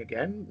calling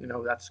again,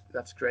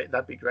 that's great.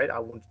 That'd be great. I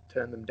won't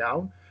turn them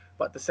down.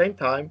 But at the same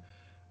time,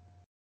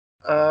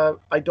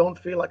 I don't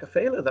feel like a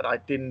failure that I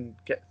didn't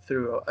get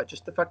through.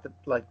 Just the fact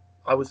that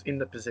I was in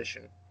the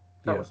position,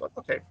 that was like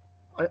okay.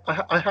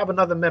 I have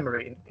another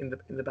memory in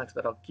the banks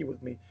that I'll keep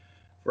with me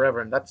forever,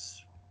 and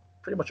that's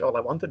pretty much all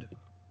I wanted.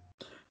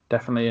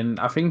 Definitely, and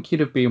I think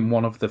you'd have been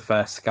one of the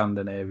first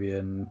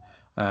Scandinavian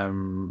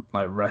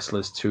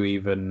wrestlers to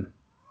even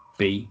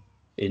be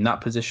in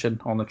that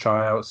position on the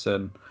tryouts.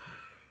 And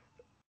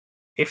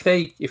if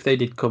they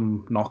did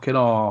come knocking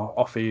or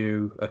offer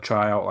you a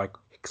tryout,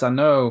 because I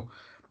know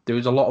there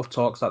was a lot of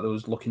talks that there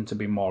was looking to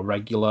be more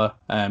regular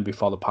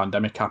before the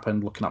pandemic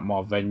happened, looking at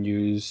more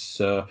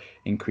venues,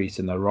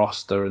 increasing the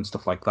roster and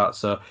stuff like that.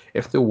 So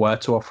if they were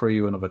to offer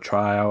you another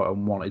tryout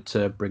and wanted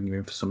to bring you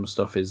in for some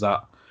stuff, is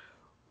that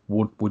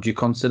would you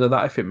consider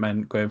that if it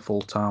meant going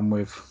full time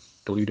with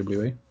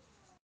WWE?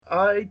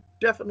 I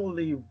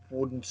definitely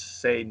wouldn't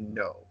say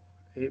no.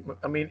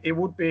 I mean, it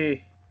would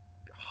be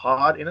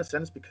hard in a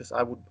sense because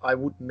I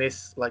would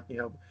miss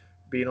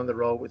being on the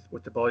road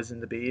with the boys in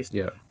the Beast.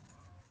 Yeah.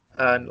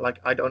 And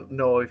I don't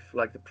know if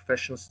the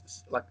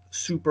professionals,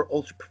 super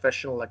ultra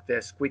professional,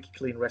 their squeaky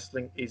clean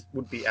wrestling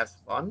would be as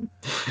fun.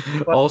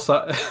 But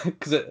Also,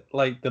 because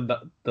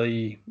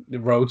the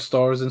road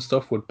stores and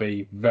stuff would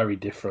be very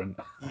different,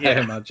 I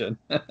yeah, imagine.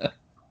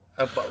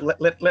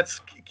 but let's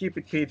keep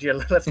it PG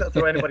and let's not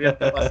throw anybody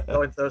under the bus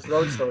going to those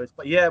road stories.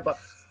 But yeah, but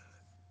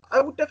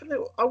I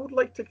would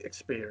like to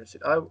experience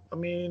it. I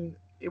mean,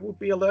 it would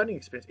be a learning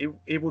experience.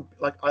 It would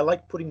I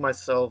like putting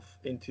myself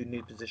into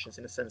new positions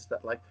in a sense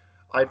that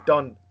I've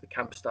done the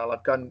camp style.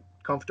 I've gotten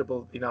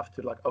comfortable enough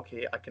to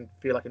okay, I can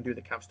feel I can do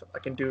the camp stuff. I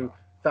can do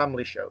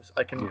family shows.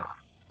 I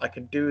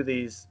can do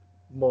these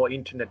more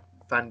internet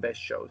fan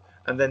based shows.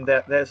 And then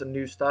there's a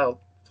new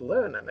style to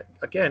learn. And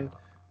again,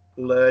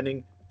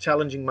 learning,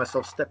 challenging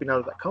myself, stepping out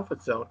of that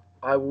comfort zone.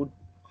 I would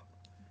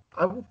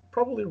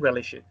probably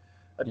relish it.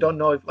 I don't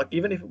know if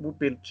even if it would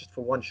be just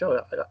for one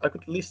show, I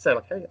could at least say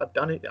hey, I've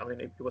done it. I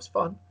mean, it was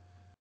fun.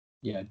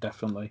 Yeah,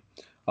 definitely.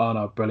 Oh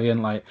no,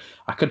 brilliant!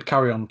 I could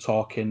carry on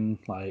talking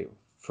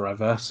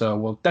forever, so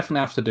we'll definitely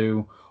have to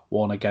do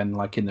one again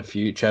in the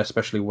future,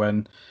 especially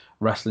when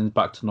wrestling's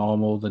back to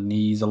normal, the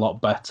knees a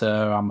lot better.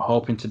 I'm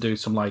hoping to do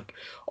some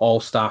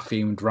all-star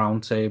themed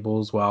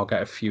roundtables where I'll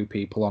get a few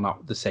people on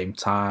at the same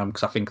time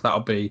because I think that'll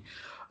be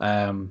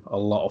a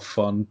lot of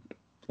fun.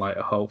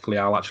 Hopefully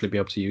I'll actually be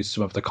able to use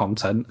some of the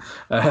content.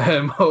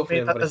 Hopefully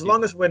I mean, as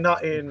long as we're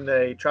not in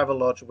a travel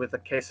lodge with a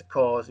case of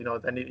cause,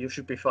 then you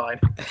should be fine.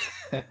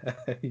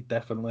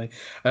 Definitely.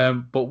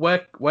 But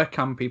where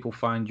can people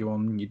find you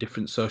on your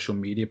different social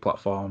media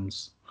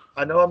platforms?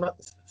 I know I'm not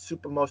the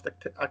super most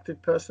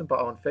active person, but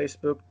on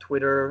Facebook,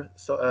 Twitter,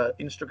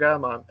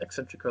 Instagram, I'm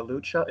Excentrico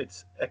Lucha.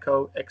 It's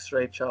Echo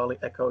X-Ray Charlie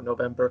Echo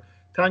November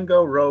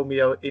Tango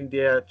Romeo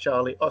India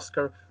Charlie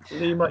Oscar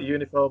Lima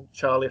Uniform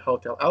Charlie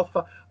Hotel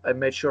Alpha. I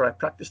made sure I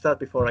practiced that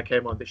before I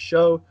came on this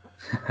show.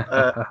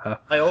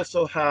 I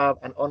also have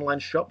an online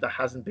shop that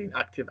hasn't been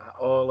active at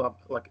all,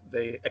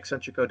 the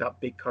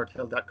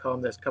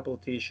excentrico.bigcartel.com. There's a couple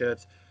of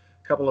t-shirts,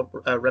 a couple of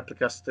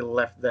replicas still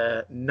left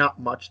there, not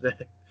much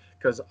there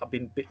because I've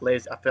been a bit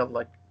lazy. I felt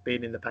like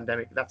being in the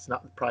pandemic, that's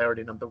not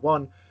priority number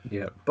one.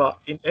 Yeah. But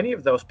in any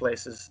of those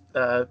places,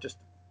 just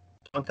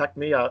contact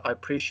me. I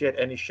appreciate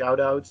any shout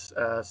outs.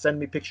 Send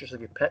me pictures of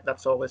your pet.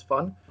 That's always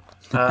fun.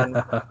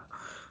 And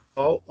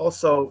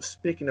also,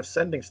 speaking of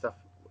sending stuff,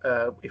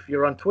 if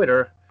you're on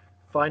Twitter,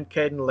 find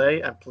Caden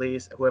Lay and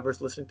please,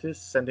 whoever's listening to this,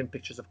 send him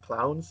pictures of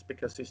clowns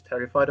because he's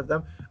terrified of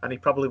them and he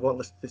probably won't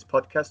listen to this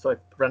podcast. So if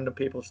random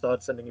people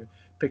start sending him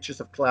pictures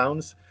of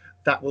clowns,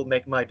 that will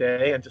make my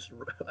day and just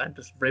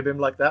rib him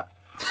like that.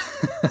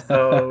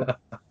 So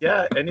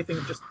yeah, anything,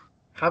 just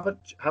have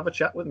a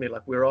chat with me.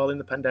 We're all in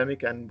the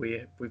pandemic and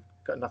we've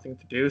got nothing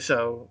to do,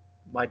 so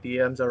my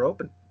DMs are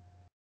open.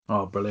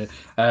 Oh, brilliant.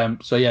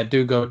 So yeah,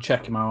 do go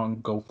check him out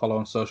and go follow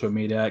on social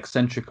media.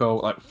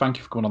 Excentrico, thank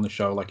you for coming on the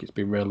show. It's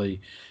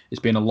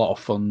been a lot of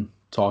fun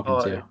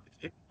talking to you.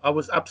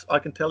 I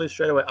can tell you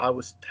straight away, I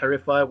was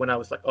terrified when I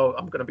was like, oh,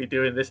 I'm going to be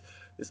doing this.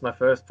 This is my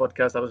first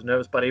podcast. I was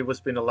nervous, but it was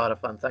been a lot of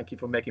fun. Thank you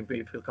for making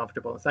me feel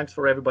comfortable. And thanks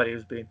for everybody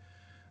who's been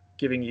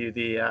giving you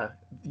the,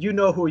 you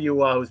know who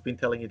you are, who's been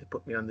telling you to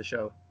put me on the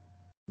show.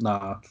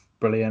 No,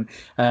 brilliant.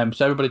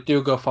 So everybody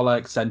do go follow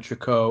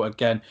Excentrico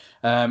again.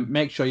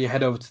 Make sure you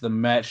head over to the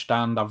merch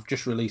stand. I've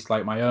just released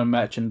like my own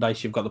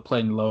merchandise. You've got the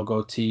plain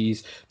logo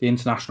tees, the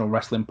International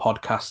Wrestling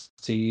Podcast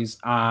tees,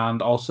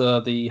 and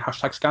also the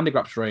hashtag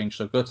Scandigraps range.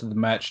 So go to the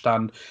merch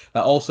stand.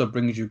 That also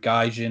brings you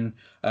Gaijin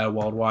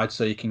worldwide,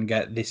 so you can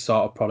get this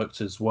sort of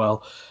product as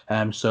well.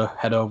 So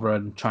head over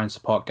and try and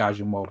support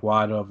Gaijin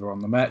worldwide over on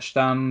the merch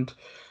stand.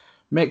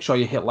 Make sure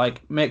you hit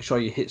like, make sure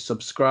you hit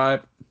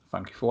subscribe.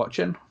 Thank you for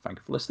watching. Thank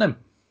you for listening.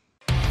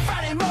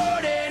 Friday morning.